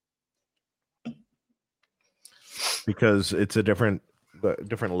because it's a different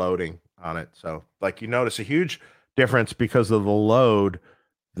loading on it. So, like, you notice a huge difference because of the load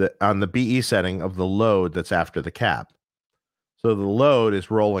on the BE setting of the load that's after the cap. So the load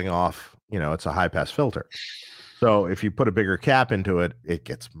is rolling off, it's a high pass filter. So if you put a bigger cap into it, it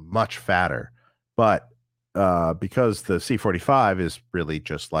gets much fatter. But because the C45 is really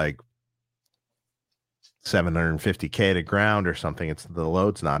just like 750K to ground or something, the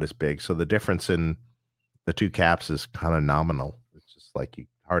load's not as big. So the difference in the two caps is kind of nominal. It's just like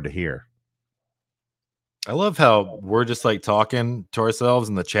hard to hear. I love how we're just like talking to ourselves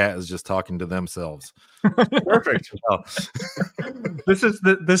and the chat is just talking to themselves. Perfect. This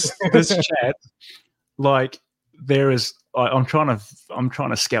chat, like, there is. I'm trying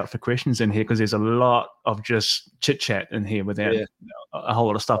to scout for questions in here because there's a lot of just chit chat in here without a whole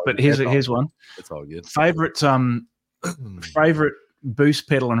lot of stuff. But here's one. It's all good. Favorite boost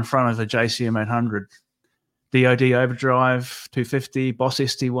pedal in front of the JCM 800. DOD Overdrive 250, Boss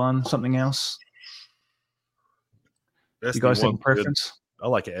SD1, something else. SD1, you guys have a preference? I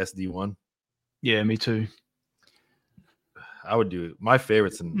like an SD1. Yeah, me too. I would do my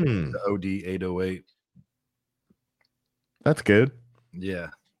favorites in the OD 808. That's good.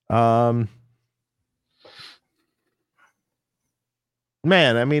 Yeah. Man,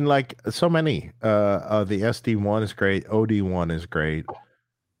 I mean, like, so many. The SD1 is great. OD1 is great.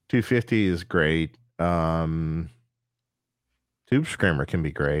 250 is great. Tube Screamer can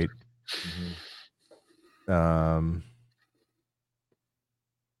be great.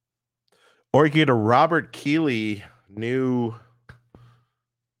 Or you get a Robert Keeley new,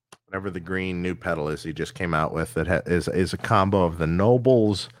 whatever the green new pedal is he just came out with, that is a combo of the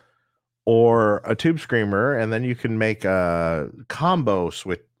Nobles or a Tube Screamer, and then you can make a combo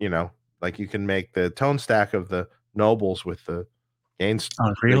switch, like you can make the tone stack of the Nobles with the gain,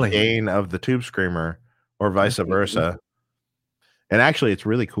 the gain of the Tube Screamer, or vice versa. And actually, it's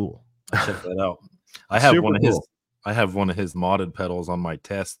really cool. Check that out. I have one of his modded pedals on my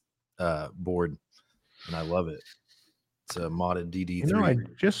test board, and I love it. It's a modded DD3. I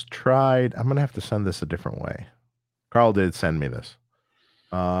just tried. I'm gonna have to send this a different way. Carl did send me this,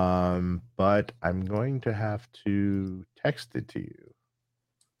 but I'm going to have to text it to you.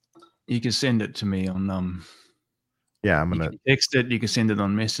 You can send it to me on Yeah, I'm gonna text it. You can send it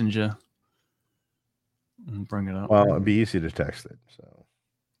on Messenger. And bring it up. Well, it'd be easy to text it. So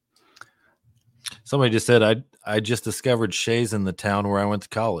somebody just said I just discovered Shea's in the town where I went to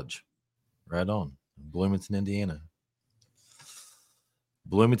college. Right on, Bloomington, Indiana.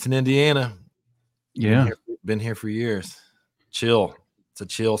 Yeah, been here for years. Chill. It's a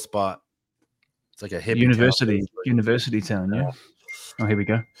chill spot. It's like a hippie university town. Yeah. Oh, here we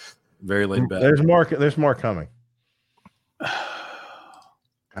go. Very laid back. There's more coming.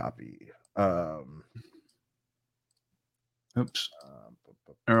 Copy. Oops.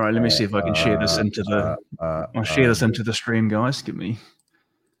 All right, let me see if I can share this into the. I'll share this into the stream, guys. Give me.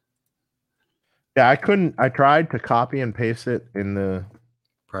 Yeah, I couldn't. I tried to copy and paste it in the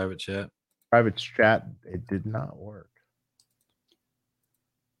private chat. It did not work.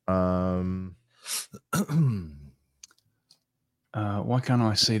 Why can't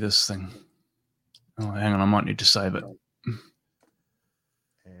I see this thing? Oh, hang on. I might need to save it.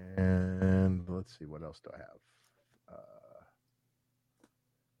 And let's see, what else do I have?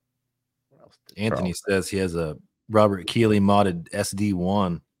 Anthony says he has a Robert Keeley modded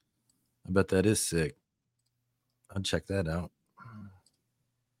SD1. I bet that is sick. I'll check that out.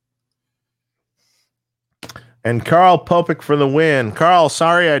 And Carl Popik for the win. Carl,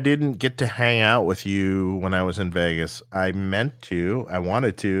 sorry I didn't get to hang out with you when I was in Vegas. I meant to. I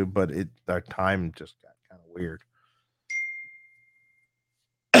wanted to, but our time just got kind of weird.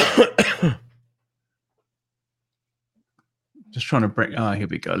 Just trying to bring. Here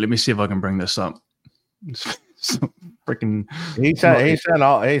we go. Let me see if I can bring this up. So freaking. He sent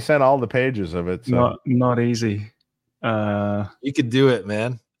all the pages of it. So. Not easy. You could do it,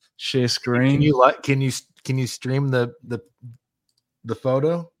 man. Share screen. Can you stream the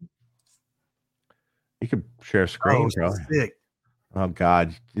photo? You could share screen, bro. Sick. Oh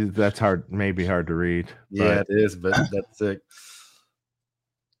God, that's hard. Maybe hard to read. Yeah, it is, but that's sick.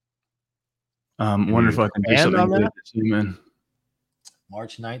 Wonder if I can do something with it too, man.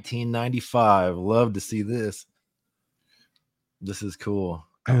 March 1995. Love to see this. This is cool.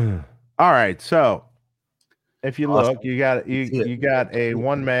 All right, so if you look, you got a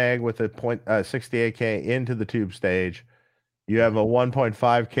 1 meg with a 68K into the tube stage. You have a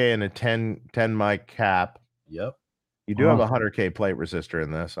 1.5K and a 10 mic cap. Yep. You do have a 100K plate resistor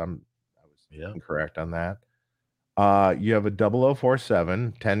in this. I was incorrect on that. You have a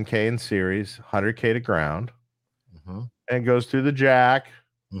 0047, 10K in series, 100K to ground, and it goes through the jack.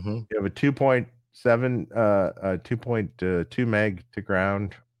 You have a 2.7, 2.2 meg to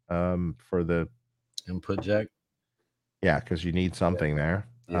ground for the input jack. Yeah, because you need something there.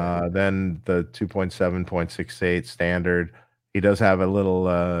 Yeah. Then the 2.7.68 standard. He does have a little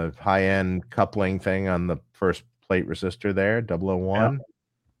high-end coupling thing on the first plate resistor there, 001.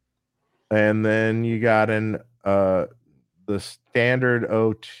 Yeah. And then you got the standard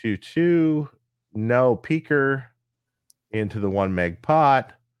 022, no peaker into the 1 meg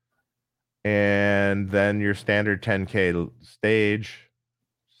pot. And then your standard 10K stage,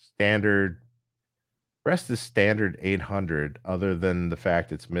 standard, rest is standard 800, other than the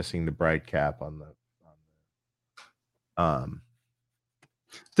fact it's missing the bright cap on the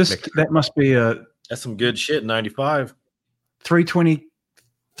that must be that's some good shit. 95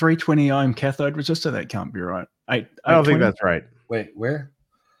 320 ohm cathode resistor. That can't be right. I don't think that's right. Wait, where?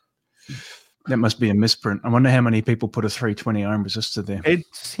 That must be a misprint. I wonder how many people put a 320 ohm resistor there. It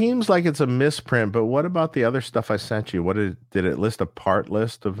seems like it's a misprint, but what about the other stuff I sent you? What did it list a part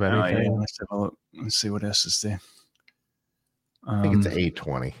list of anything? Yeah, let's have a look. Let's see what else is there. I think it's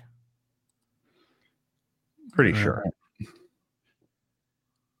 820. Pretty sure.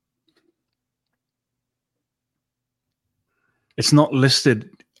 It's not listed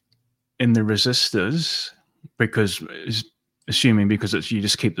in the resistors because it's assuming because you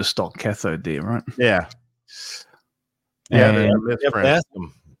just keep the stock cathode there, right? Yeah. Yeah, we have to ask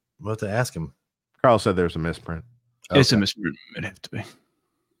him. We'll have to ask him. Carl said there's a misprint. It's a misprint. It'd have to be.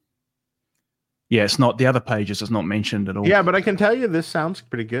 Yeah, it's not. The other pages is not mentioned at all. Yeah, but I can tell you this sounds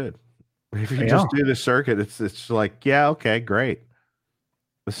pretty good. If you just do the circuit, it's like, yeah, okay, great.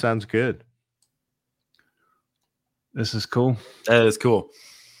 This sounds good. This is cool. That is cool.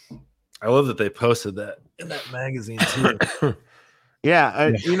 I love that they posted that in that magazine too. Yeah. I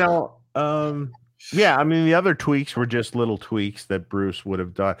mean, the other tweaks were just little tweaks that Bruce would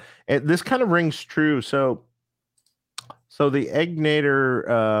have done. And this kind of rings true. So the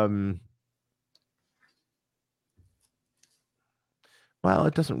Egnator, well,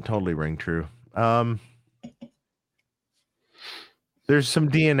 it doesn't totally ring true. There's some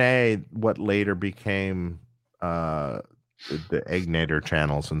DNA, what later became the Egnator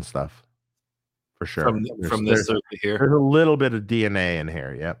channels and stuff, for sure. From this circuit here, there's a little bit of DNA in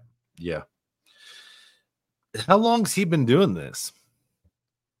here. Yep. Yeah. How long's he been doing this?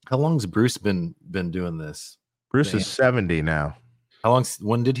 How long's Bruce been doing this? Bruce is 70 now. How long?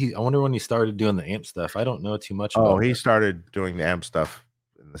 When did he? I wonder when he started doing the amp stuff. I don't know too much about. Oh, he started doing the amp stuff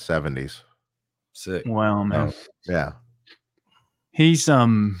in the 70s. Sick. Wow, man. Yeah. He's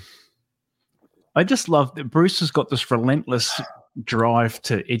I just love that Bruce has got this relentless drive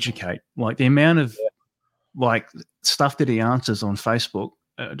to educate. Like the amount of like stuff that he answers on Facebook,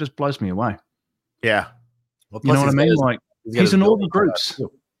 it just blows me away. Yeah. Well, you know what I mean? Like he's in all the groups.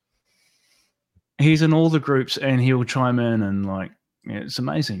 He's in all the groups, and he'll chime in, and like it's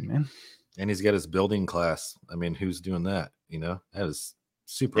amazing, man. And he's got his building class. I mean, who's doing that? You know, that is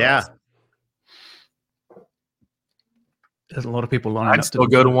super. Yeah. Awesome. There's a lot of people lining up. I'd still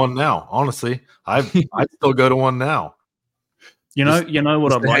go to one now. Honestly, I'd still go to one now. You know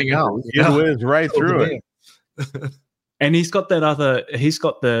what I'd like? You whiz right through it. And he's got that other. He's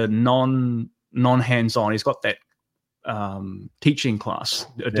got the non-hands-on. He's got that teaching class,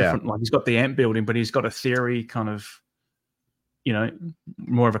 a different one. He's got the amp building, but he's got a theory kind of,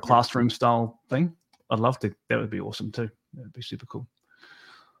 more of a classroom style thing. I'd love to. That would be awesome too. That would be super cool.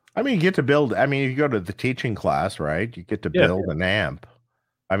 I mean, you get to build. I mean, if you go to the teaching class, right? You get to build an amp.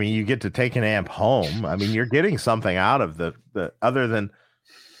 I mean, you get to take an amp home. I mean, you're getting something out of the other than.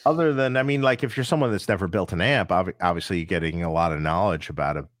 I mean, like if you're someone that's never built an amp, obviously you're getting a lot of knowledge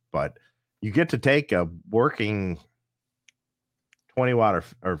about it. But you get to take a working 20 watt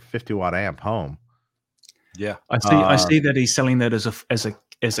or 50 watt amp home. Yeah, I see that he's selling that as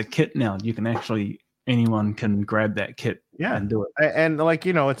a kit now. You can actually. Anyone can grab that kit and do it. And like,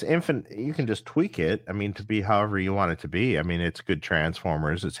 it's infinite. You can just tweak it. I mean, to be however you want it to be. I mean, it's good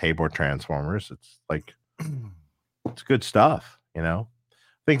transformers. It's Hayward transformers. It's like, it's good stuff. I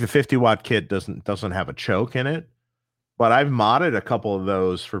think the 50 watt kit doesn't have a choke in it, but I've modded a couple of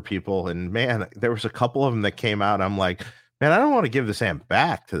those for people. And man, there was a couple of them that came out. And I'm like, man, I don't want to give this amp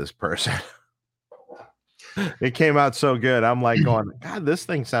back to this person. It came out so good. I'm like going, God, this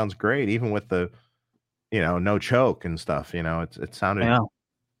thing sounds great. Even with the, no choke and stuff, it sounded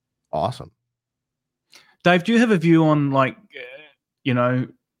awesome. Dave, do you have a view on like,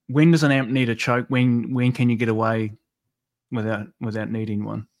 when does an amp need a choke? When can you get away without needing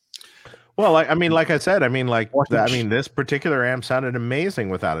one? Well, like I said, this particular amp sounded amazing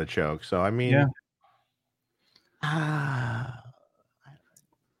without a choke. So, I mean, I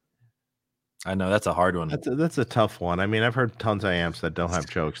know that's a hard one. That's a tough one. I mean, I've heard tons of amps that don't have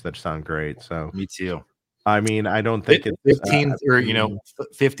chokes that sound great. So me too. I mean, I don't think it's 15 or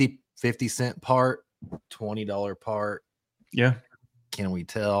 50 cent part, $20 part. Yeah. Can we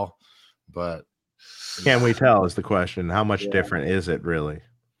tell? But can we tell is the question. How much different is it really?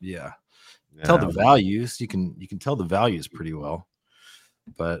 Yeah. Tell the values. You can tell the values pretty well.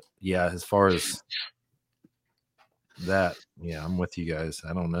 But yeah, as far as that, I'm with you guys.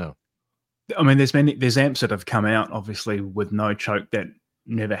 I don't know. I mean, there's amps that have come out obviously with no choke that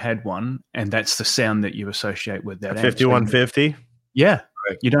never had one, and that's the sound that you associate with that 5150. Yeah,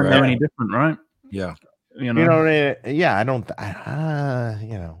 you don't know any different, right? Yeah, I don't. I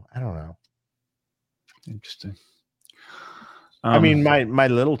don't know. Interesting. I mean, my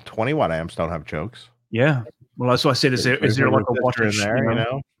little 20 watt amps don't have chokes. Yeah, well, that's what I said. Is there like a water in there?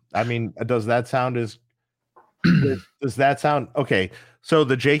 I mean, does that sound okay? So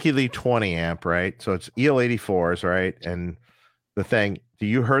the Jakey Lee 20 amp, right? So it's EL84s, right? And the thing, do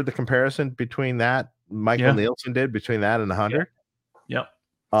you heard the comparison between that Michael Nielsen did between that and the 100? Yep.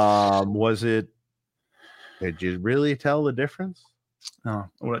 Did you really tell the difference? Oh,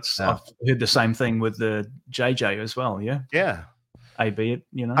 well, I've heard the same thing with the JJ as well. Yeah. Yeah. AB,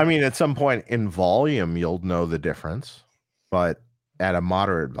 I mean, at some point in volume, you'll know the difference, but at a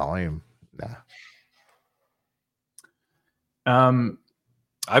moderate volume, nah.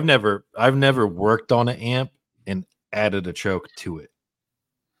 I've never worked on an amp and added a choke to it.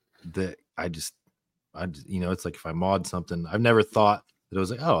 That I just it's like if I mod something, I've never thought that it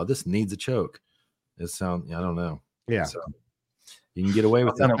was like, oh, this needs a choke. I don't know. Yeah. So you can get away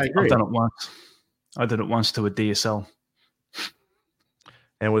with it. I've done it once. I did it once to a DSL.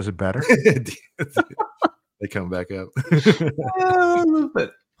 And was it better? They come back up. A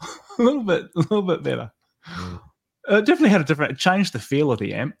little bit better. Definitely had it changed the feel of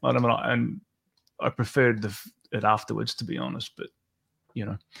the amp. I don't know, and I preferred it afterwards, to be honest. But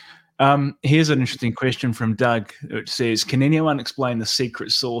here's an interesting question from Doug, which says, "Can anyone explain the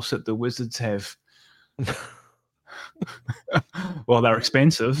secret sauce that the Wizards have?" Well, they're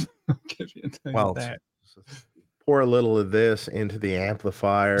expensive. Well, pour a little of this into the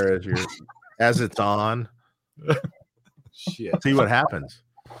amplifier as it's on. Shit. See what happens.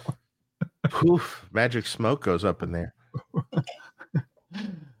 Poof! Magic smoke goes up in there.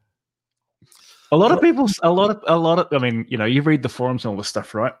 A lot of. I mean, you read the forums and all this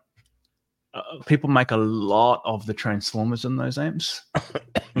stuff, right? People make a lot of the transformers in those amps.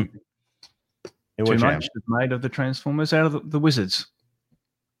 Too much is made of the transformers out of the Wizards.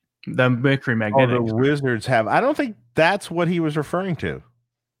 The Mercury Magnetic. Oh, the Wizards have. I don't think that's what he was referring to.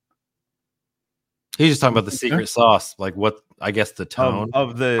 He's just talking about the secret sauce, like what I guess the tone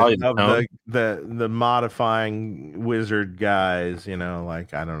of the modifying wizard guys.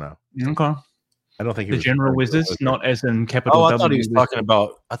 Like I don't know. Okay. I don't think the general Wizards, not as in capital. I thought he was talking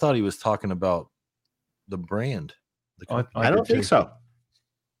about. I thought he was talking about the brand. I don't think so.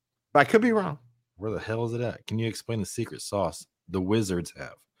 I could be wrong. Where the hell is it at? Can you explain the secret sauce the Wizards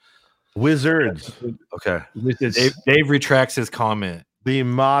have? Wizards. Okay. Wizards. Dave retracts his comment. The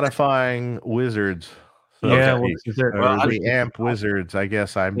modifying wizards. So the amp wizards. I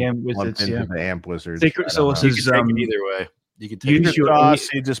guess I'm into the amp wizards. Secret sauce is either way. You could take use your sauce.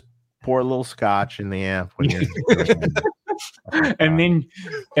 You just pour a little scotch in the amp when you're and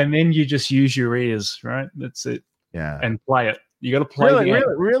then you just use your ears, right? That's it. Yeah. And play it. You got to play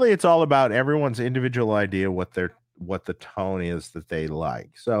really it's all about everyone's individual idea what the tone is that they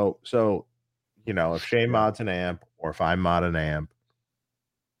like. So if Shea mods an amp or if I mod an amp,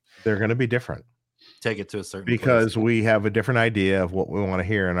 they're going to be different. Take it to a certain because place. We have a different idea of what we want to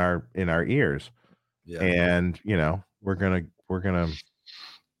hear in our ears. Yeah. And we're gonna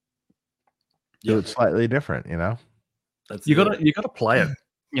do it slightly different, You gotta play it.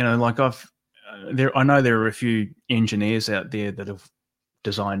 Like I know there are a few engineers out there that have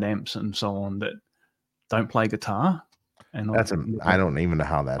designed amps and so on that don't play guitar. And I don't even know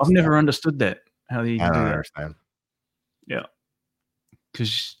how that's. I've never understood that. How do you do that? Understand. Yeah,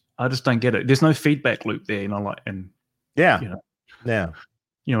 because I just don't get it. There's no feedback loop there, yeah. You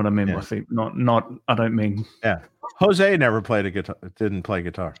know what I mean by feedback? Not. I don't mean. Yeah. Jose never played a guitar. Didn't play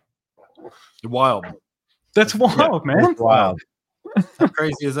guitar. Wild. That's wild, man. That's wild. How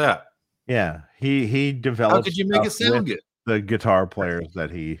crazy is that? Yeah, he developed. How could you make it sound good? The guitar players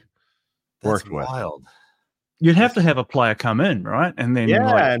that he worked with. Wild. You'd have to have a player come in, right? And then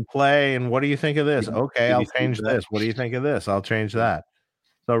and play. And what do you think of this? Okay, I'll change this. What do you think of this? I'll change that.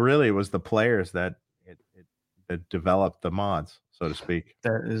 So really, it was the players that developed the mods, so to speak.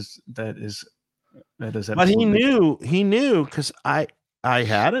 That is. But he knew because I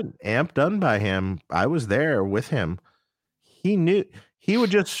had an amp done by him. I was there with him. He knew. He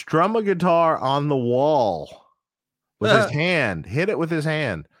would just strum a guitar on the wall with his hand, hit it with his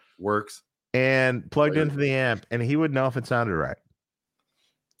hand. Works. And plugged into the amp, and he would know if it sounded right.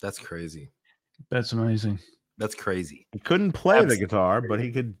 That's crazy. That's amazing. That's crazy. He couldn't play the guitar, but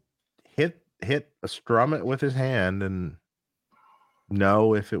he could strum it with his hand and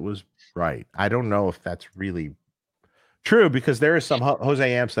know if it was right. I don't know if that's really true because there are some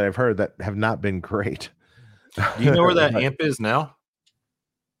Jose amps that I've heard that have not been great. Do you know where that amp is now?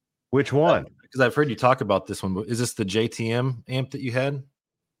 Which one? Because I've heard you talk about this one. Is this the JTM amp that you had?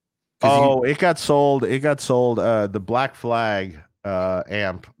 Oh, it got sold. It got sold. The Black Flag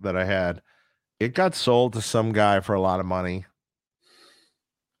amp that I had, it got sold to some guy for a lot of money.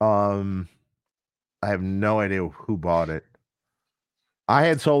 I have no idea who bought it. I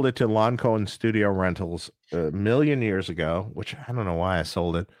had sold it to Lon Cohen Studio Rentals a million years ago, which I don't know why I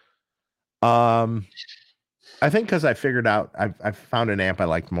sold it. I think because I figured out I found an amp I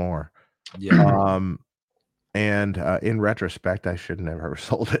liked more. Yeah. And in retrospect, I should never have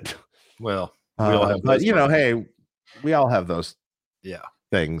sold it. Well, we all have but hey, we all have those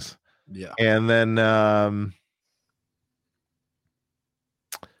things. Yeah. And then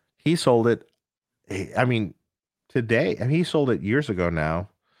he sold it. I mean, today, and he sold it years ago now.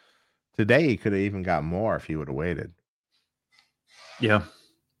 Today, he could have even got more if he would have waited. Yeah.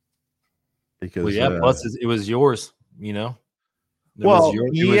 Because plus it was yours, you know. It was your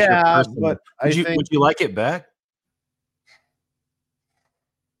but would you like it back?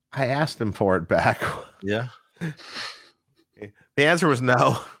 I asked him for it back. Yeah. The answer was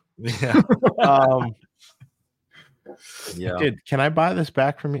no. Yeah. Yeah. Can I buy this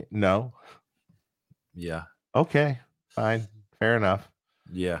back from you? No. Yeah. Okay. Fine. Fair enough.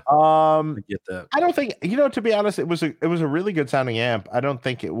 Yeah. I get that. I don't think, to be honest, it was a really good sounding amp. I don't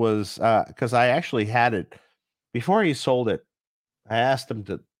think it was because I actually had it before he sold it. I asked him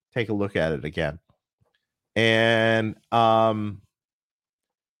to take a look at it again. And I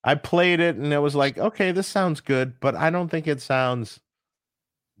played it and it was like, okay, this sounds good, but I don't think it sounds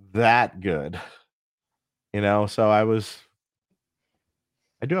that good. So I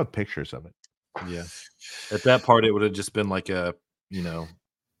do have pictures of it. Yeah. At that part, it would have just been like a,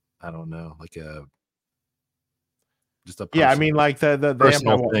 I don't know, like just a yeah. I mean, like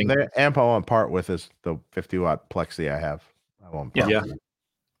the amp I won't part with is the 50-watt Plexi I have. I won't part with.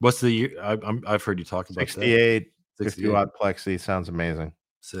 What's the year? I've heard you talk about 68 50-watt Plexi sounds amazing.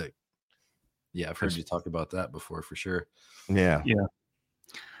 Sick. Yeah, I've heard you talk about that before for sure. Yeah. Yeah.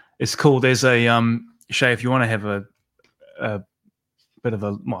 It's cool. There's a Shea, if you want to have a bit of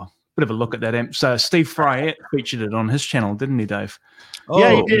a look at that amp. So Steve Fryette featured it on his channel, didn't he, Dave?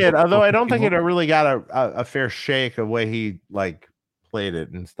 Yeah, he did. Although I don't think it really got a fair shake of the way he played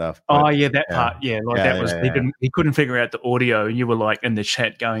it and stuff. But, that part. Yeah, that was he couldn't figure out the audio. You were like in the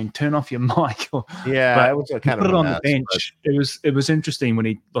chat going, "Turn off your mic." It was kind of put it on the bench. It was interesting when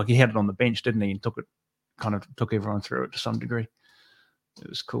he had it on the bench, didn't he? And took everyone through it to some degree. It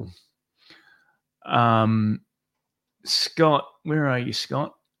was cool. Scott, where are you,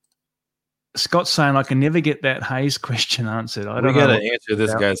 Scott? Scott's saying I can never get that Hayes question answered. We got to answer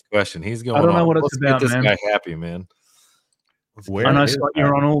this guy's question. He's going. I don't know what it's about, get man. This guy happy, man. I know, Scott.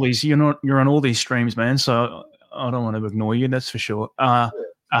 You're on all these. You're on all these streams, man. So I don't want to ignore you. That's for sure. A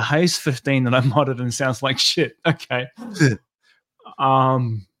Hayes 15 that I modded and sounds like shit. Okay.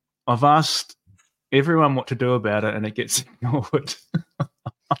 I've asked everyone what to do about it, and it gets ignored.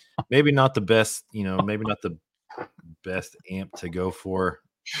 Maybe not the best. Maybe not the best amp to go for.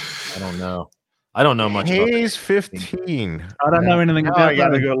 I don't know. I don't know much about Hayes 15. I don't know anything about I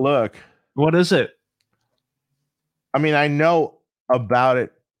gotta go look. What is it? I mean, I know about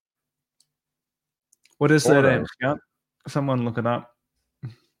it. What is that amp, Scott? Someone look it up.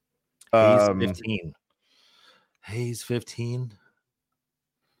 Hayes 15. Hayes 15.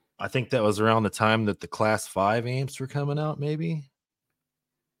 I think that was around the time that the Class 5 amps were coming out, maybe.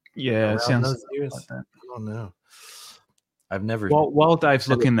 Yeah, it sounds like that. I don't know. I've never. While Dave's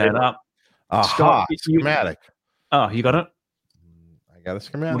looking that up, Scott, schematic. You got it? I got a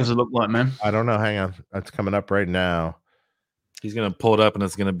schematic. What does it look like, man? I don't know. Hang on. It's coming up right now. He's gonna pull it up, and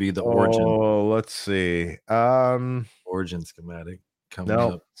it's gonna be the origin. Oh, let's see. Origin schematic coming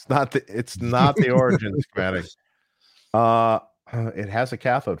up. It's not the origin schematic. It has a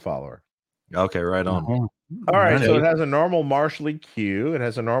cathode follower. Okay, right on. All right, so it has a normal Marshall EQ. It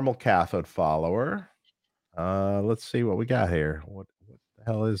has a normal cathode follower. Let's see what we got here. What the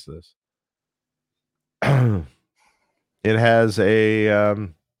hell is this? It has a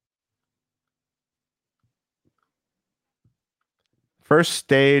first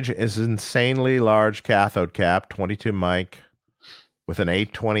stage is insanely large cathode cap, 22 mic with an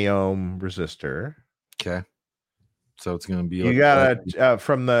 820 ohm resistor. Okay. So it's going to be you got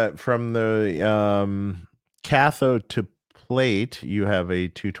from the cathode to plate, you have a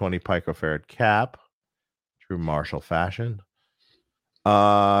 220 picofarad cap. True Marshall fashion. You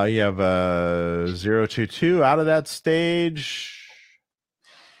have a 022 out of that stage.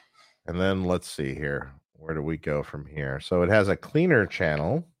 And then let's see here. Where do we go from here? So it has a cleaner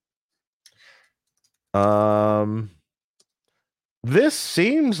channel. This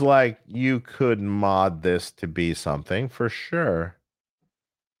seems like you could mod this to be something for sure.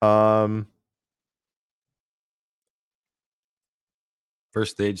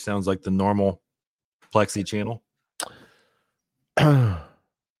 First stage sounds like the normal Plexi channel.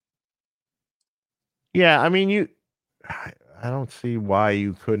 Yeah, I mean, I don't see why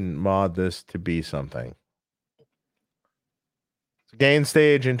you couldn't mod this to be something. It's a gain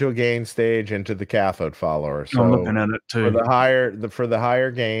stage into a gain stage into the cathode follower. So I'm looking at it too. For the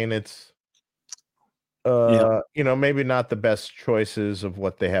higher gain, it's maybe not the best choices of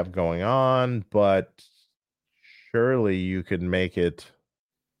what they have going on, but surely you could make it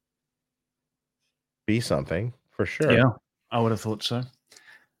be something for sure. Yeah, I would have thought so.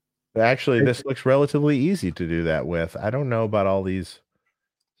 Actually, this looks relatively easy to do that with. I don't know about all these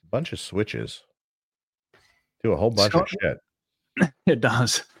bunch of switches. Do a whole bunch of shit. It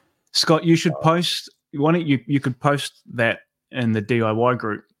does. Scott, you should post. Why don't you could post that in the DIY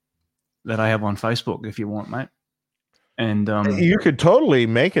group that I have on Facebook if you want, mate. And you could totally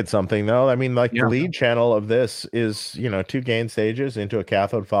make it something, though. I mean, like the lead channel of this is 2 gain stages into a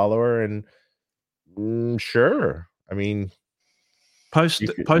cathode follower, and sure. I mean, post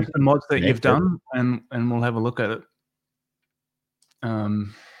the mods that you've done, and we'll have a look at it.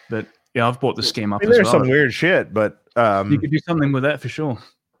 But yeah, I've brought the scheme up. There's some weird shit, but you could do something with that for sure.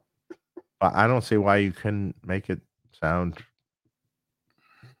 I don't see why you couldn't make it sound.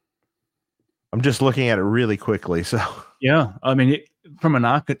 I'm just looking at it really quickly. So yeah, I mean, from an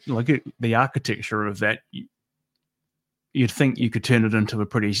the architecture of that, you'd think you could turn it into a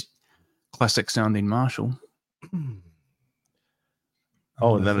pretty classic sounding Marshall.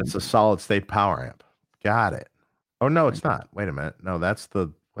 Oh, and then it's a solid state power amp. Got it. Oh no, it's not. Wait a minute. No, that's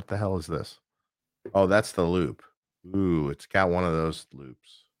what the hell is this? Oh, that's the loop. Ooh, it's got one of those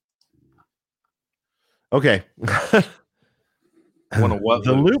loops. Okay. The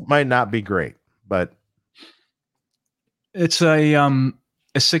loop might not be great, but it's a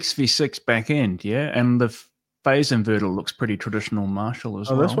 6v6 back end, yeah, and the phase inverter looks pretty traditional Marshall as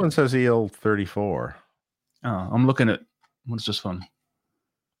well. Oh, this one says EL34. Oh, I'm looking at what is this one?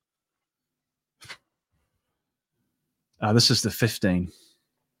 This is the 15.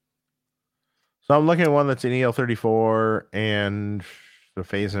 So I'm looking at one that's an EL34, and the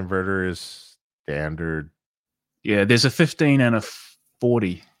phase inverter is standard. Yeah, there's a 15 and a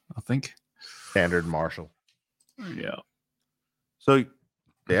 40, I think. Standard Marshall. Yeah. So,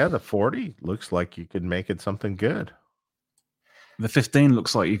 yeah, the 40 looks like you could make it something good. The 15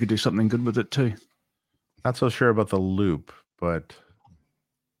 looks like you could do something good with it too. Not so sure about the loop, but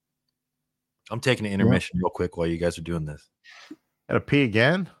I'm taking an intermission real quick while you guys are doing this. Got to pee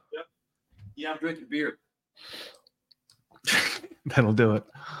again? Yep. Yeah, I'm drinking beer. That'll do it.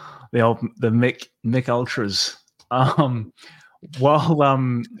 The Mick Ultras.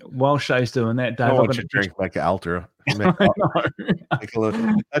 While Shea's doing that, Dave, I want you to drink like an Ultra.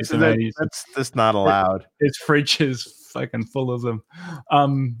 That's not allowed. His fridge is fucking full of them.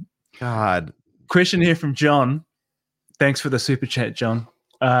 God. Question here from John. Thanks for the super chat, John.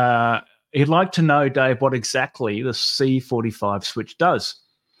 He'd like to know, Dave, what exactly the C45 switch does.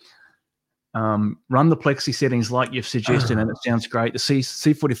 Run the plexi settings like you've suggested, and it sounds great. The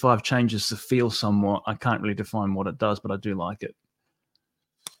C45 changes the feel somewhat. I can't really define what it does, but I do like it.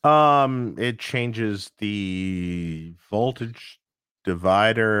 It changes the voltage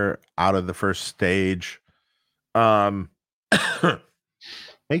divider out of the first stage. Makes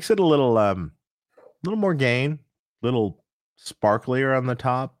it a little more gain, little sparklier on the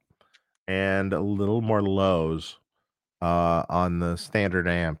top, and a little more lows on the standard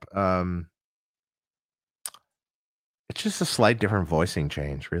amp. It's just a slight different voicing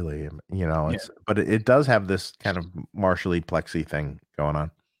change, really. But it does have this kind of Marshall-y plexi thing going on.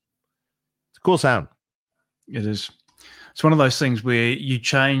 It's a cool sound. It is. It's one of those things where you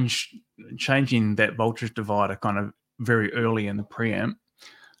changing that voltage divider kind of very early in the preamp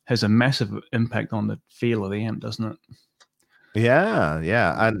has a massive impact on the feel of the amp, doesn't it? Yeah,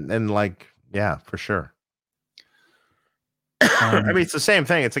 for sure. I mean, it's the same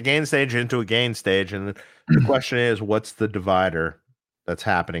thing. It's a gain stage into a gain stage, and the question is, what's the divider that's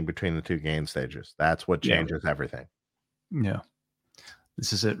happening between the two gain stages? That's what changes everything. Yeah,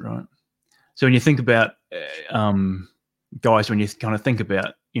 this is it, right? So when you think about, guys, when you kind of think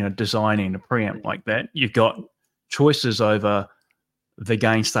about, designing a preamp like that, you've got choices over the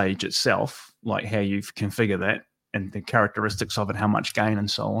gain stage itself, like how you configure that and the characteristics of it, how much gain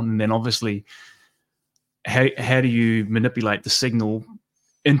and so on, and then obviously, how do you manipulate the signal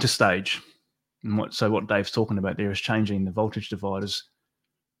interstage? And what Dave's talking about there is changing the voltage dividers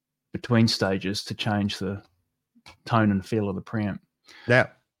between stages to change the tone and feel of the preamp. Yeah.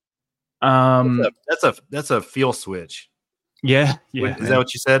 That's a feel switch. Yeah. Is that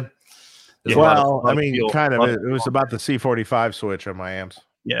what you said? Yeah. Well, I mean, kind of. It was about the C45 switch on my amps.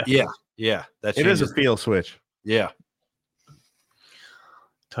 Yeah. It is a feel switch. Yeah.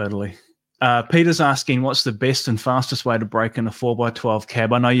 Totally. Peter's asking, what's the best and fastest way to break in a 4x12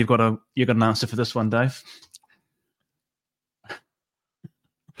 cab? I know you've got an answer for this one, Dave.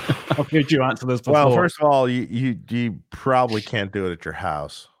 I've heard you answer this before. Well, first of all, you probably can't do it at your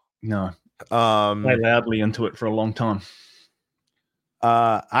house. No. Play loudly into it for a long time.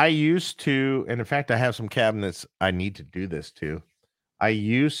 I used to, and in fact, I have some cabinets I need to do this to. I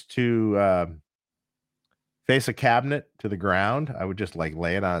used to face a cabinet to the ground. I would just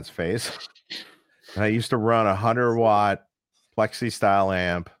lay it on its face. And I used to run a 100-watt plexi style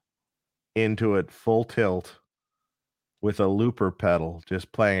amp into it full tilt with a looper pedal,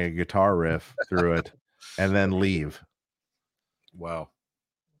 just playing a guitar riff through it, and then leave. Wow.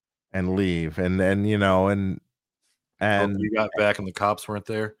 And leave. And then, and you got back and the cops weren't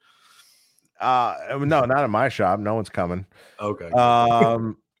there? No, not in my shop. No one's coming. Okay.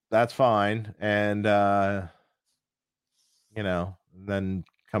 That's fine. And then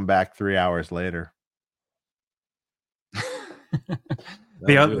come back 3 hours later.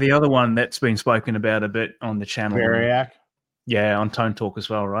 The other one that's been spoken about a bit on the channel. Variac? Yeah, on Tone Talk as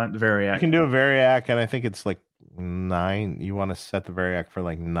well, right? The Variac. You can do a Variac, and I think it's like 9. You want to set the Variac for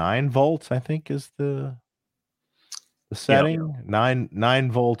like 9 volts, I think is the setting. Yep.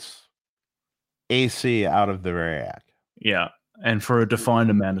 9 volts AC out of the Variac. Yeah, and for a defined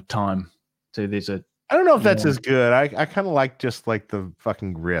amount of time. So there's a. I don't know if that's as good. I kind of like just like the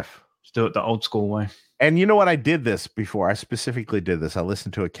fucking riff. Just do it the old school way. And you know what? I did this before. I specifically did this. I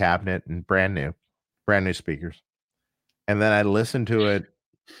listened to a cabinet and brand new speakers. And then I listened to it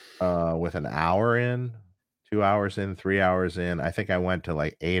with an hour in, 2 hours in, 3 hours in. I think I went to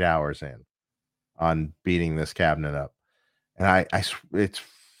like 8 hours in on beating this cabinet up. And it's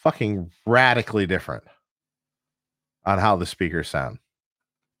fucking radically different on how the speakers sound.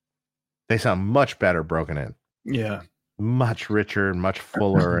 They sound much better broken in. Yeah. Much richer and much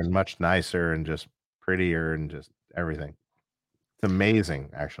fuller and much nicer and just prettier and just everything. It's amazing,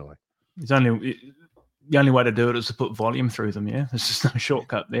 actually. The only way to do it is to put volume through them. Yeah, there's just no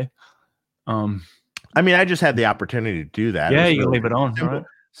shortcut there. I mean, I just had the opportunity to do that. Yeah, you leave it on.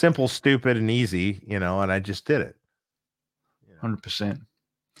 Simple, stupid, and easy, and I just did it. 100%.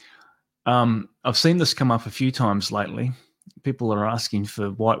 I've seen this come up a few times lately. People are asking for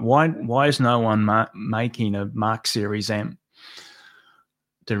why is no one making a Mark Series amp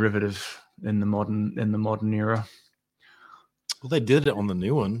derivative in the modern era? Well, they did it on the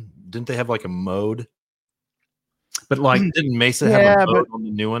new one. Didn't they have like a mode? But like, didn't Mesa have a mode on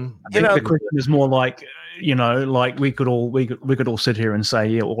the new one? I think the question is more like, like we could all sit here and say,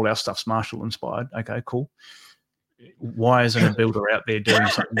 yeah, all our stuff's Marshall inspired. Okay, cool. Why isn't a builder out there doing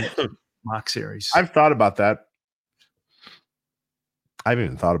something Mark Series? I've thought about that. I've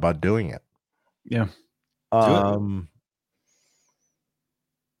even thought about doing it. Yeah.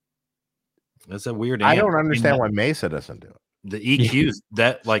 That's a weird. I don't understand why Mesa doesn't do it. The EQs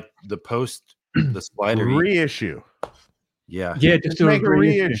that like the slider reissue. Yeah. Yeah, just do make a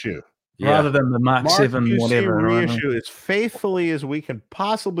reissue. Rather than the Mark 7 QC whatever. Reissue as faithfully as we can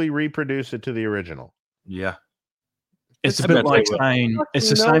possibly reproduce it to the original. Yeah. It's a bit like saying it's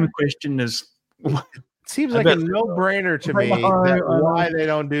the same question as. It seems like a no-brainer to me why they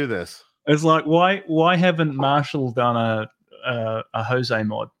don't do this. It's like why haven't Marshall done a Jose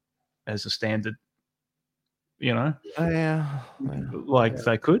mod as a standard? Yeah. Like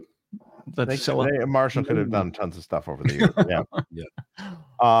they could. Marshall could have done tons of stuff over the years. Yeah.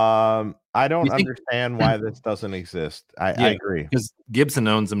 Yeah. I don't understand why this doesn't exist. I agree. Because Gibson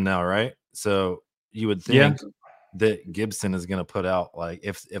owns them now, right? So you would think that Gibson is going to put out, like,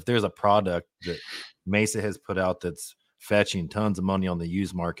 if there's a product that Mesa has put out that's fetching tons of money on the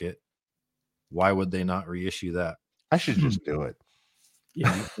used market, why would they not reissue that? I should just do it.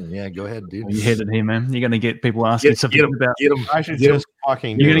 Yeah, go ahead, dude. You heard it here, man. You're going to get people asking something about. I should just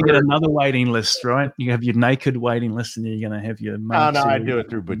fucking. You're going to get another waiting list, right? You have your naked waiting list, and you're going to have your. No, I'd do it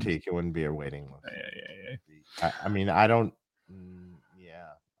through boutique. It wouldn't be a waiting list. Yeah. I mean, I don't. Yeah.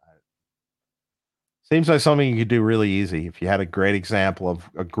 Seems like something you could do really easy. If you had a great example of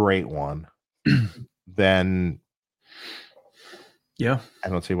a great one, then. Yeah. I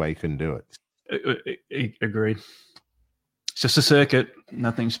don't see why you couldn't do it. Agreed. It's just a circuit.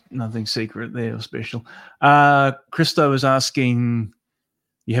 Nothing secret there or special. Christo is asking,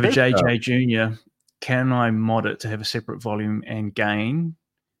 you have a JJ Junior. Can I mod it to have a separate volume and gain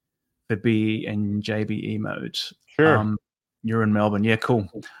for B and JBE modes? Sure. You're in Melbourne. Yeah, cool.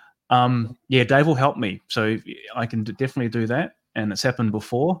 Dave will help me. So I can definitely do that. And it's happened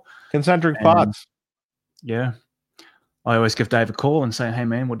before. Concentric pods. Yeah. I always give Dave a call and say, hey,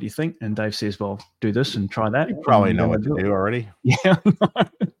 man, what do you think? And Dave says, well, do this and try that. You probably know what to do already. Yeah.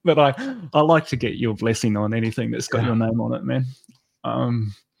 But I like to get your blessing on anything that's got your name on it, man.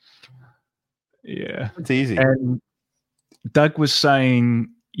 Yeah. It's easy. And Doug was saying,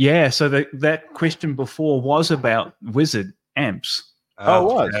 so that question before was about Wizard amps. Oh,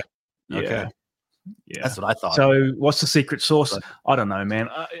 it was? Yeah. Okay. Yeah. That's what I thought. So what's the secret sauce? I don't know, man.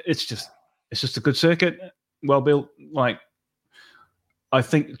 It's just a good circuit. Well built. Like, I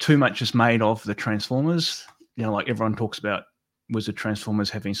think too much is made of the transformers. Like everyone talks about Wizard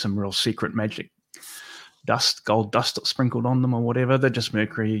transformers having some real secret magic gold dust sprinkled on them or whatever. They're just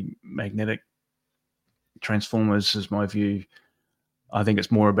mercury magnetic transformers is my view. I think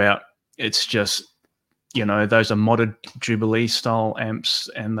it's more about, it's just, those are modded Jubilee style amps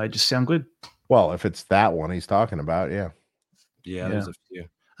and they just sound good. Well, if it's that one he's talking about, yeah. There's a few.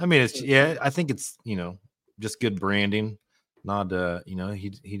 I mean, I think it's, just good branding. Not,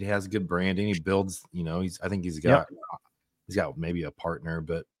 he has good branding. He builds, I think he's got maybe a partner,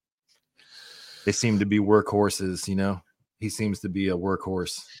 but they seem to be workhorses, he seems to be a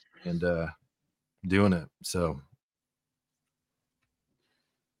workhorse and doing it. So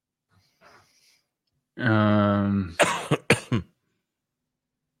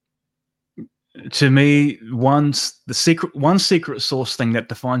to me, one secret sauce thing that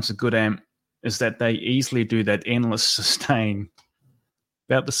defines a good amp is that they easily do that endless sustain.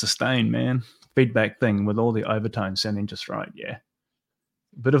 About the sustain, man. Feedback thing with all the overtones sounding just right. Yeah.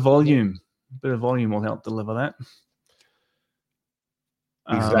 Bit of volume will help deliver that.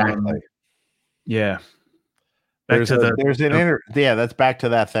 Exactly. Yeah. That's back to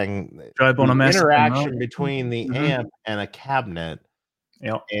that thing. The interaction between the amp and a cabinet.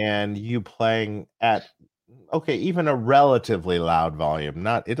 Yep. And you playing at even a relatively loud volume.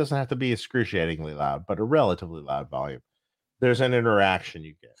 It doesn't have to be excruciatingly loud, but a relatively loud volume. There's an interaction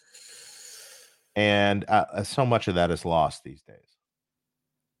you get. And so much of that is lost these days.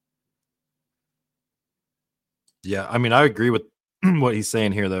 Yeah, I mean, I agree with what he's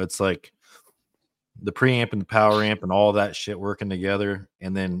saying here, though. It's like the preamp and the power amp and all that shit working together,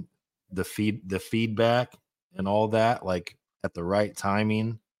 and then the feedback and all that, like at the right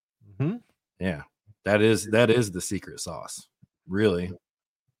timing. Mm-hmm. Yeah, that is the secret sauce, really,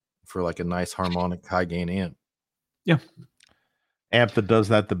 for like a nice harmonic high gain amp. Yeah, amp that does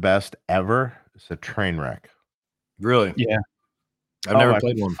that the best ever is a train wreck. Really? Yeah, I've never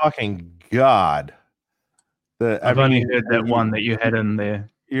played one. Fucking God. I've only heard that one that you had in there.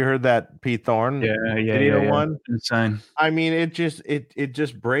 You heard that Pete Thorne? Yeah. One? Insane. I mean, it just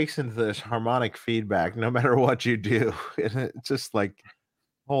breaks into this harmonic feedback no matter what you do. It's just like,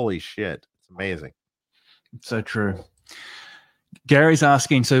 holy shit. It's amazing. So true. Gary's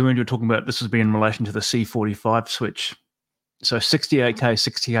asking, so when you're talking about this, would be in relation to the C45 switch. So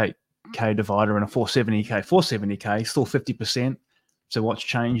 68K, 68K divider and a 470K. 470K, still 50%. So what's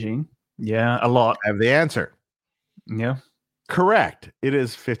changing? Yeah, a lot. I have the answer. Yeah. Correct. It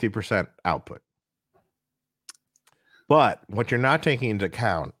is 50% output. But what you're not taking into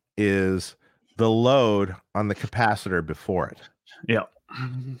account is the load on the capacitor before it. Yeah.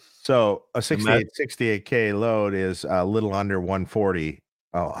 So a 68K load is a little under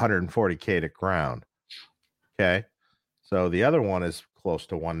 140K to ground. Okay. So the other one is close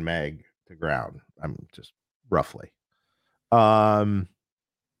to 1 meg to ground. I'm just roughly.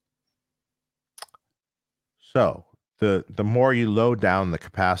 So the more you load down the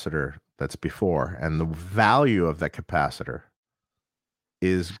capacitor that's before, and the value of that capacitor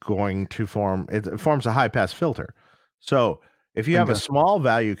is going to forms a high pass filter. So if you have a small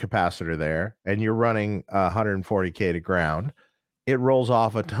value capacitor there and you're running 140K to ground, it rolls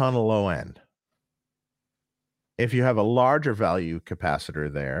off a ton of low end. If you have a larger value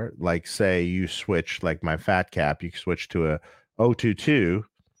capacitor there, like say you switch, like my fat cap, you switch to a 022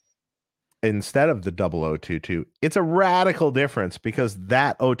 instead of the 0022, it's a radical difference because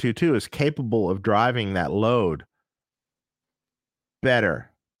that 022 is capable of driving that load better.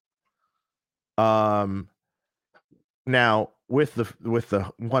 Now with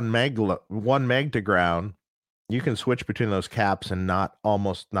the 1 meg to ground, you can switch between those caps and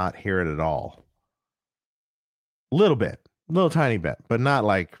almost not hear it at all. Little tiny bit, but not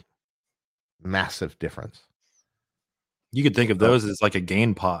like massive difference. You could think of those as like a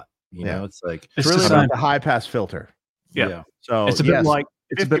gain pot. You know, it's like it's really like a high pass filter. Yeah. So it's a bit like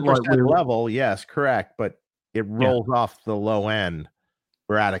 50% level. Yes, correct. But it rolls off the low end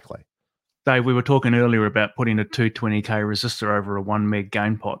radically. Dave, we were talking earlier about putting a 220K resistor over a 1 meg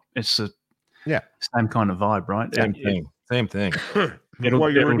gain pot. It's the same kind of vibe, right? Same thing.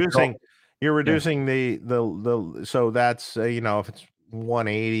 You're reducing the so that's if it's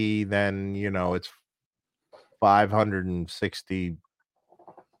 180, then it's 560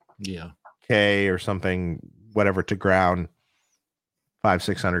 K or something, whatever to ground,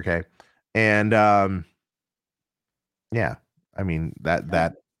 500-600K. And I mean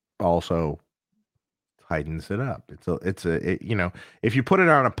that also tightens it up. It's if you put it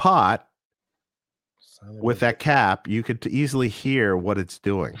on a pot with that cap, you could easily hear what it's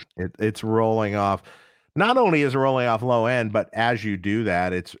doing. It's rolling off. Not only is it rolling off low end, but as you do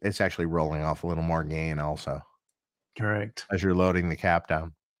that, it's actually rolling off a little more gain also. Correct. As you're loading the cap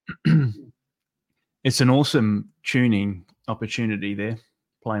down. It's an awesome tuning opportunity there,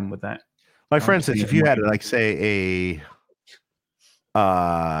 playing with that. Like, for instance, if you had like say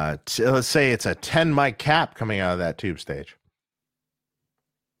let's say it's a 10 mic cap coming out of that tube stage,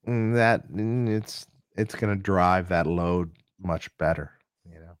 it's going to drive that load much better,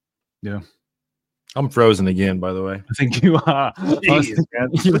 you know. Yeah. I'm frozen again, by the way. I think you are.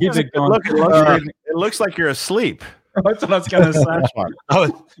 It looks like you're asleep. That's what I was going to say.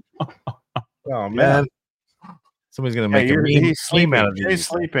 Oh man, somebody's going to make a meme out of these. He's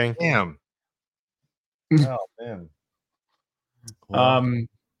sleeping. Damn. Oh man. Well.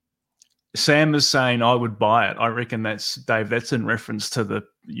 Sam is saying I would buy it. I reckon that's Dave. That's in reference to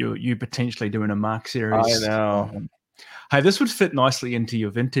you potentially doing a Mark series. I know. Hey, this would fit nicely into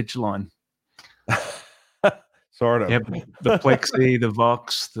your vintage line. Sort of. Yep. The Plexi, the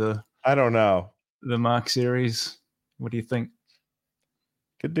Vox, I don't know. The Mark series. What do you think?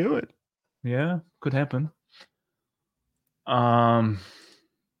 Could do it. Yeah, could happen.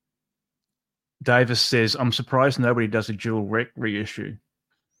 Davis says, I'm surprised nobody does a dual rec reissue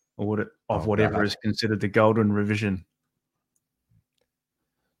or whatever is considered the golden revision.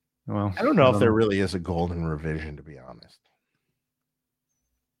 Well, I don't know if there really is a golden revision, to be honest.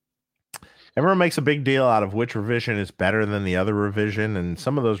 Everyone makes a big deal out of which revision is better than the other revision, and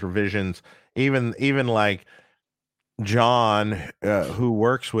some of those revisions, even like John, who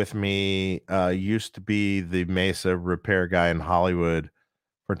works with me, used to be the Mesa repair guy in Hollywood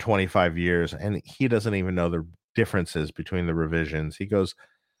for 25 years, and he doesn't even know the differences between the revisions. He goes,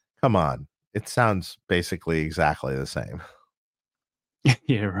 come on, it sounds basically exactly the same.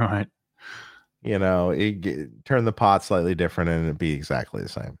 Yeah, right. You know, turn the pot slightly different and it'd be exactly the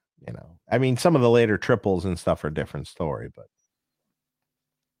same. You know, I mean, some of the later triples and stuff are a different story, but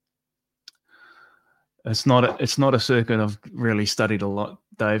it's not a circuit I've really studied a lot,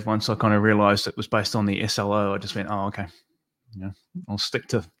 Dave. Once I kind of realized it was based on the SLO, I just went, oh, okay. Yeah, I'll stick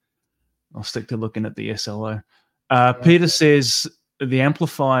to looking at the SLO. Peter says the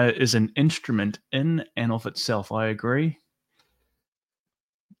amplifier is an instrument in and of itself. I agree.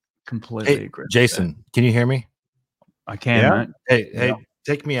 Completely agree. Jason, can you hear me? I can, mate. Hey,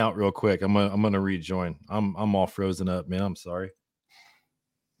 take me out real quick. I'm gonna rejoin. I'm all frozen up, man. I'm sorry.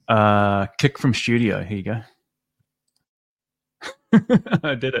 Kick from studio. Here you go.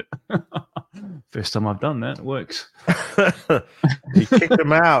 I did it. First time I've done that. It works. You kicked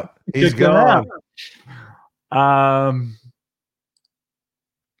him out. He's gone.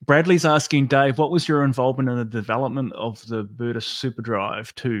 Bradley's asking Dave, what was your involvement in the development of the Buddha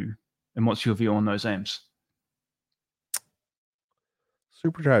Superdrive 2, and what's your view on those amps?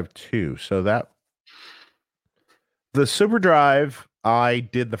 Superdrive 2. So the Superdrive, I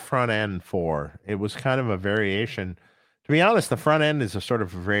did the front end for. It was kind of a variation. To be honest, the front end is a sort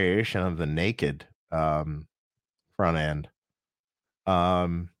of a variation of the naked front end.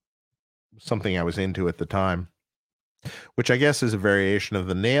 Something I was into at the time, which I guess is a variation of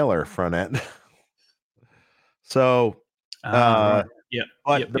the nailer front end. So, but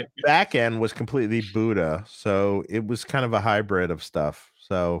the back end was completely Buddha. So it was kind of a hybrid of stuff.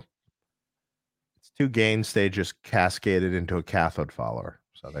 So it's two gain stages cascaded into a cathode follower.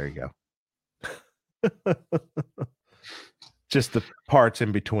 So there you go. Just the parts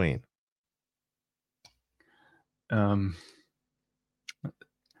in between.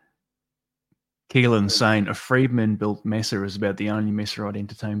 Keelan saying a Friedman built Mesa is about the only Mesa I'd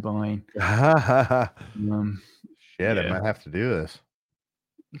entertain buying. Shit, I might have to do this.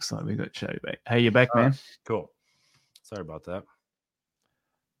 Looks like we got Shea back. Hey, you back, man? Cool. Sorry about that.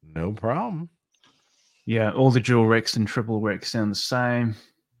 No problem. Yeah, all the dual Rex and triple Rex sound the same.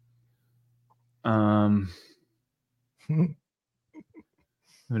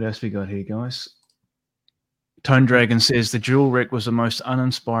 What else we got here, guys? Tone Dragon says the dual Rec was the most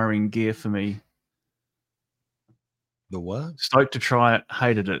uninspiring gear for me. The what? Stoked to try it,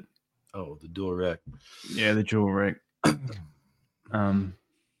 hated it. Oh, the dual Rec. Yeah, the dual Rec. You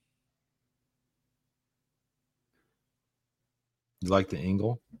like the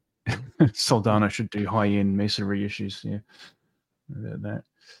angle? Soldano should do high-end Mesa reissues. Yeah, about that.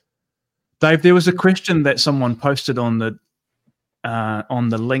 Dave, there was a question that someone posted on the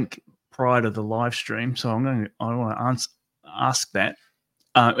link prior to the live stream, so I want to ask that.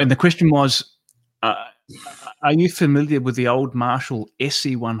 And the question was, are you familiar with the old Marshall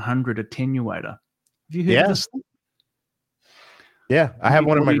SE100 attenuator? Have you heard of this thing? Yeah, I have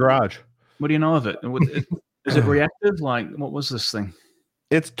one in my garage. What do you know of it? Is it reactive? Like, what was this thing?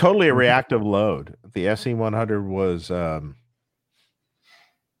 It's totally a reactive load. The SE100 was,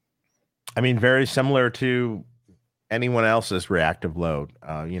 very similar to anyone else's reactive load,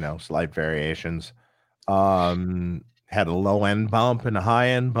 slight variations. had a low end bump and a high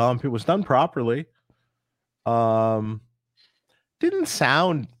end bump. It was done properly. Didn't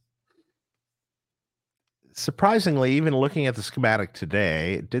sound, surprisingly, even looking at the schematic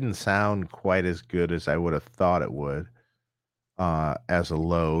today, it didn't sound quite as good as I would have thought it would as a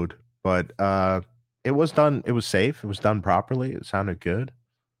load. But it was done. It was safe. It was done properly. It sounded good.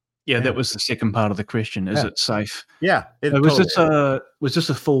 Yeah, that was the second part of the question. Is it safe? Yeah. Was this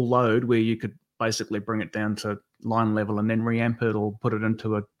a full load where you could basically bring it down to line level and then reamp it, or put it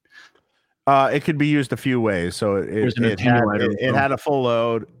into a... it could be used a few ways. So it had a full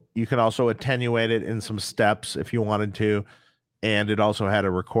load. You can also attenuate it in some steps if you wanted to. And it also had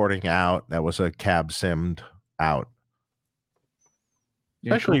a recording out that was a cab simmed out.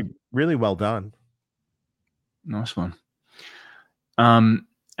 Yeah, actually really well done. Nice one.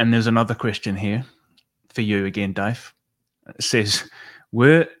 And there's another question here for you again, Dave. It says,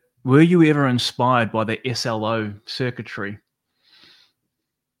 were you ever inspired by the SLO circuitry?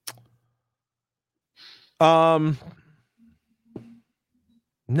 No,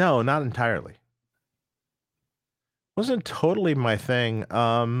 not entirely. Wasn't totally my thing.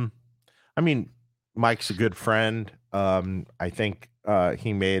 I mean, Mike's a good friend. I think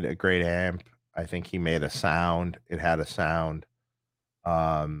he made a great amp. I think he made a sound. It had a sound.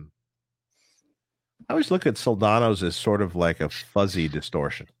 I always look at Soldanos as sort of like a fuzzy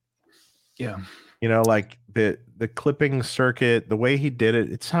distortion. Yeah. You know, like the clipping circuit, the way he did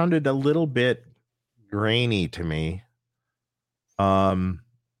it, it sounded a little bit grainy to me.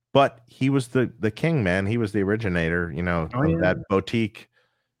 But he was the king, man. He was the originator, you know, of that boutique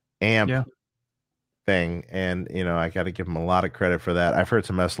amp thing. And, you know, I got to give him a lot of credit for that. I've heard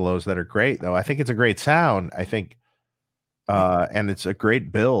some SLOs that are great, though. I think it's a great sound. I think, and it's a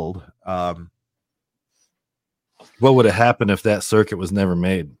great build. What would have happened if that circuit was never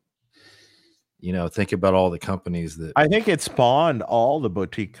made? You know, think about all the companies that... I think it spawned all the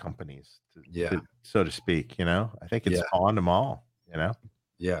boutique companies, so to speak, you know? I think it spawned them all, you know?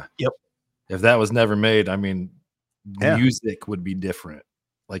 Yeah. Yep. If that was never made, I mean, music would be different.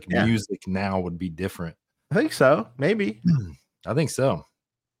 Like music now would be different. I think so. Maybe. I think so.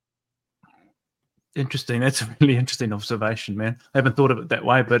 Interesting. That's a really interesting observation, man. I haven't thought of it that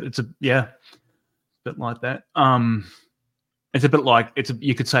way, but it's a bit like that. It's a bit like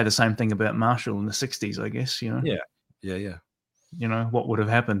you could say the same thing about Marshall in the 60s, I guess, you know. Yeah. You know, what would have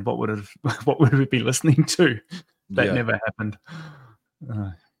happened? What would we be listening to? That never happened.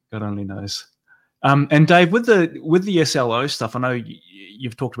 God only knows. And Dave, with the SLO stuff, I know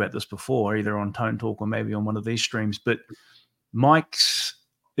you've talked about this before, either on Tone Talk or maybe on one of these streams, but mics,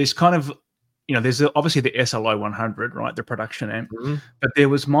 there's kind of, you know, there's obviously the SLO 100, right, the production amp, but there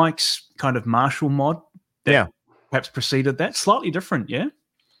was Mike's kind of Marshall mod that perhaps preceded that. Slightly different, yeah?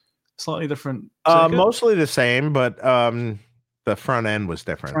 Slightly different circuit? Mostly the same, but the front end was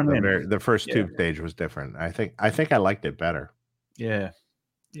different. The first tube stage was different. I think I liked it better. Yeah.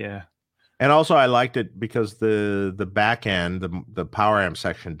 And also I liked it because the back end, the power amp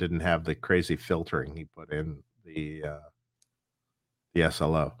section didn't have the crazy filtering he put in the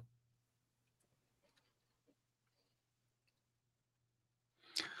SLO.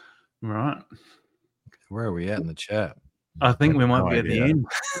 Right. Where are we at in the chat? I think we might be at the end.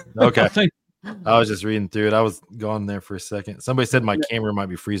 Okay. I was just reading through it. I was gone there for a second. Somebody said my camera might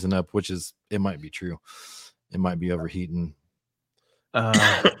be freezing up, which is, it might be true. It might be overheating.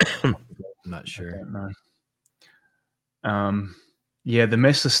 I'm not sure. The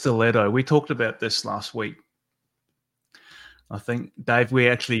Mesa Stiletto. We talked about this last week. I think, Dave, we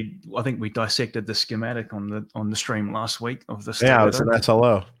dissected the schematic on the stream last week of the Stiletto. Yeah, it's an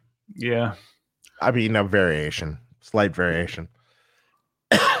SLO. Yeah. I mean, a variation, slight variation.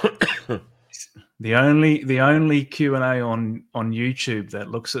 The only Q&A on YouTube that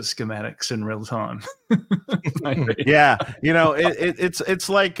looks at schematics in real time. Yeah, you know, it's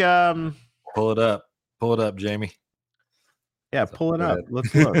like pull it up, Jamie. Yeah, pull it up.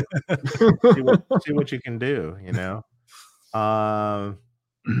 Let's look. see what you can do. You know, I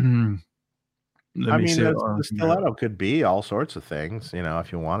mean, the stiletto could be all sorts of things. You know,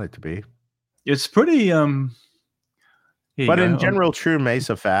 if you want it to be. It's pretty. But in general, true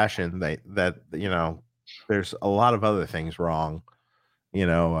Mesa fashion, that you know, there's a lot of other things wrong. You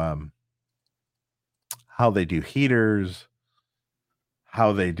know, how they do heaters,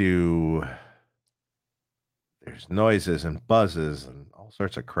 how they do. There's noises and buzzes and all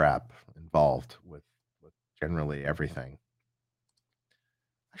sorts of crap involved with generally everything.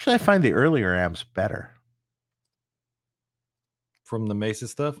 Actually, I find the earlier amps better. From the Mesa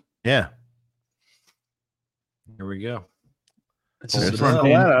stuff? Yeah. Here we go. It's just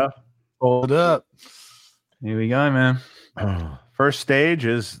Pull it up. Here we go, man. First stage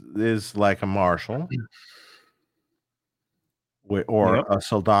is like a Marshall or a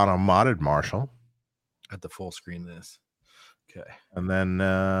Soldano modded Marshall. At the full screen this. Okay. And then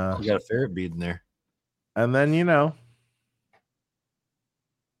you got a ferret bead in there. And then,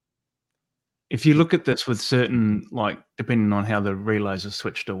 if you look at this with certain, like, depending on how the relays are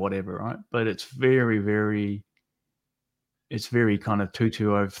switched or whatever, right? But it's very, very, it's very kind of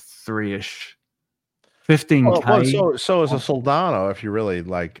 2203-ish. 15K. So is a Soldano, if you really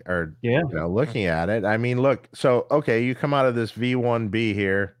like are looking at it. I mean, look, so okay, you come out of this V1B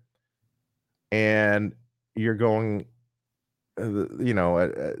here, and you're going,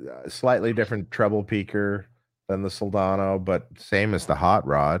 a slightly different treble peaker than the Soldano, but same as the hot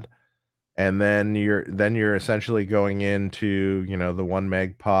rod. And then you're essentially going into the 1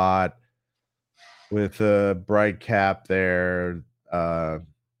 meg pot with a bright cap there.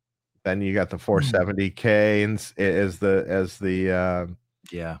 Then you got the 470K and as the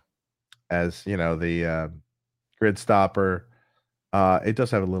grid stopper. It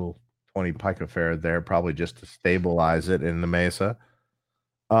does have a little 20 picofarad there, probably just to stabilize it in the Mesa.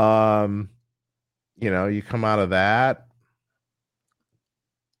 You come out of that.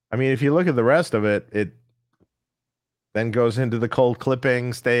 I mean, if you look at the rest of it, it then goes into the cold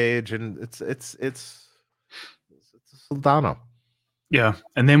clipping stage, and it's a Soldano. Yeah,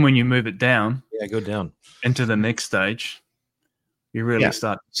 and then when you move it down, go down into the next stage, you really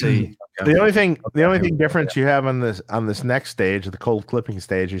start to see. The only thing difference you have on this next stage, the cold clipping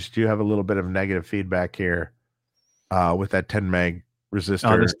stage, is you have a little bit of negative feedback here, with that 10 meg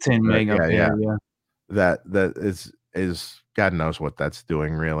resistor. Oh, there's 10 meg up here. Yeah. That is God knows what that's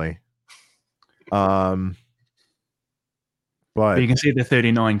doing, really. But you can see the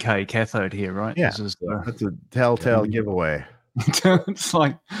 39K cathode here, right? Yeah, that's a telltale giveaway. It's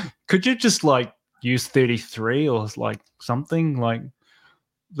like, could you just like use 33 or like something, like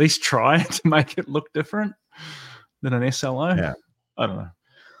at least try to make it look different than an SLO? Yeah, I don't know.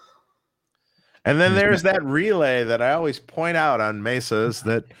 And then there's that relay that I always point out on Mesas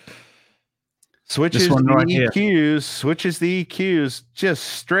that switches the EQs just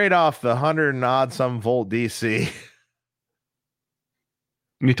straight off the 100 and odd some volt DC.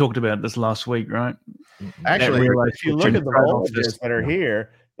 You talked about this last week, right? Actually, if you look at the voltages that are here,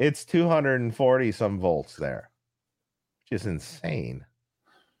 it's 240 some volts there, which is insane.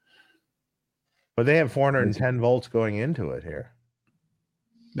 But they have 410 volts going into it here.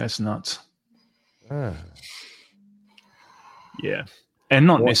 That's nuts. Yeah. And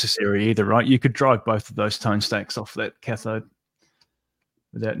not necessary either, right? You could drive both of those tone stacks off that cathode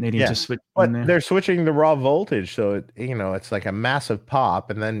without needing to switch. But they're switching the raw voltage, so it it's like a massive pop.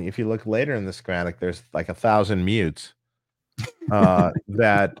 And then if you look later in the schematic, there's like 1,000 mutes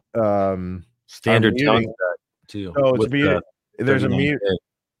that standard tone stack too. So it's mute. There's a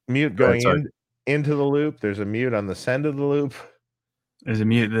mute going into the loop. There's a mute on the send of the loop. There's a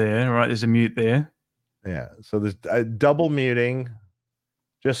mute there, right? There's a mute there. Yeah. So there's a double muting,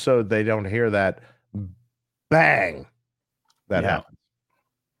 just so they don't hear that bang that happens.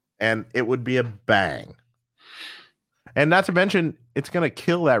 And it would be a bang. And not to mention, it's going to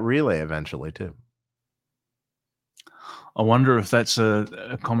kill that relay eventually, too. I wonder if that's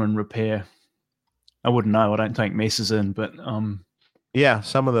a common repair. I wouldn't know. I don't take messes in, but yeah,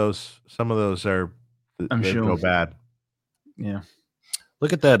 some of those are I'm sure go bad. Yeah.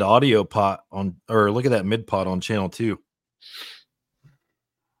 Look at that audio pot look at that mid pot on channel 2.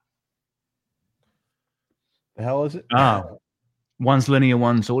 The hell is it? One's linear,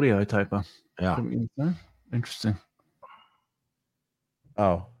 one's audio taper. Yeah. Interesting.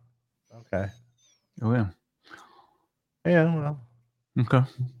 Oh. Okay. Oh yeah. Yeah, well. Okay.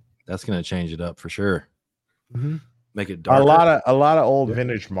 That's gonna change it up for sure. Mm-hmm. Make it darker. A lot of old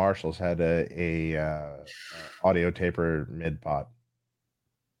vintage Marshalls had a audio taper mid pot.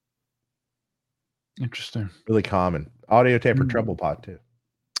 Interesting. Really common. Audio taper treble pot too.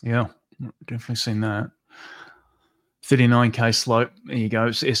 Yeah, definitely seen that. 39K slope. There you go.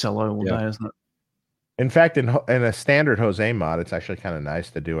 It's SLO all day, isn't it? In fact, in a standard Jose mod, it's actually kind of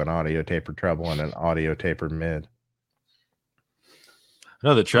nice to do an audio taper treble and an audio taper mid.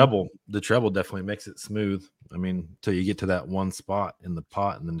 No, the treble definitely makes it smooth. I mean, until you get to that one spot in the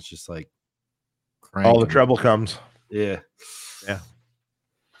pot, and then it's just like cranking. All the treble comes. Yeah.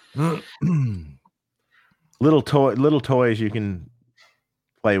 Little toys you can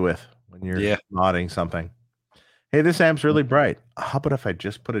play with when you're modding something. Hey, this amp's really bright. How about if I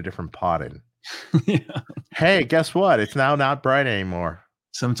just put a different pot in? Hey, guess what? It's now not bright anymore.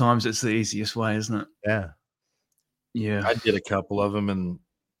 Sometimes it's the easiest way, isn't it? Yeah. I did a couple of them, and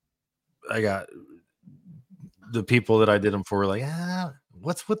I got the people that I did them for were like,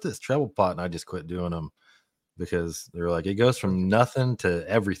 what's with this treble pot? And I just quit doing them because they were like, it goes from nothing to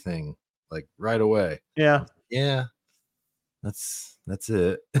everything, like right away. Yeah. Yeah. That's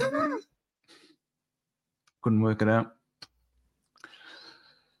it. Couldn't work it out.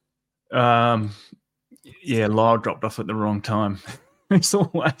 Yeah, Lyle dropped off at the wrong time. It's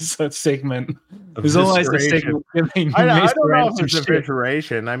always a segment. There's always a segment giving I don't know if it's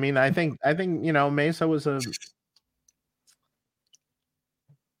evisceration. I mean, I think Mesa was a.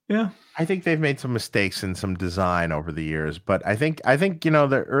 Yeah, I think they've made some mistakes in some design over the years, but I think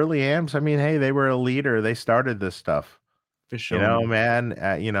the early amps. I mean, hey, they were a leader. They started this stuff. For sure, man.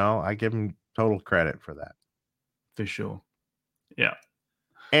 I give them total credit for that. For sure. Yeah.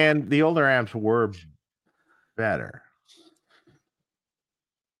 And the older amps were better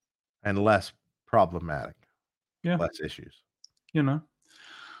and less problematic. Yeah. Less issues.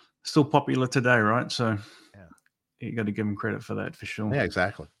 Still popular today, right? So you got to give them credit for that for sure. Yeah,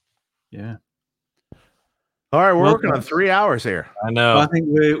 exactly. Yeah. All right, we're working on 3 hours here. I know. I think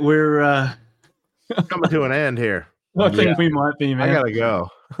we're coming to an end here. I think we might be, man. I gotta go.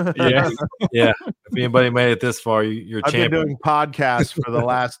 Yeah. If anybody made it this far, you're I've champion. been doing podcasts for the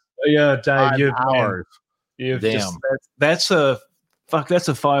last Dave, 5 hours. Damn. That's a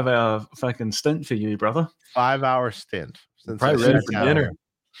 5-hour fucking stint for you, brother. 5-hour stint. Probably ready for dinner.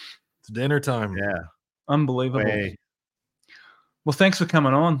 It's dinner time. Yeah. Unbelievable. Hey. Well, thanks for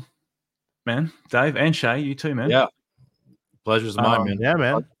coming on, man. Dave and Shea, you too, man. Yeah. Pleasure's mine, man. Yeah,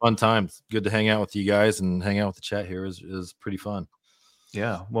 man. Fun times. Good to hang out with you guys and hang out with the chat here is pretty fun.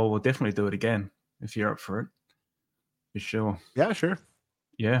 Yeah. Well, we'll definitely do it again if you're up for it. For sure. Yeah, sure.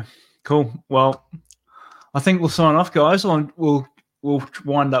 Yeah. Cool. Well, I think we'll sign off, guys. We'll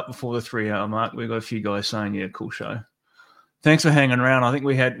wind up before the 3-hour mark. We've got a few guys saying, yeah, cool show. Thanks for hanging around. I think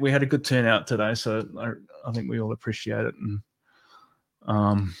we had a good turnout today, so I think we all appreciate it.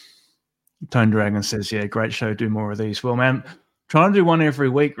 And Tone Dragon says, yeah, great show. Do more of these. Well, man, trying to do one every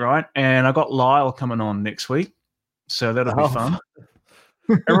week, right? And I got Lyle coming on next week, so that'll be fun.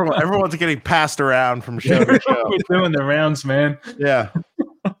 Everyone's getting passed around from show to show. We're doing the rounds, man. Yeah.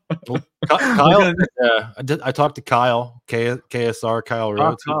 Well, Kyle, I talked to Kyle, KSR, Kyle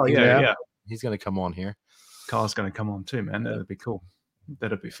Rhodes. Oh, yeah. He's going to come on here. Kyle's going to come on too, man. That'd be cool.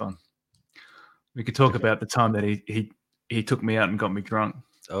 That'd be fun. We could talk about the time that he took me out and got me drunk.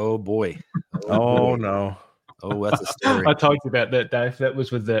 Oh, boy. Oh, no. Oh, that's a story. I told you about that, Dave. That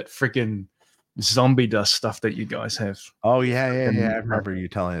was with that freaking zombie dust stuff that you guys have. Oh, yeah. I remember you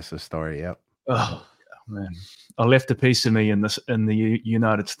telling us this story. Yep. Oh, man. I left a piece of me in the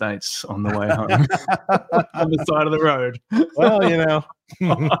United States on the way home on the side of the road. Well,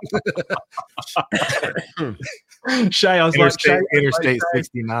 Shay, I was Interstate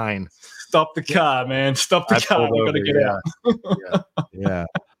 69. Stop the car, man. Stop the car. We got to get out. Yeah.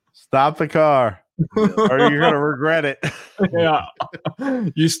 Stop the car or you're going to regret it. Yeah.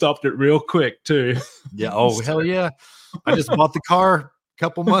 You stopped it real quick, too. Yeah. Oh, hell yeah. I just bought the car a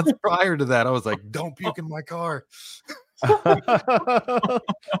couple months prior to that. I was like, don't puke in my car. That's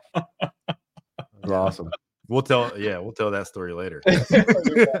awesome. We'll tell that story later.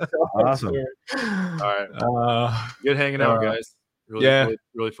 Awesome. All right. Good hanging out, guys.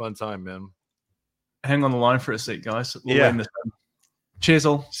 Really fun time, man. Hang on the line for a sec, guys. We'll end this one. Cheers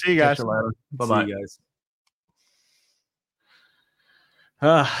all. See you guys. Bye-bye. See you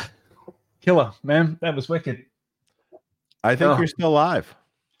guys. Killer, man. That was wicked. I think you're still live.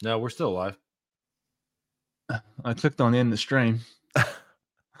 No, we're still live. I clicked on end the stream.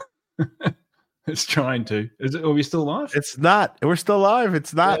 It's trying to. Are we still live? It's not. We're still live.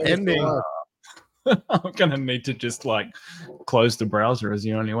 It's not ending. I'm gonna need to just close the browser is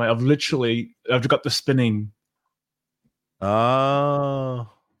the only way. I've got the spinning. Oh,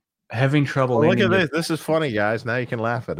 having trouble. Look at this. This is funny, guys. Now you can laugh at it.